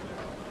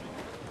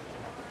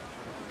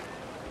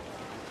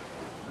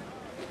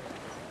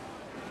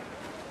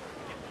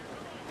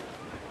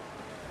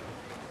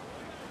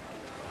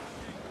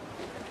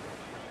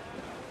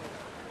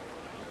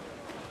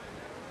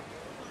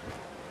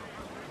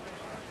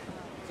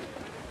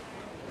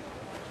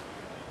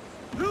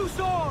 Loose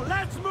all,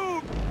 let's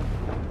move!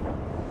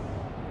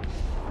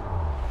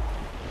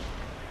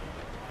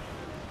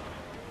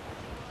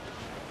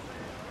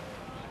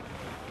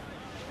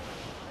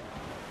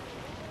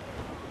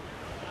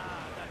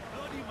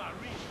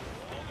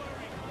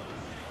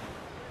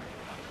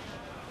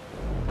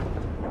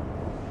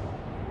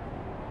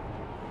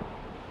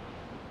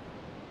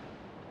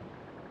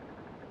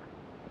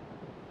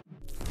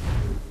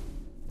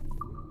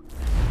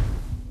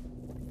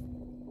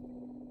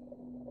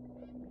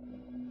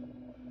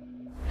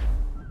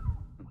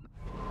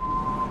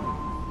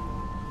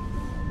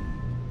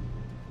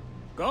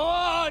 Go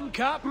on,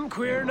 Captain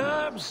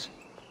Queernabs.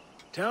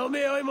 Tell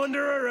me I'm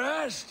under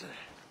arrest.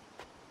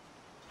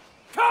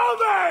 Tell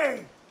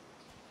me!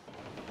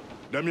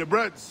 Them your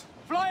breads.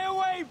 Fly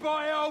away,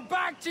 boyo!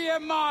 Back to your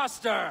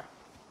master!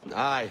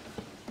 Aye.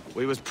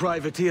 We was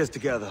privateers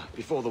together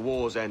before the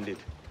wars ended.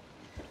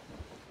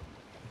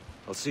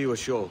 I'll see you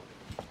ashore.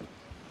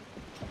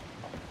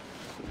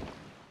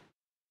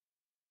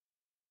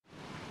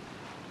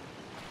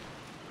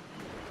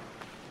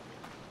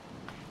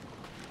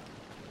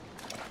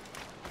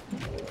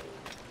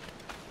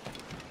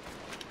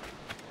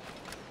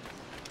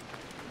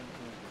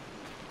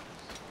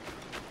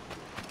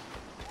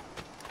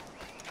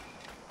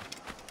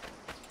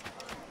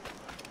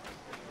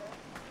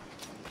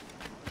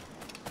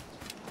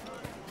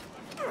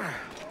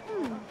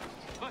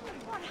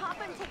 What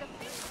happened to the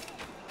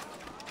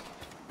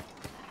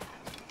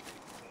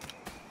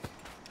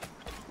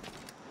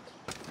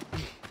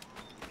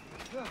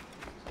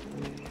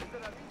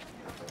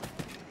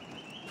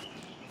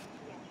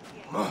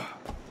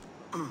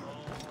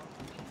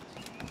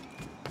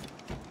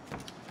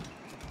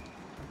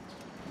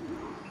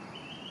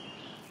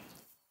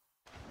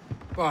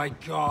By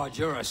God,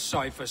 you're a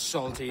sight for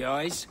salty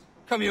eyes.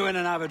 Come you in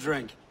and have a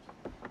drink.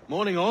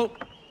 Morning, all.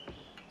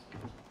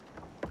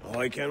 Oh,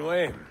 I can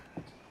wait.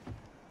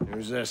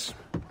 Who's this?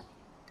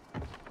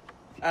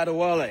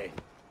 Adewale,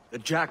 the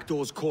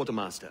Jackdaw's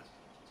quartermaster.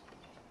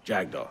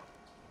 Jackdaw.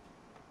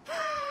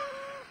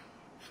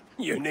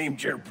 You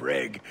named your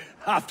brig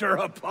after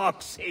a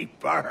poxy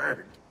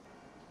bird.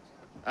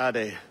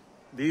 Ade,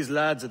 these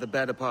lads are the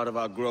better part of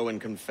our growing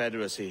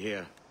confederacy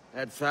here.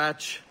 Ed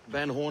Thatch,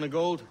 Ben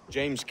Hornigold,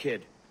 James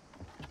Kidd.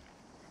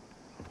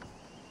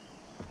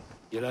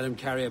 You let him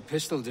carry a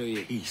pistol, do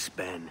you? Peace,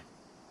 Ben.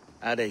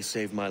 Ade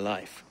saved my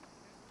life.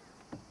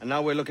 And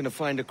now we're looking to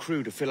find a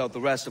crew to fill out the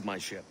rest of my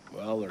ship.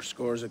 Well, there's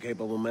scores of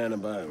capable men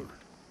about.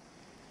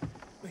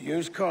 But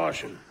use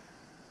caution.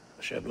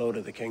 A shipload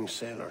of the King's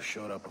sailors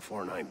showed up a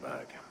fortnight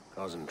back,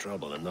 causing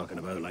trouble and knocking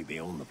about like they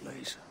own the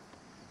place.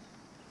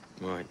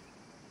 Right.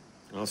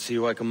 I'll see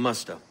who I can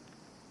muster.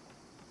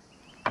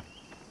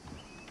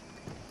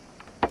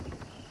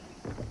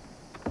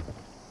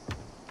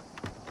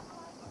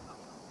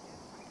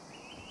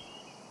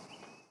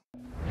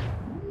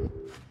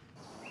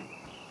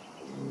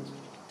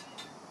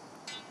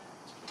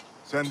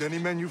 Send any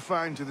men you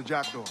find to the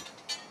Jackdaw.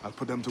 I'll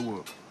put them to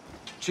work.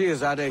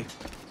 Cheers, Ade.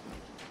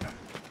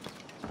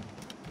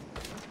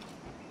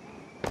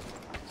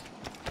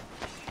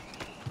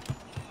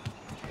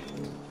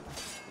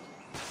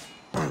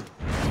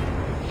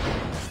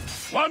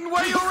 One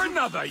way or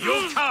another,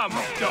 you'll come,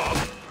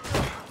 dog!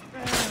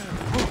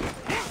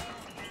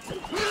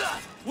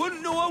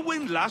 Wouldn't know a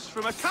windlass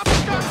from a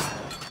capstan!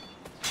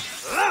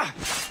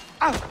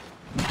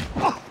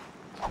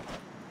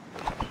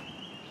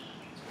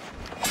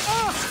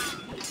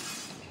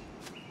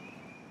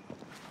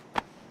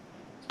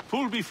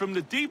 Pulled me from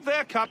the deep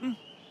there, Captain.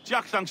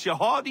 Jack thanks you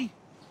hardy.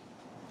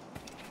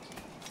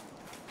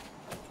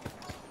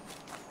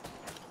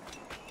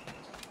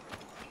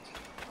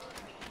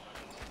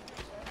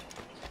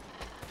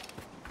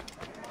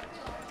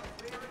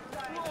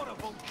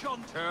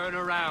 Turn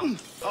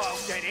around. I'll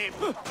get him.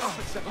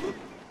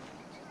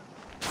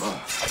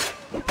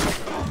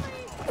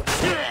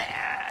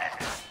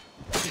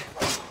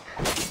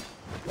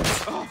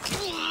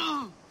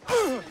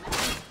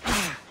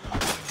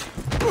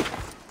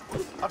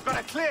 I've got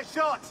a clear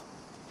shot!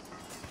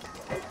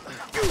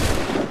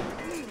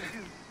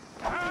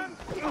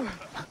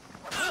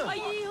 I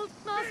yield,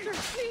 Master.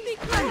 Be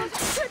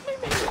close. Let me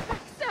make it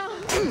back down.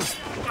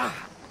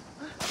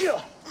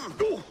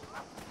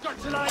 Got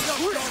to line up,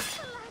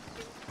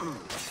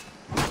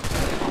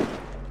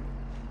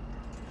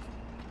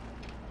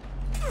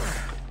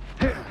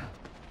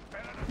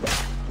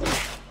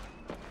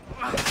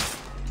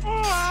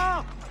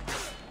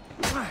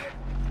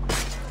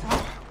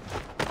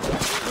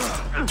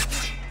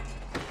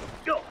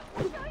 John!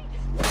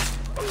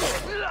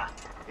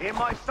 In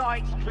my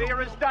sights,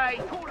 clear as day.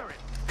 Corner it.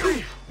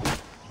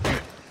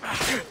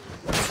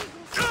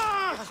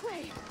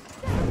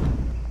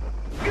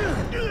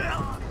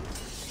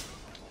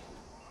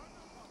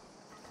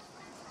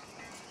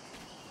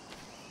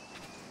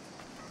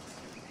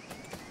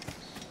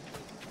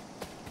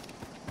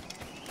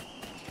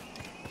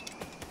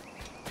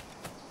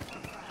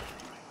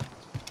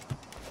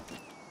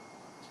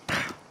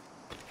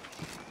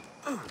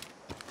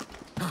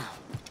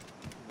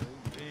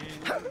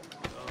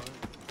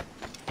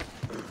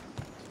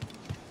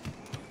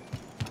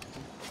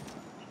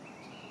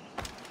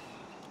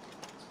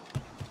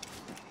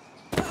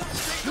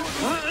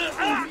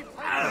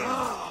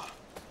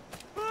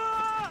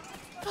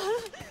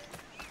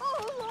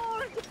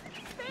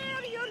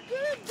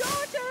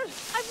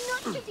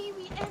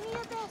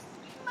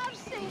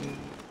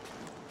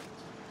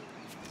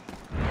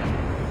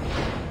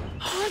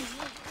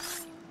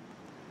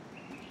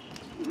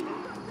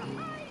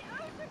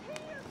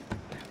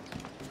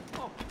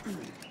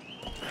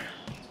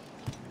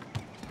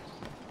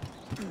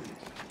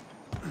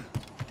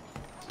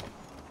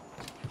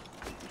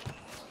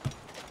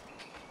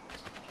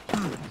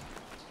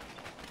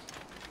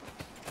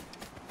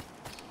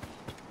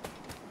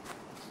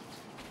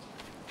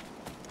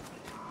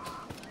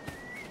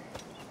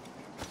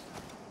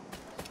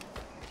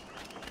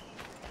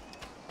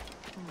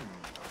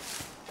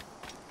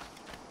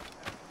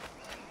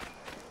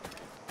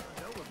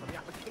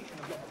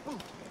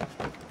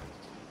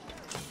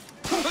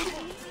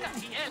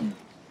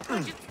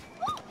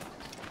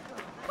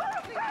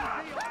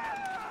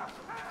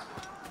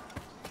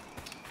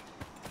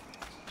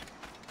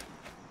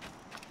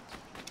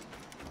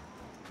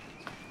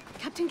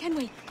 Captain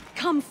Kenway,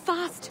 come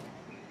fast!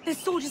 There's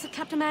soldiers have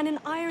capped a man in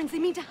irons. They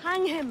mean to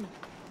hang him.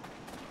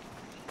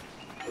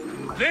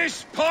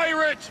 This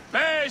pirate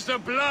bears the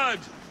blood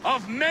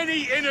of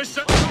many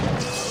innocent...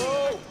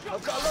 Oh,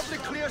 I've got a lovely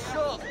clear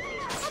shot.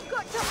 I've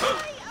got to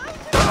hurry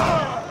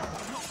out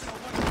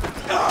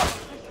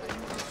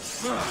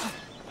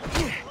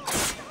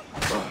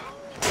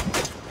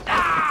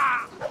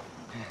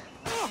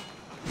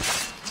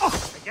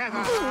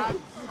Together.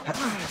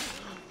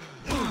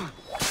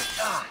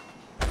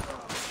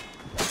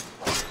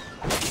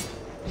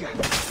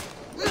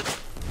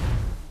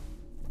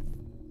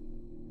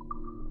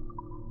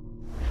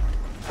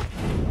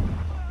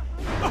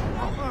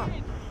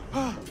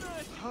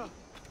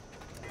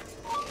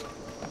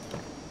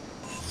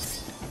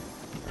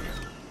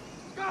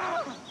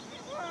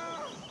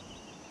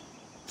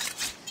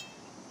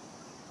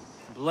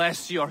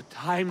 Bless your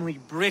timely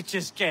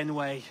breeches,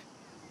 Kenway.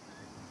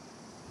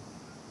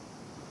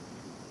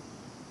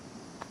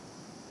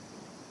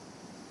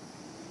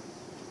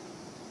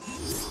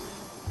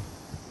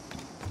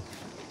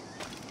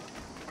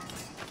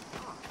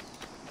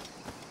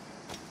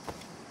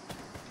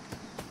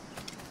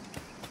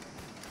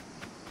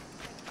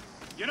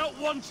 You're not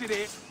wanted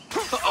here. This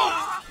is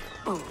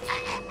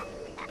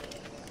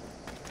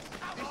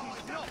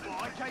not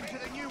what I came to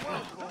the New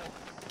World for.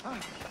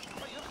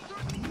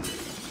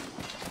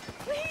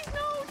 Please,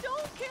 no,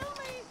 don't kill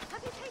me.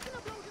 Have you taken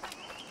a blow to the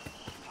head?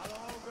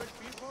 Hello, good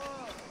people.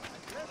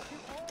 Let you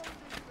all do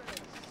this.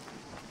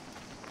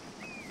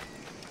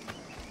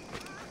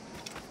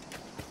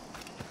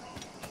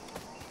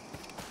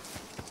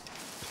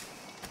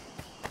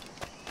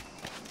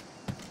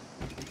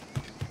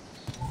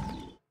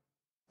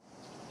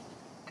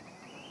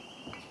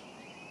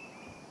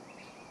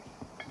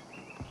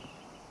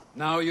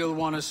 Now you'll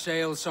want to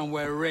sail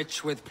somewhere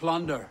rich with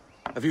plunder.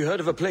 Have you heard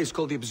of a place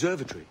called the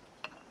Observatory?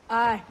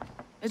 Aye.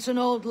 It's an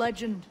old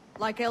legend,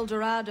 like El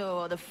Dorado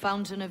or the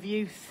Fountain of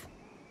Youth.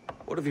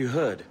 What have you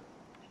heard?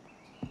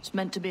 It's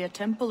meant to be a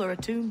temple or a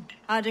tomb,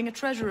 hiding a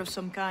treasure of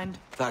some kind.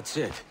 That's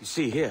it. You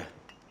see here.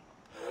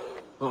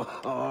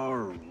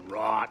 Oh,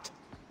 rot.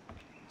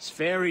 It's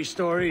fairy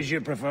stories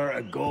you prefer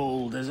to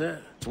gold, is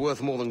it? It's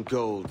worth more than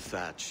gold,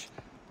 Thatch.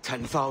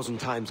 10,000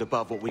 times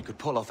above what we could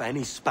pull off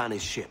any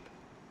Spanish ship.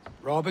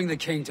 Robbing the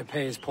king to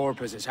pay his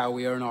porpoise is how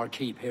we earn our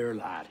keep here,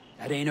 lad.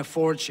 That ain't a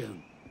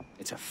fortune.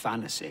 It's a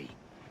fantasy.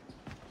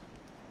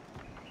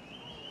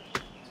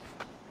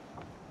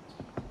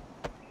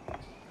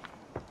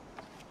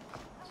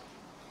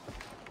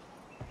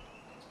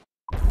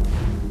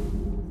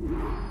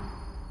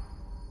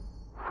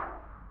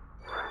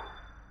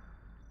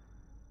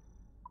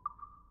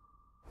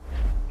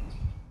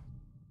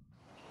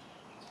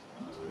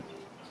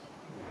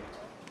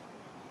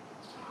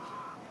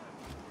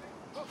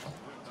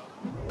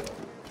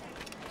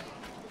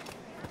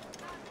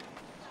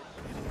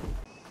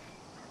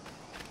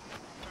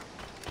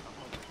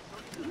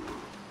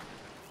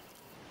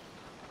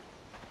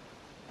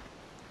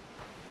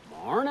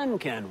 cannon,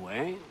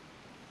 Kenway.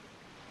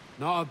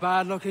 Not a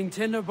bad-looking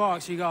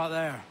tinderbox you got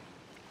there.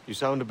 You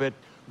sound a bit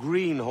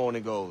green,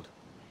 Hornigold.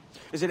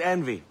 Is it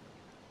envy?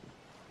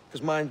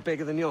 Because mine's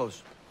bigger than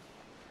yours.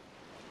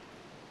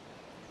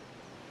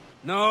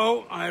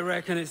 No, I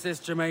reckon it's this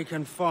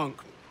Jamaican funk.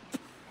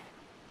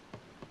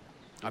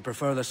 I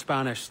prefer the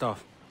Spanish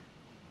stuff.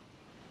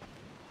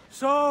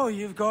 So,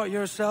 you've got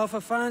yourself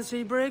a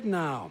fancy brig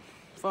now.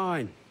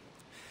 Fine.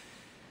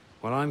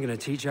 Well, I'm gonna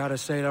teach you how to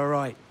sail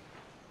right.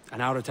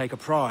 And how to take a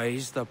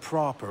prize the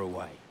proper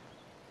way.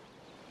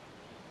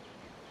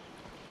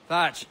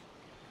 Thatch,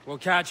 we'll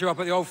catch you up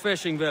at the old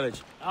fishing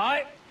village.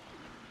 Aye.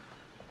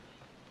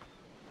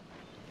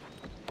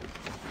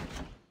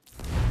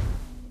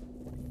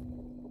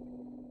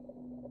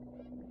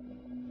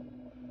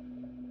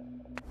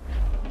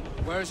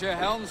 Where's your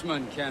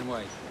helmsman,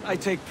 Kenway? I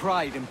take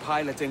pride in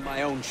piloting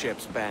my own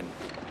ships, Ben.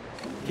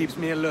 Keeps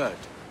me alert.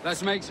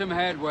 Let's make some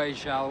headway,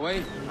 shall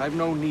we? I've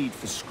no need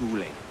for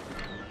schooling.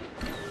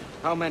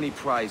 How many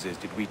prizes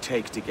did we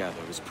take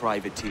together as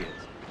privateers?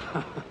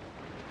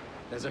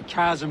 There's a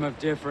chasm of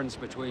difference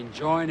between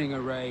joining a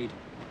raid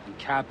and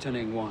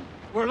captaining one.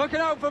 We're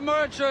looking out for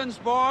merchants,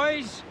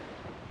 boys!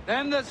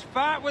 Them that's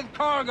fat with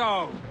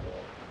cargo!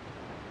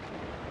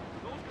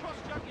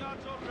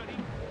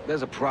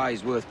 There's a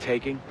prize worth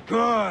taking.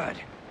 Good!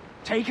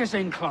 Take us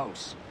in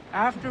close.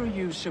 After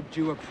you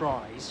subdue a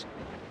prize,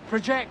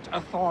 project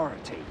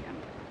authority and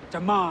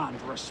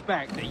demand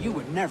respect that you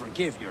would never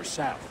give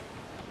yourself.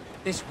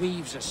 This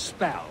weaves a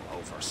spell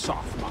over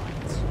soft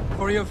minds.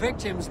 For your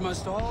victims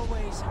must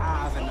always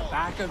have in the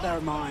back of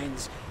their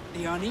minds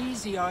the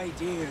uneasy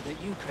idea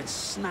that you could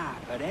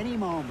snap at any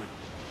moment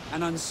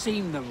and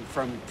unseam them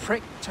from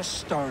prick to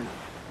sternum.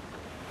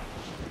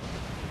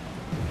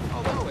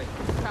 Although it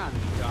can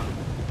be done.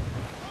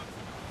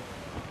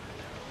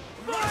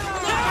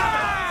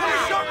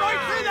 Fire! Shot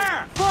right through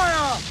there!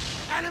 Fire!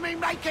 Enemy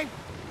making!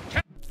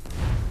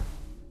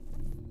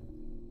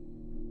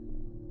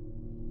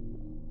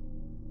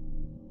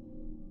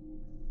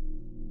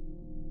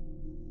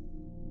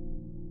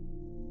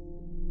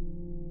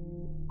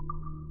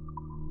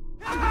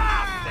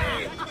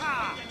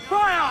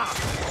 Fire!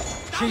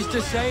 She's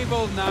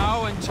disabled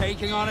now and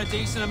taking on a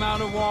decent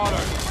amount of water.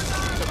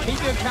 So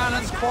keep your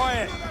cannons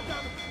quiet.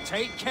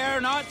 Take care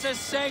not to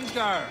sink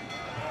her.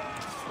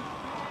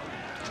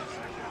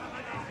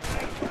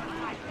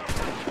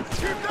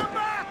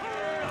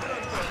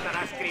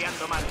 Estarás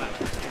criando malvas.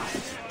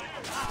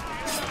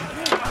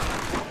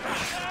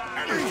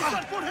 Enemy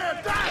shot put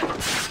here, down!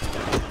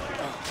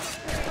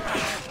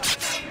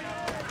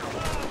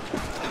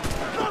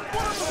 Not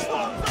one of the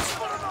swamps! Let's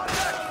put him on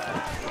deck!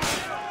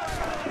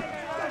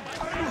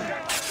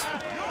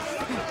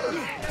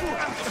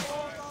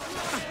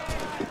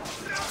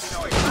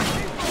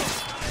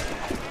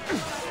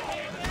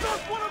 Not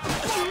one of the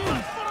swamps!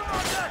 Let's put him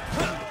on deck!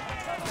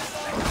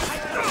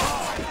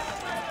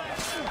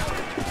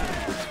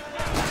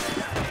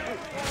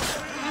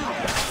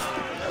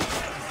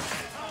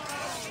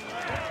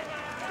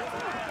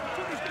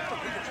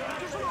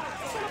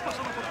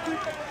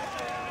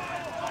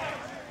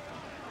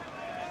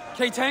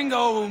 Que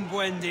tengo un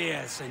buen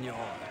dia, senor.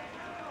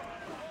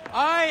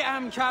 I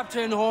am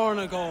Captain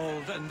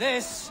Hornigold, and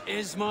this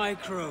is my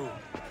crew.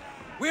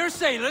 We're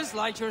sailors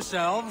like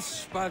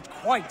yourselves, but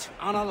quite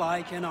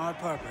unalike in our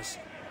purpose.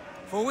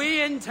 For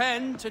we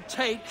intend to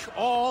take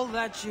all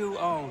that you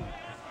own.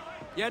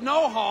 Yet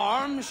no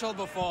harm shall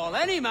befall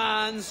any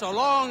man so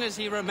long as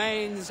he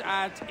remains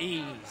at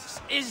ease.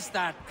 Is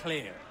that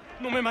clear?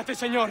 No me mate,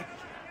 señor.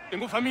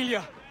 Tengo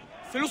familia.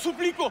 Se lo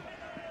suplico.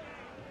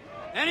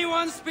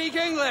 Anyone speak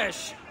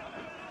English?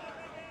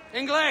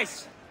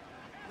 Inglés?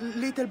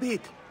 Little bit.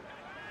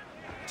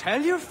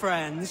 Tell your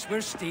friends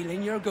we're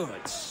stealing your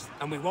goods,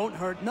 and we won't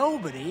hurt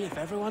nobody if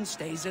everyone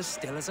stays as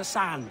still as a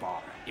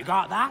sandbar. You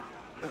got that?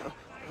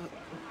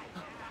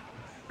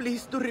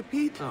 Please do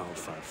repeat. Oh,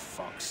 for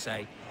fuck's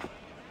sake.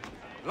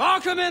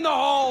 Lock him in the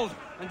hold,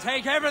 and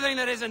take everything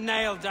that isn't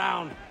nailed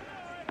down.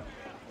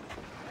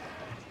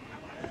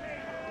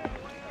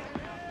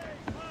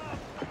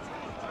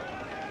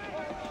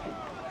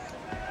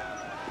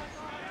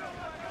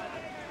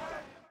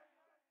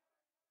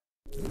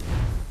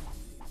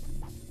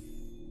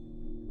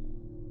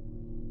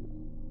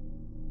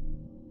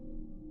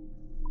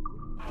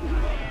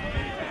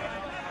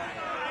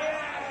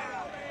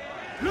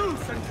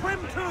 Loose and trim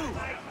too!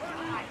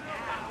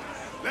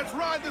 Let's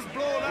ride this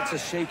blow out! It's a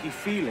shaky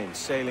feeling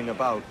sailing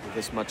about with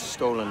this much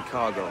stolen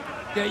cargo.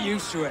 Get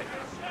used to it.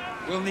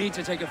 We'll need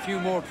to take a few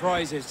more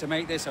prizes to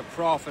make this a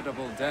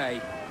profitable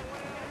day.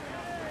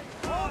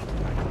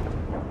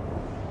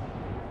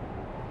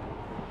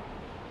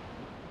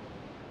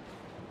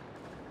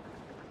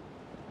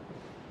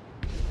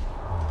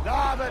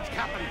 Larboard,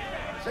 Captain!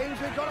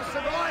 Seems we've got a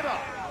survivor!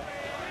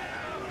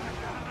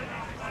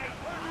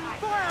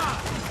 Fire!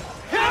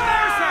 Hit him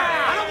there, sir!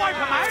 I'll wipe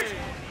him out!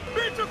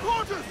 Beat your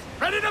quarters!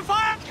 Ready to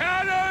fire?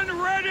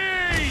 Cannon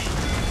ready!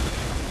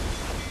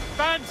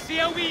 Fancy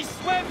a wee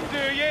swim,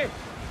 do you?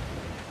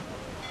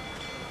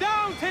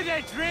 Down to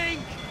the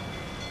drink!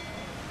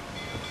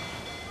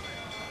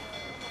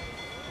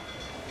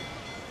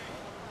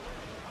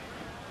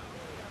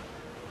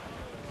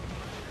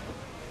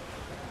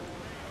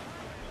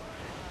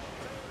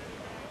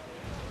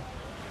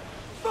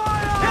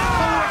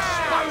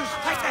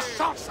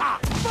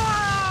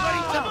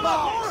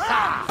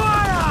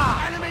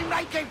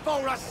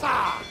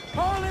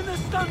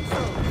 done,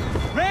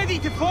 sir! Ready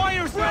to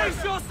fire, sir!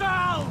 Brace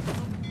yourselves!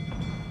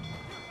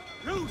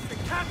 Loose the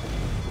cannon!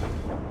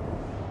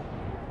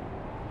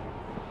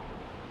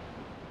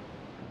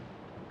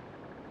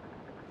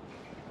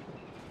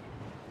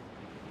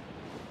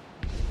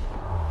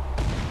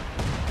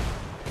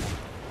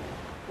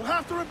 We'll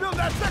have to rebuild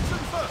that section,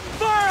 sir!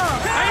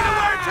 Fire! Ain't a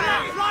word to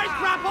that flight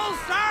grapple,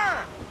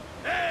 sir!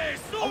 Hey,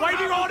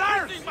 awaiting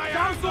orders!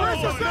 Down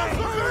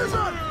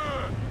yourself,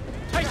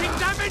 taking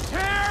damage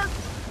here!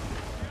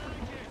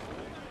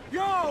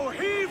 Yo,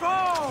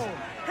 heave-ho!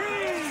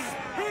 Heave!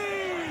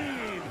 Heave!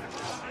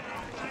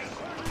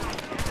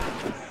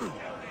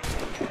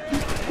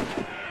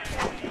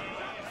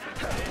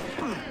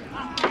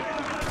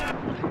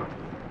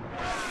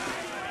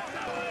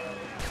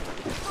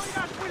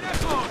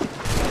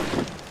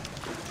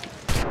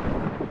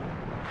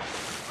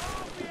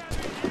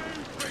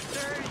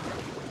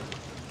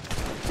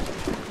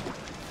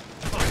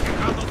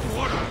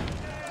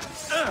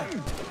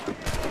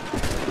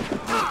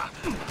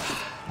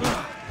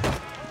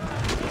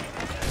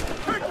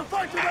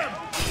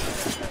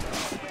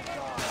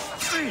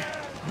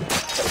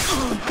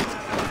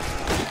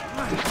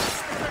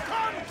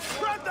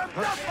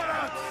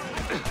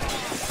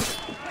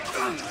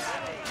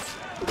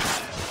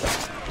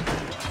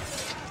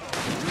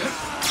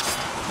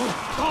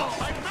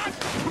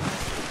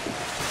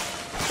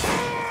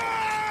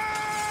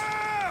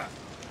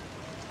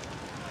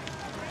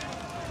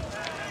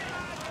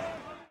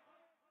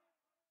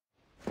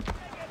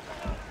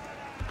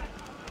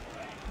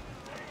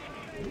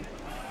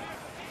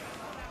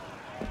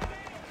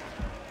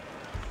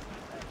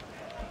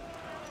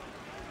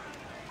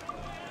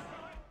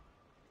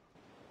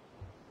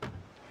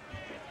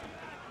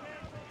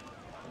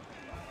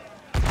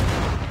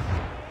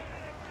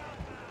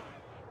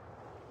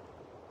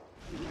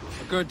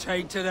 Good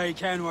take today,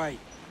 Kenway.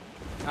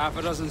 Half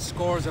a dozen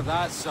scores of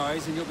that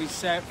size and you'll be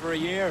set for a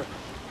year.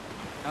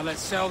 Now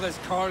let's sell this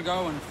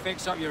cargo and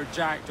fix up your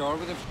jackdaw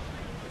with a...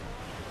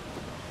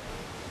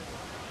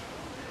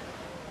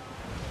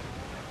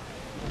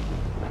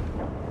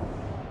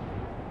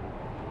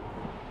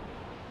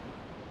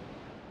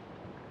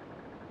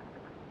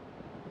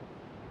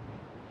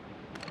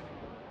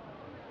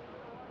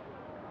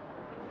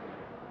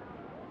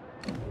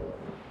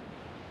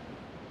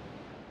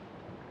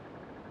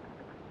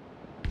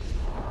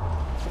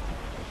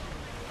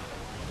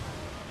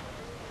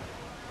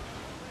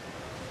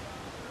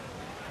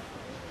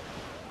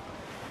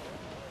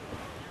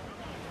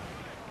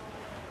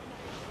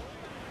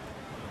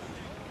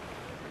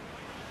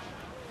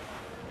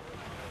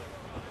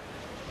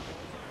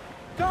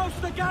 Douse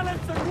the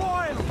gallants and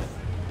royals!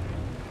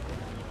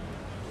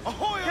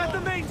 Ahoy! Get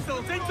the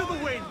mainsails into the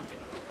wind!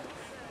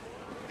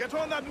 Get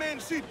on that main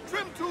sheet,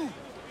 trim to!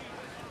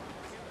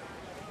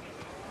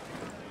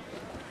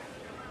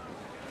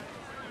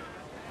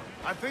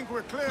 I think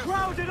we're clear.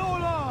 Crowd it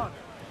all on!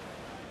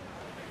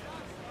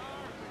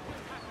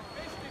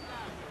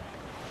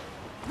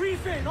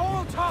 Reef in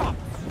all tops!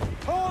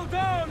 Haul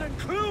down and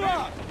clew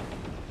up!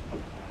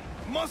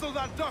 Muzzle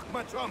that duck,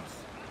 my trumps!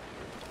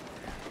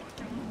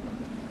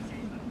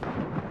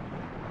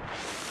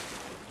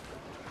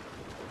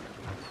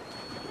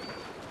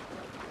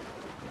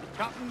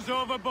 Captain's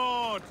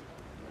overboard!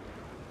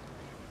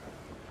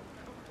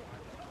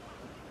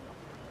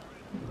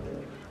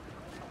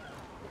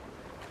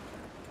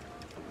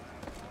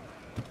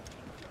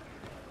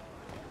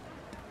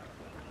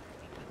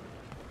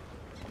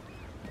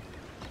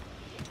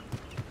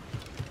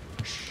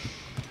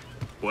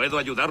 ¿Puedo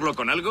ayudarlo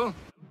con algo?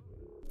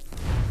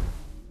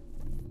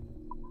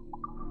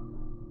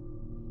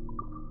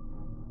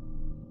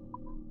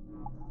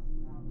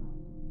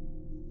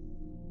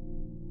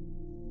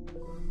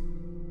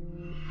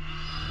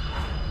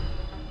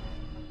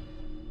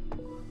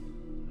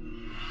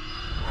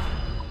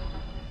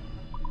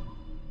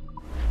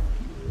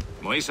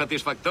 Muy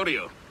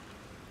satisfactorio.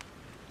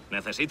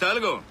 ¿Necesita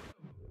algo?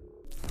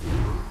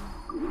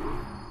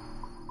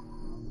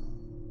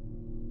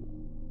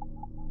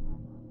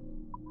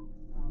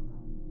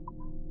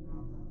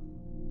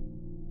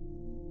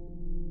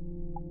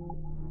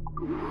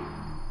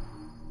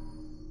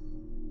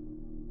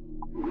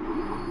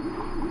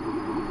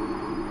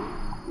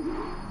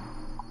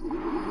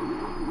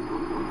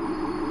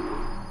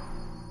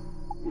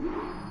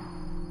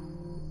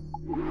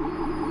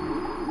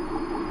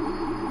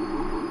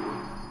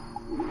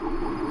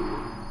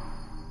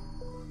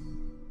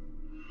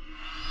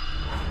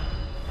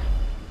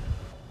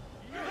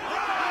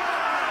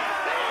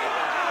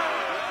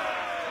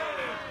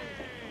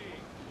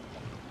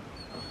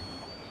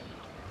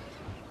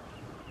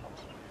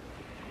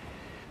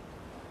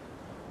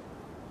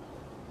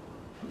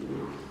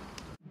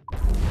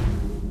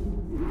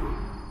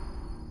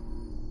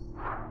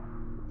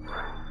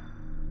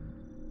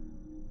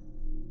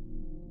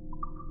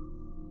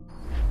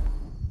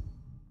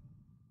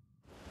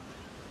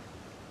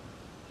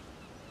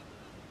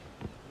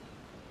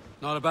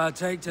 Not a bad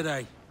take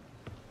today.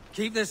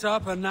 Keep this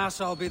up and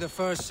Nassau'll be the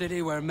first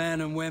city where men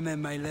and women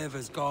may live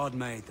as God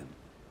made them.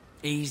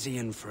 Easy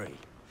and free.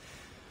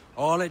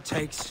 All it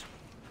takes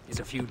is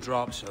a few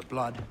drops of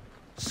blood,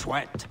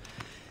 sweat,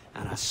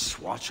 and a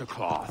swatch of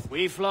cloth.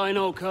 We fly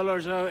no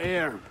colors out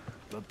here,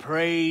 but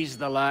praise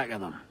the lack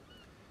of them.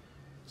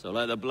 So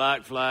let the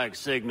black flag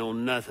signal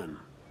nothing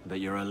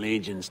but your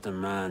allegiance to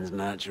man's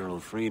natural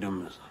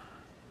freedoms.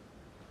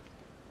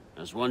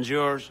 This one's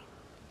yours.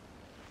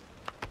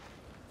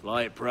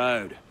 Fly it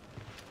proud.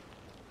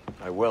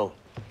 I will.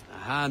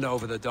 Hand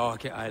over the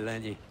docket I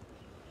lent you.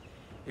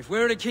 If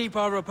we're to keep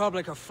our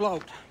republic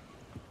afloat,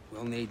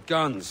 we'll need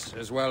guns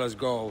as well as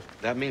gold.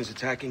 That means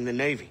attacking the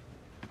Navy.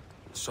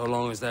 So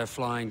long as they're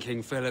flying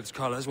King Philip's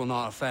colors will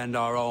not offend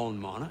our own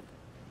monarch.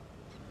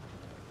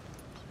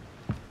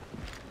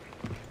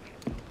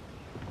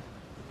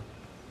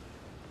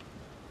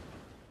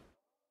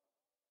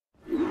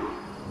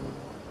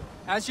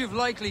 As you've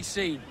likely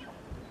seen,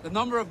 the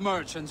number of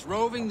merchants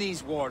roving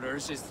these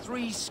waters is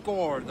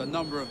 70 the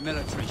number of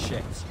military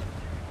ships.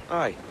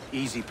 Aye,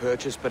 easy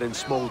purchase, but in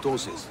small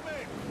doses.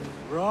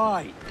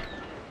 Right.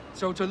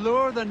 So to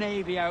lure the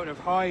Navy out of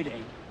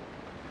hiding,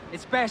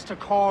 it's best to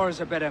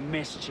cause a bit of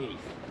mischief.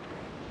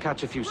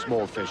 Catch a few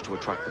small fish to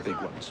attract the big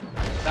ones.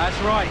 That's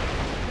right.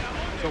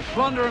 So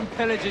plunder and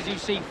pillage as you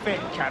see fit,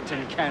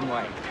 Captain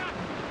Kenway.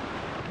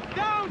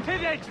 Down to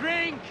the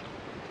drink!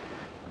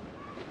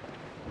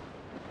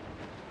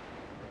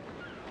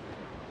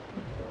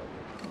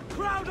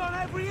 Crowd on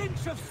every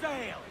inch of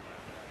sail!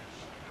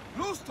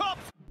 Loose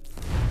tops!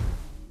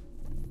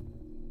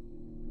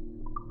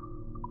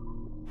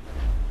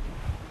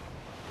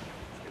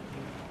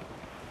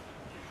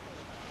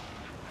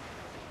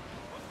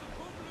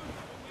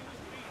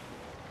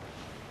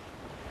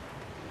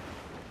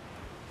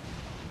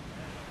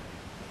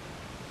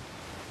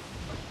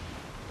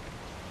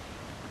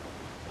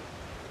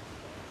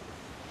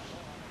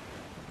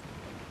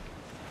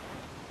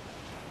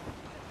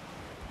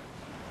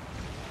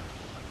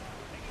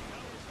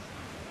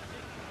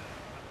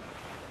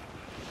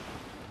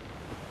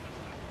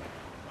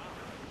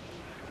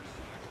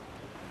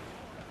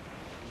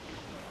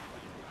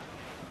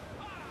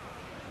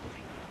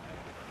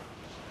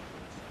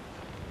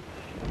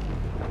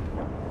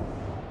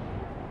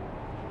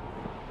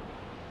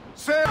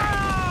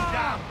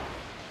 Damn!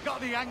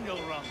 Got the angle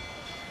wrong.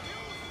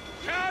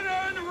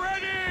 Cannon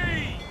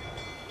ready!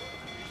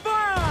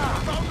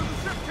 Fire! Down to the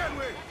ship,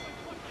 Kenway!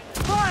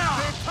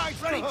 Fire! Stay tight,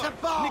 Ready to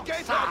box!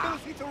 Negate our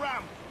ability to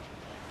ram!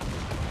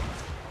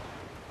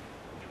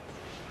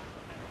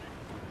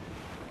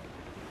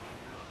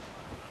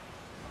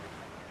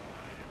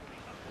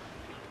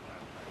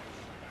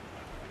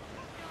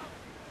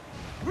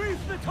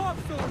 Reef the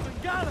topsails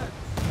and gallants!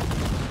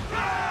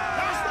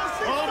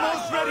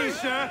 Almost ready,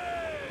 sir!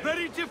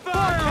 Ready to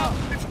fire!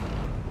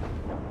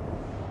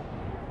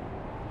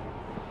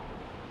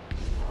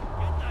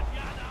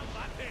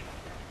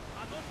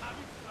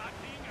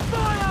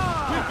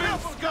 We've been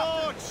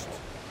scorched!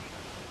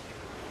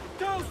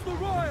 Douse the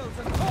royals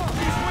and toss!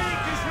 He's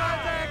weak, he's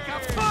right there,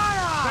 Captain!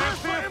 Fire! They're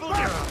fearful!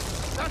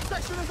 That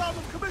section is out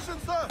of commission,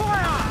 sir!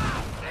 Fire!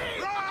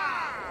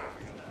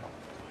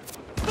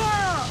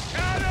 Fire!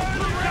 Cannon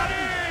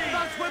ready!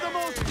 That's where the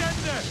most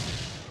tender!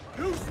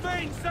 Loose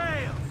main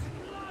sails!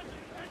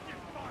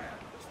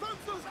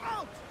 Stunsails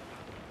out!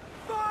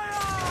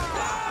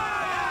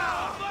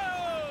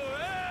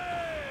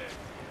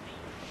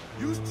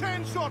 Use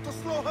chain shot to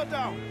slow her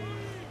down.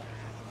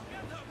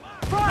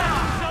 Fire!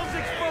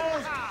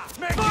 Exposed!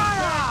 Make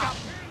fire!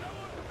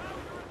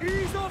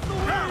 Ease off the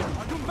wind!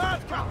 Are you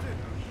mad, Captain?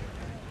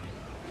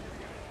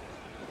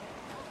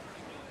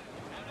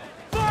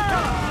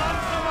 Fire!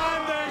 Launch the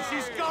man there,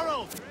 she's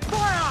scorreled!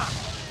 Fire!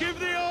 Give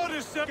the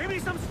orders, sir! Give me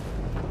some...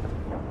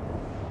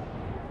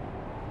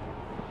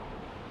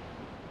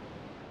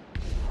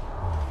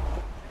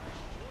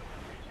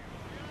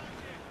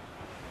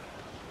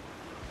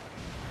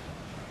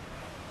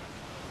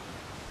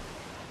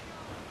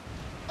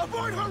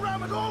 Avoid her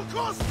ram at all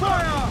costs!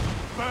 Fire!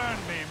 Burn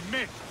me,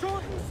 miss!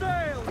 Shorten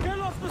sail! Get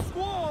off the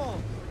squall!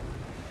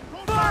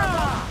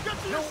 Fire!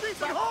 Get to your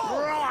seats and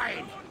hold!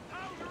 Right!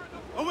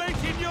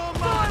 Awaiting your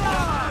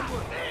mark!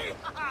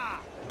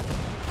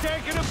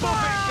 Taking a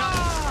buffet,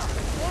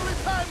 Captain! Only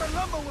time and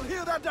lumber will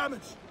heal that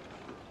damage.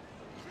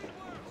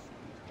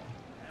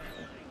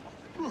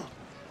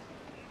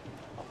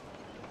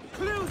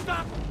 Close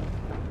up!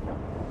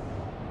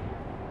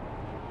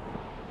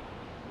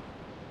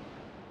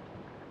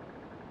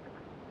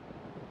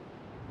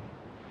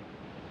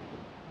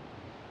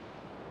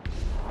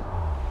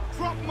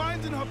 Drop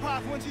mines in her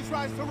path when she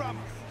tries to ram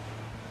us.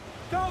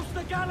 Douse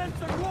the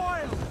gallants and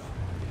royals!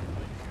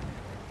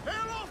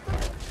 Hail off the...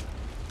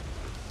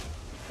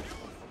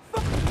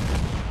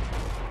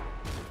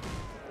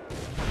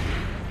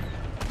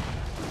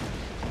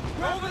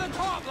 Over the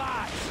top,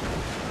 lads!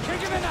 Kick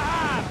him in the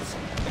hands!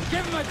 And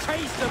give him a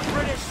taste of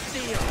British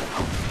steel!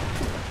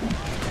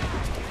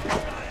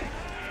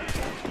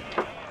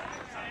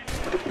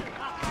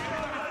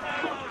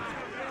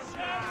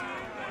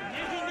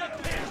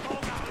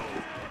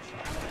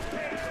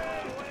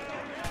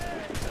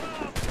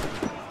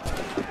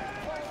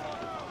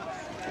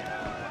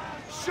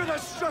 should have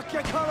struck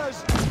your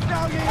colours!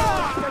 Now you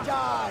all have to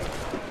die!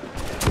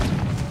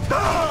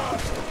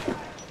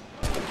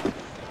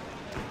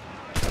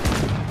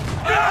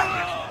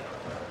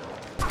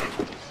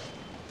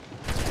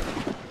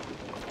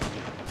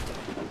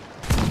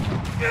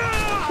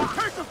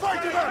 Take the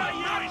fight to them!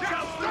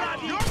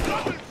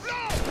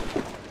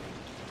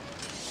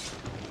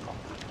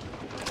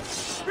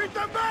 Beat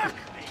them back!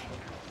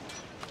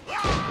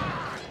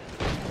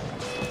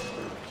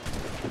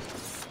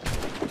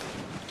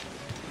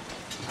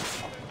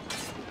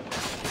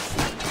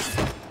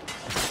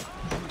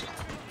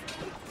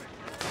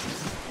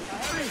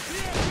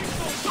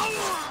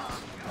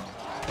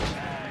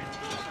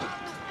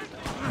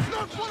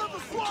 Not one of the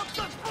swamps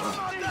that's full of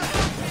our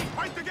death!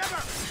 Fight together!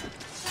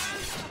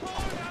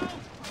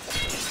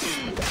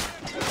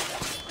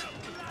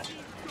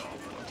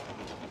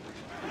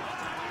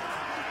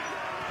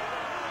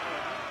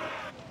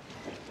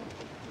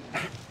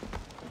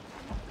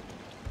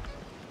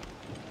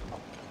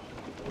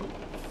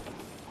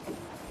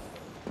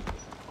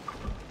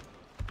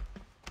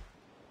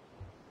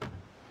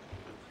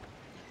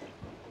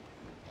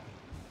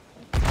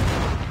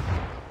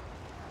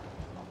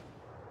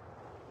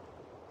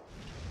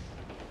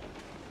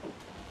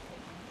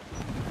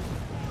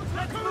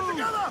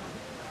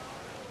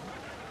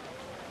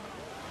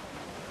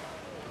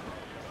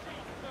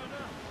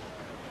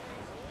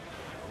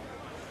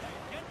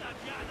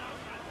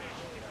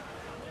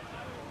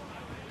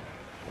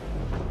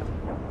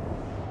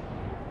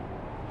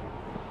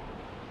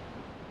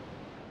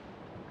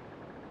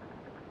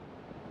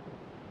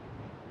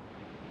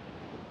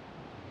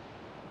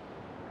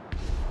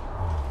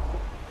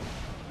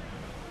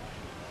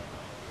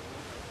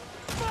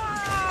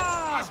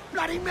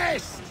 Bloody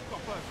missed!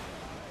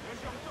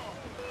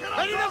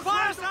 Ready to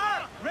fire,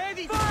 sir!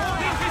 Ready to fire!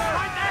 This is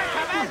right there,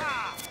 Cabin!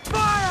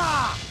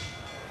 Fire!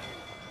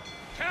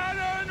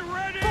 Cannon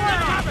ready! Fire,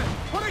 Cabin!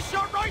 Put a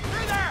shot right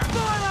through there!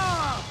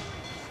 Fire!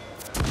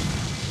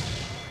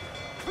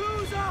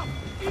 Clues up!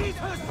 Ease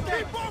her step!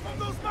 Keep off of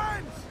those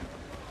mines!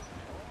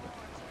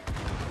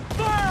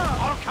 Fire!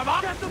 Oh, come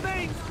on! Get the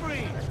mains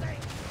free!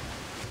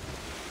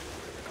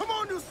 Come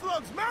on, you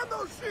slugs! Man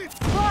those sheets!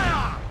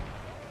 Fire!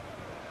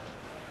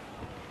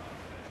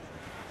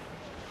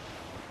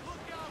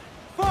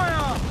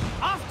 Fire!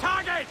 Off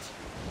target!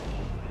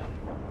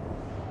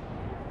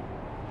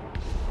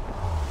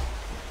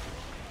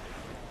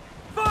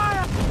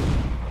 Fire!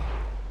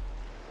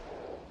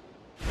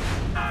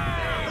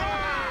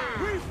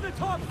 Reef the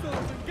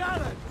topsails and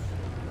gallants!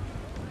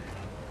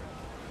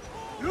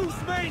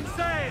 Loose main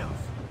sails!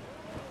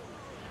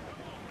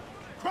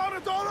 Crowd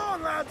it all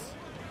on, lads!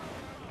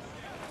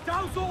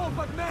 Douse all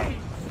but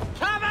mains!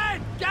 Come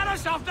in! Get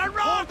us off the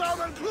rocks! Hold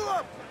down and clue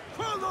up!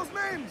 Pull those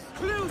mains!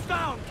 Clues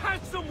down!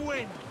 Catch some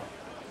wind!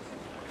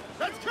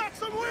 Let's catch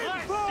some wind!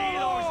 Let's see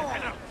those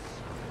headers!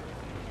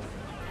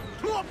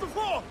 Clue up the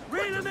fore!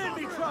 Reel them in,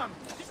 me trump!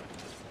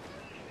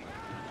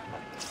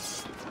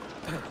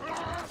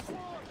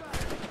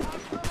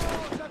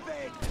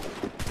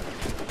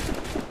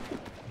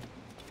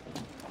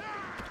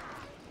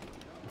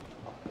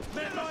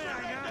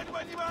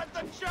 When you had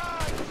the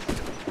chance!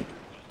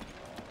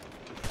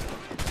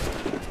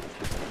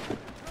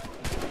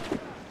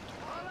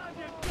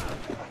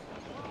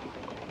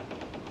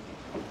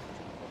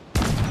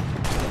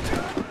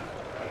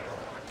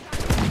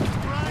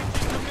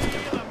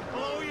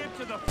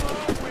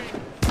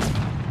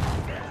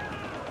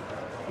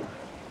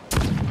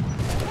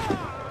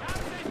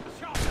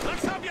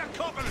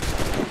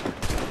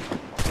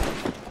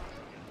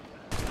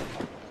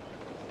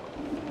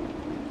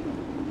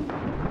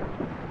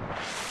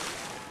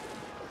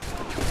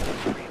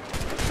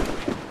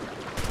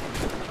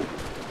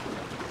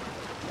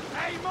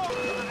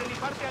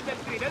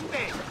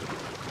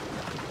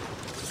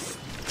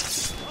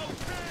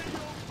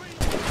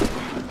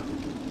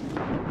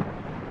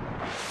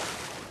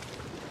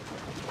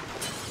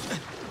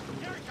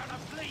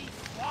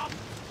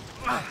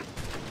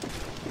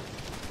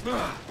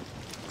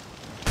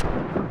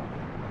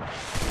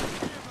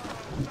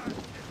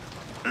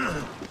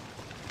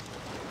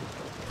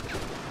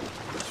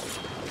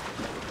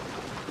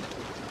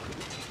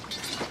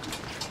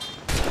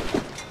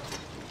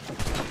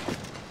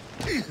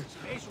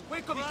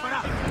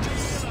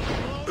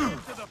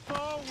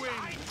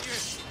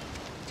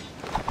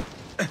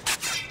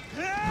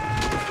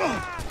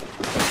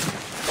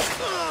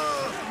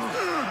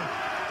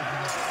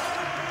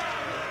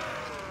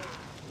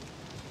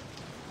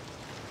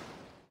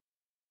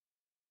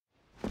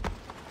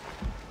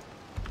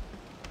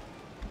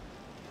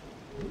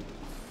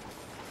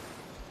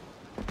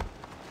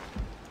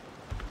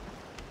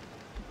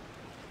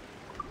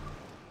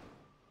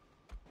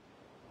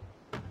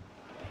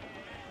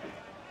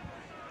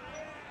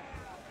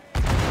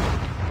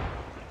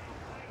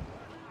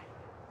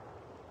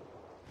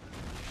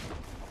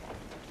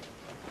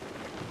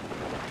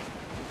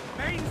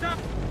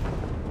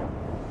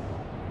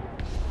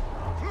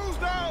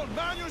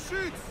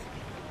 Shoots!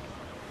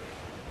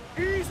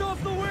 Ease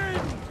off the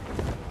wind!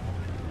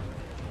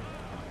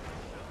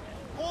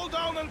 Hold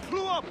down and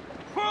clue up!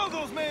 Furl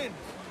those men!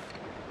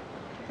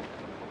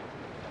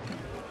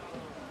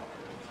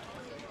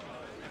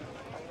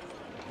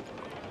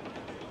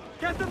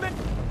 Get them in!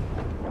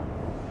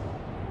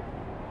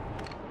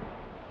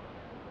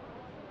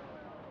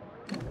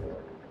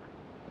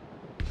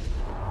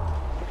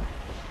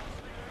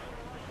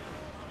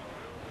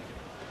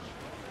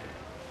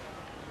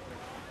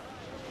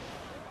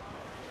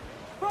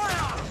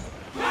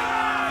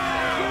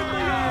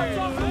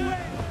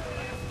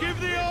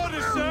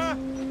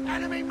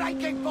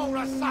 Making for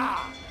us, sir!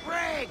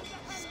 Brig!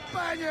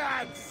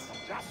 Spaniards!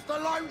 Just the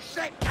lone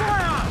ship!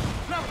 Fire!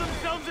 Left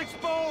themselves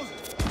exposed!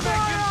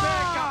 Making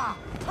backup!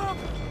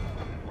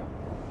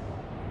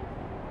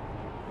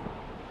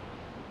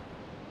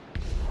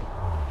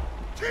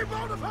 Keep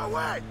out of her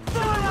way!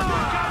 Fire!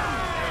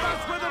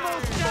 That's where the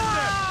most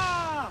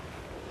gender!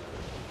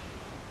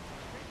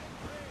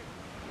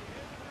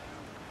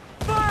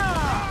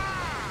 Fire!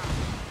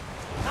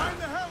 Mind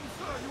the helm,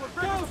 sir! You were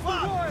breaking Douse the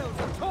royals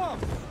and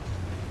tops!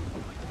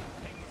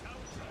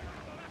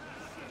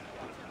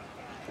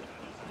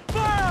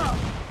 Fire!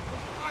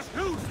 Us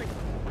losing!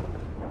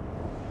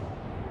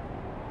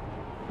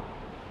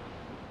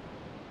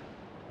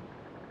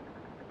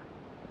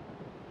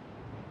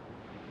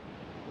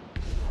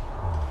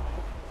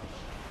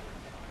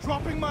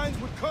 Dropping mines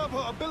would curb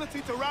her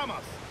ability to ram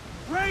us.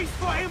 Brace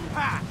for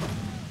impact!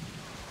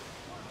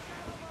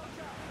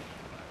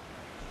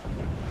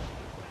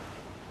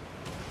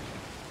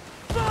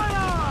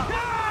 Fire!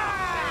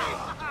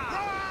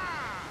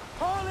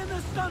 Haul in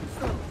the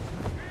stunsails!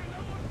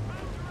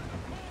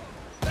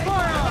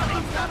 Fire!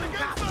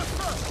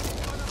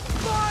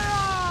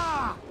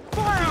 Fire!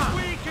 Fire! His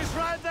weak is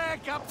right there,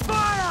 Captain!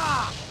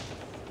 Fire!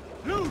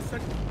 Loose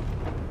and...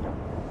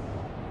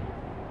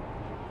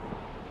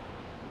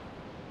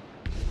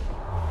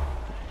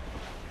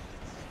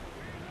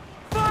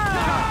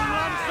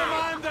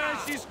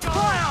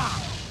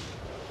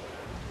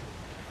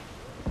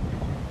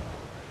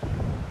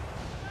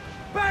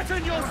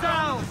 Batten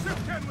yourselves!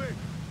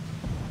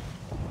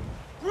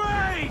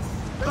 Brace!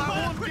 That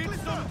one did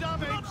some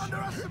damage! Do not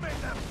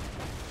underestimate them!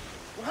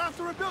 We'll have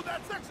to rebuild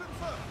that section,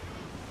 sir!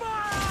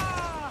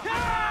 Fire!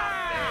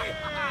 Hey!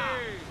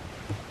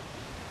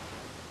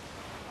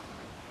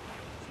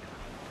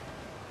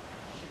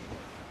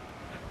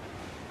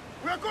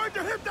 We are going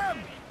to hit them!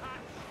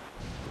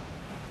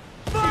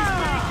 Fire!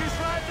 His wake is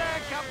right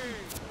there, Captain!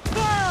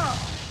 Fire!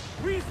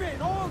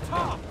 Refit all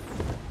tops!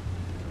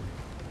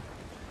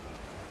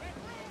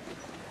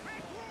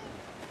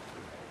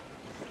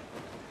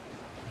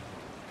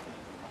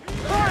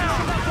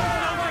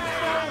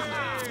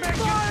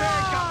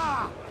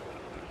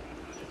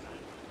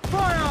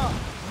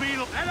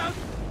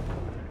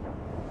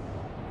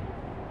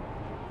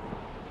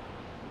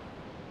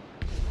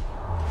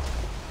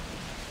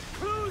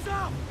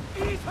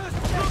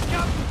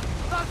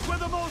 That's where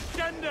the most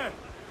gender!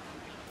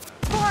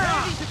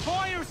 Fire! Ready to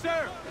fire,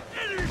 sir!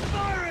 It is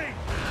firing!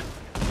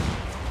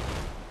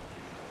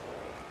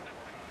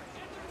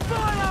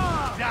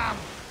 Fire! Damn!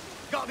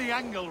 Got the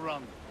angle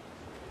wrong.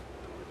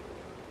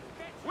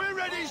 We're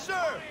ready,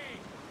 sir!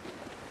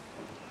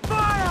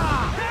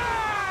 Fire!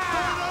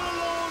 Going all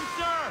alone,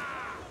 sir!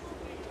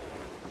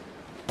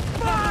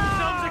 Fire!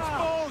 Themselves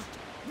exposed!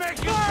 Make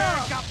it fair,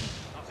 Captain!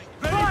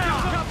 Ready to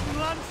Captain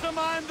land some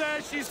mine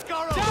there, she's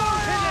scorrel!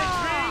 Don't hit it,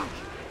 drink!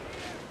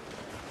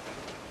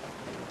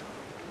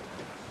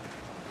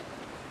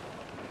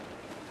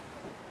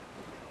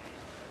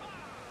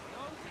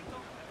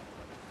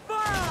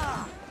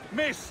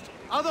 Missed!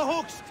 Are the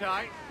hooks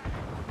tight?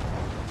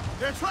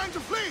 They're trying to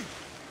flee!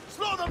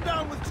 Slow them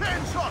down with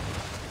chain shot!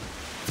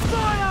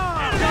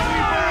 Fire!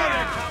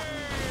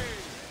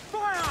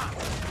 Fire!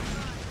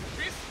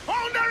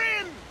 Hold her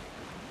in!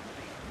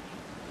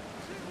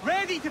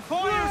 Ready to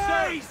fire,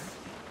 sir!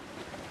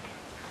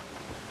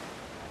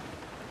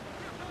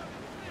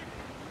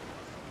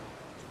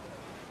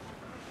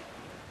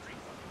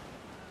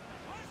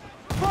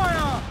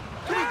 Fire!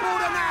 Keep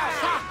order now,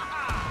 sir!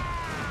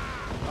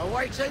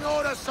 Awaiting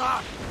order,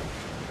 sir!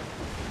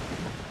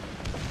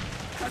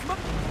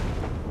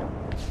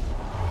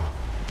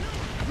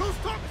 Loose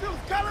topsails,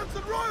 gallants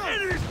and royals!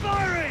 It is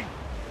firing!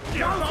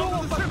 Down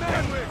to the ship,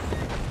 Henry!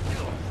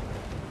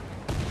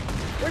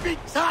 We be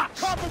touched!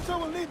 Carpenter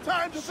will need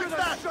time to fix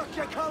that! Shook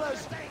your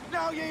colours!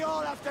 Now ye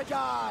all have to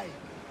die!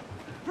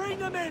 Bring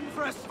them in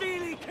for a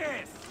steely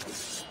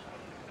kiss!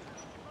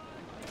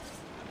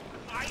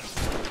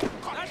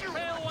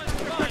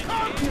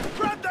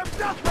 Grab them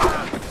death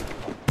balls!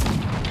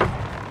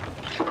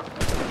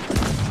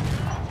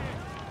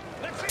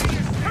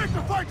 Take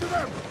the fight to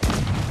them!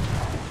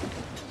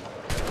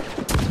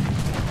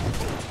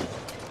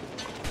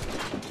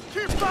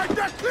 Keep flag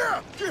deck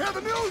clear! Do you hear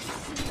the news?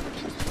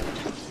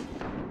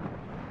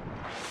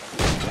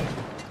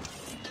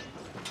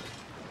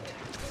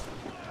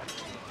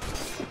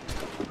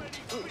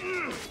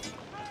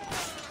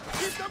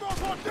 Keep them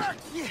off on deck!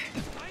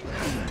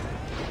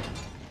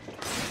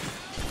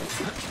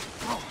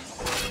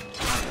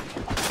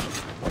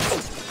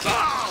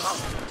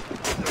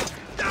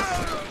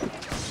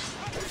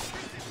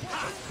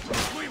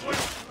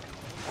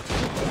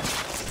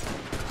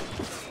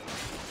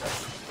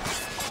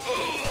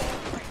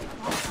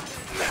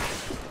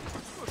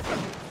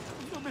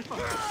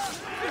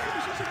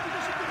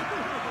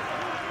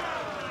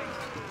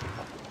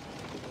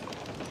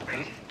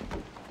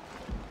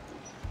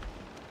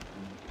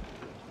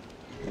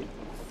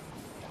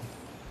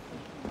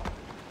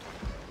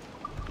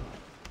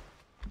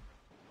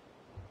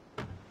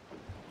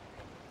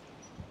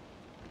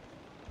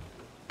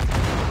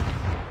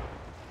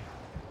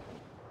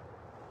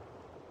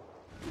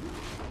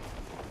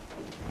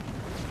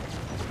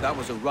 That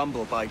was a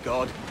rumble, by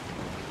God.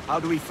 How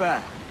do we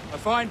fare? A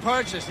fine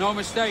purchase, no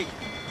mistake.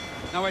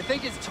 Now I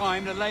think it's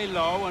time to lay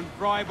low and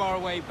bribe our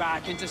way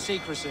back into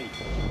secrecy.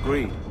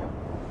 Agreed.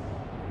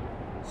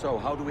 So,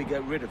 how do we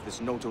get rid of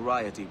this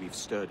notoriety we've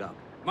stirred up?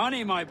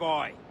 Money, my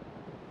boy.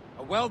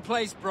 A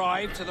well-placed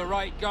bribe to the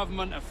right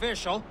government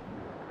official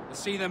will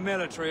see the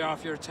military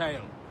off your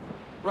tail.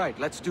 Right,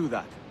 let's do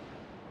that.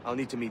 I'll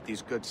need to meet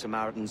these good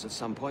Samaritans at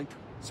some point.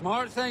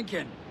 Smart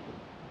thinking.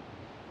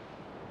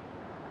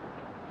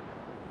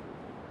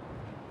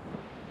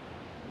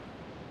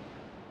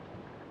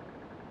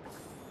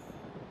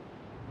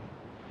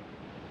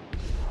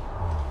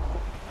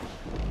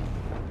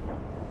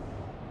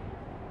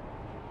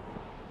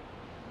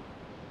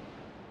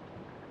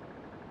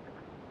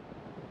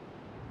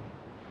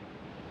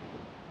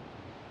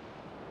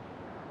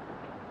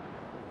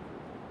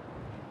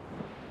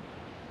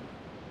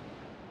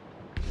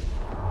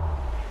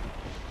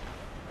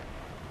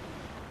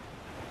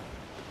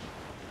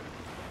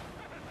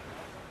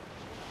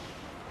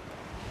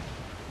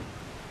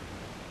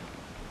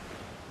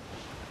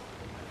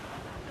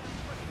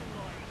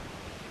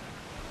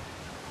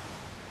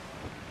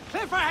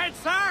 Cliff ahead,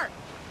 sir!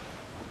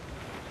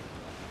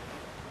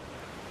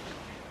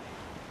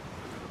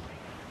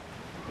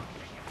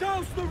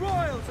 Douse the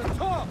royals and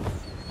tops!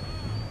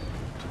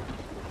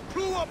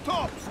 Crew up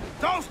tops!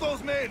 Douse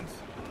those men!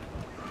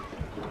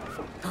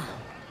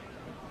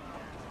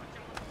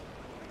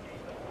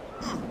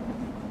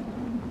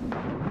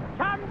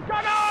 Come,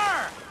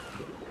 gunner!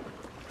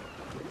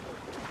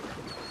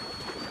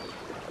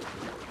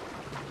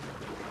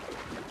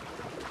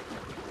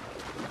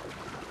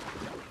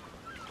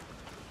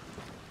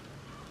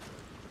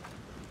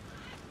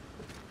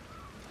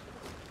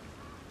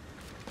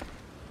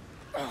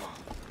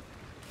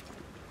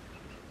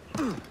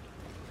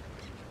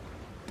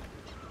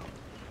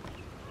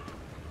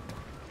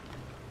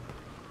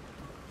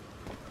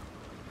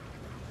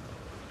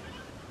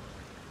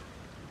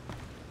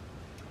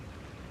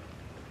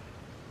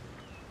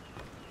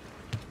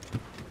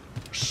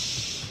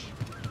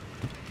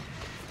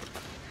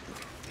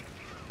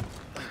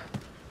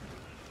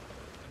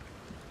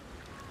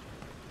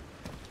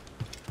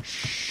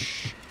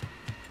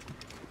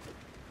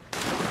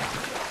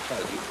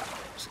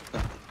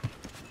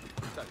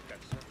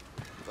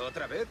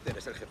 Otra vez,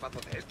 eres el jefazo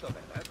de esto,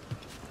 ¿verdad?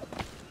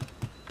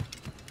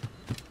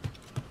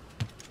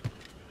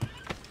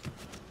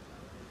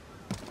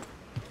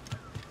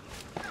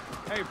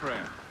 Hey,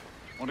 friend.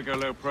 Want to go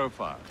low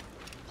profile?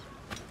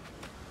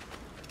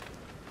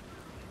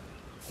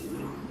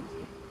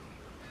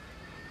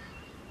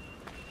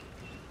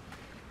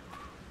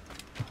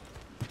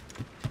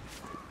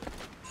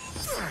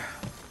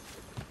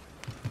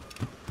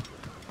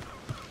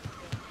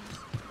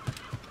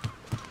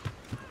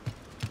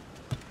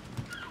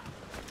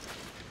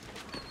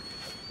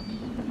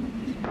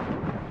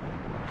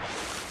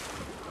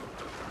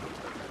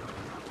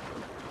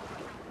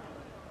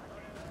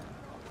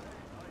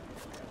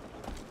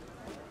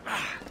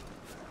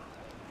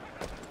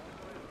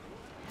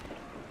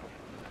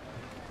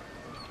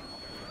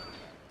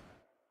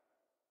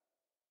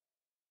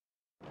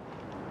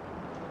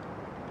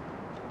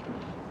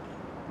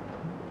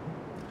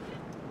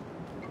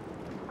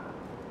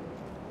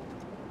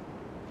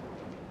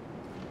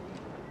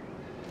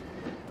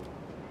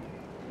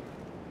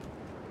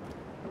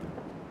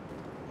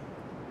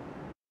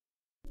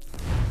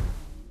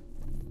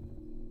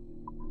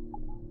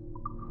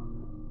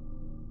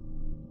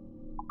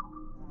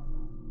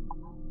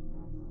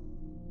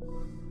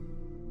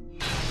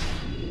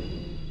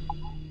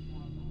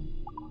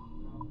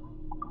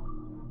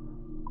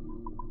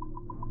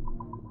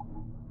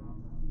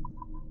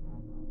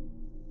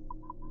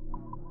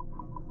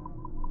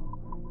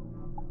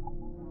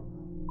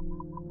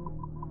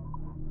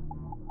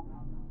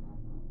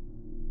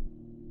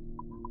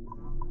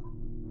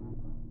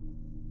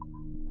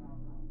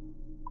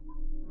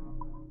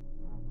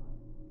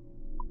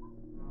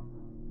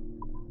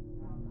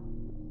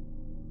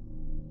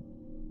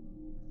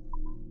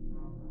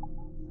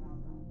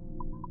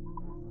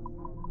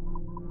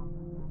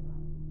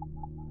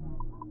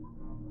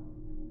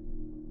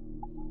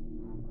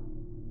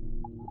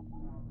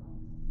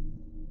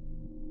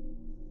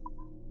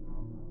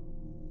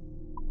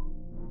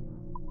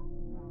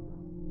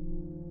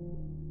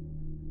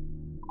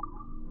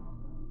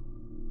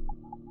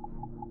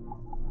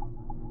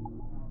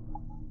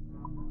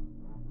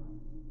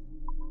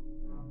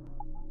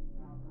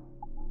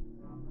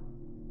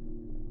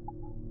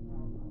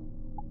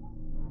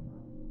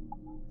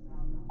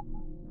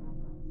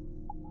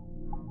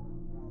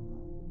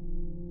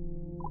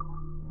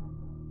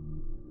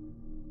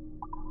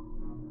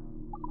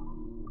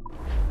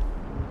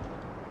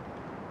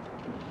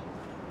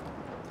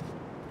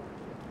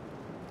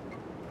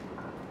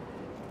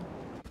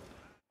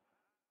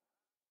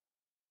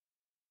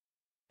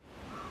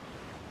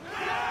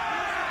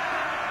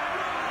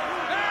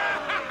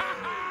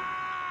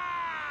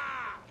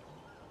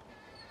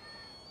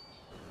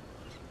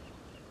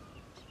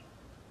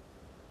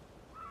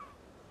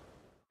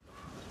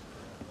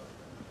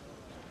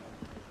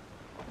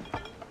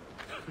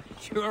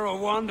 You're a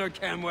wonder,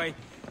 Kenway.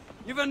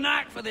 You've a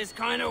knack for this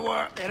kind of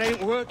work. It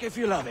ain't work if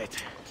you love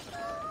it.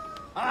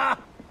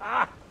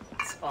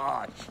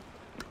 Tosh.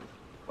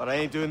 But I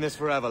ain't doing this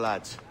forever,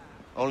 lads.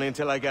 Only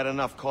until I get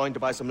enough coin to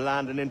buy some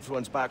land and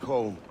influence back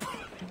home.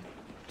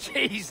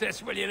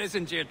 Jesus, will you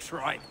listen to your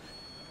tripe?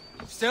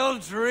 Still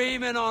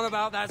dreaming on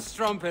about that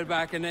strumpet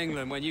back in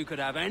England when you could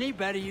have any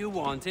better you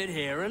wanted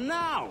here and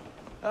now.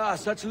 Ah,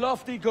 such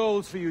lofty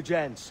goals for you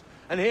gents.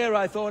 And here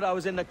I thought I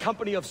was in the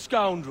company of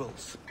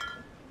scoundrels.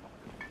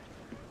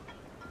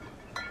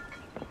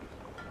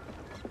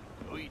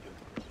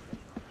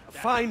 A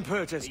fine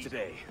purchase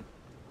today.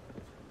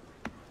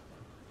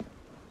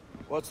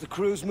 What's the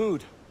crew's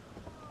mood?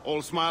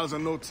 All smiles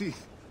and no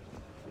teeth.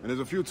 And there's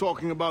a few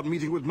talking about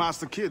meeting with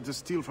Master Kid to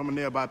steal from a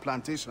nearby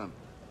plantation.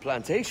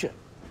 Plantation?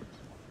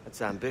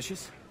 That's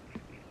ambitious.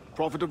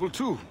 Profitable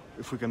too,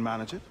 if we can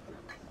manage it.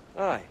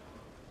 Aye.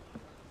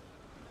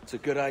 It's a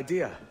good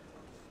idea.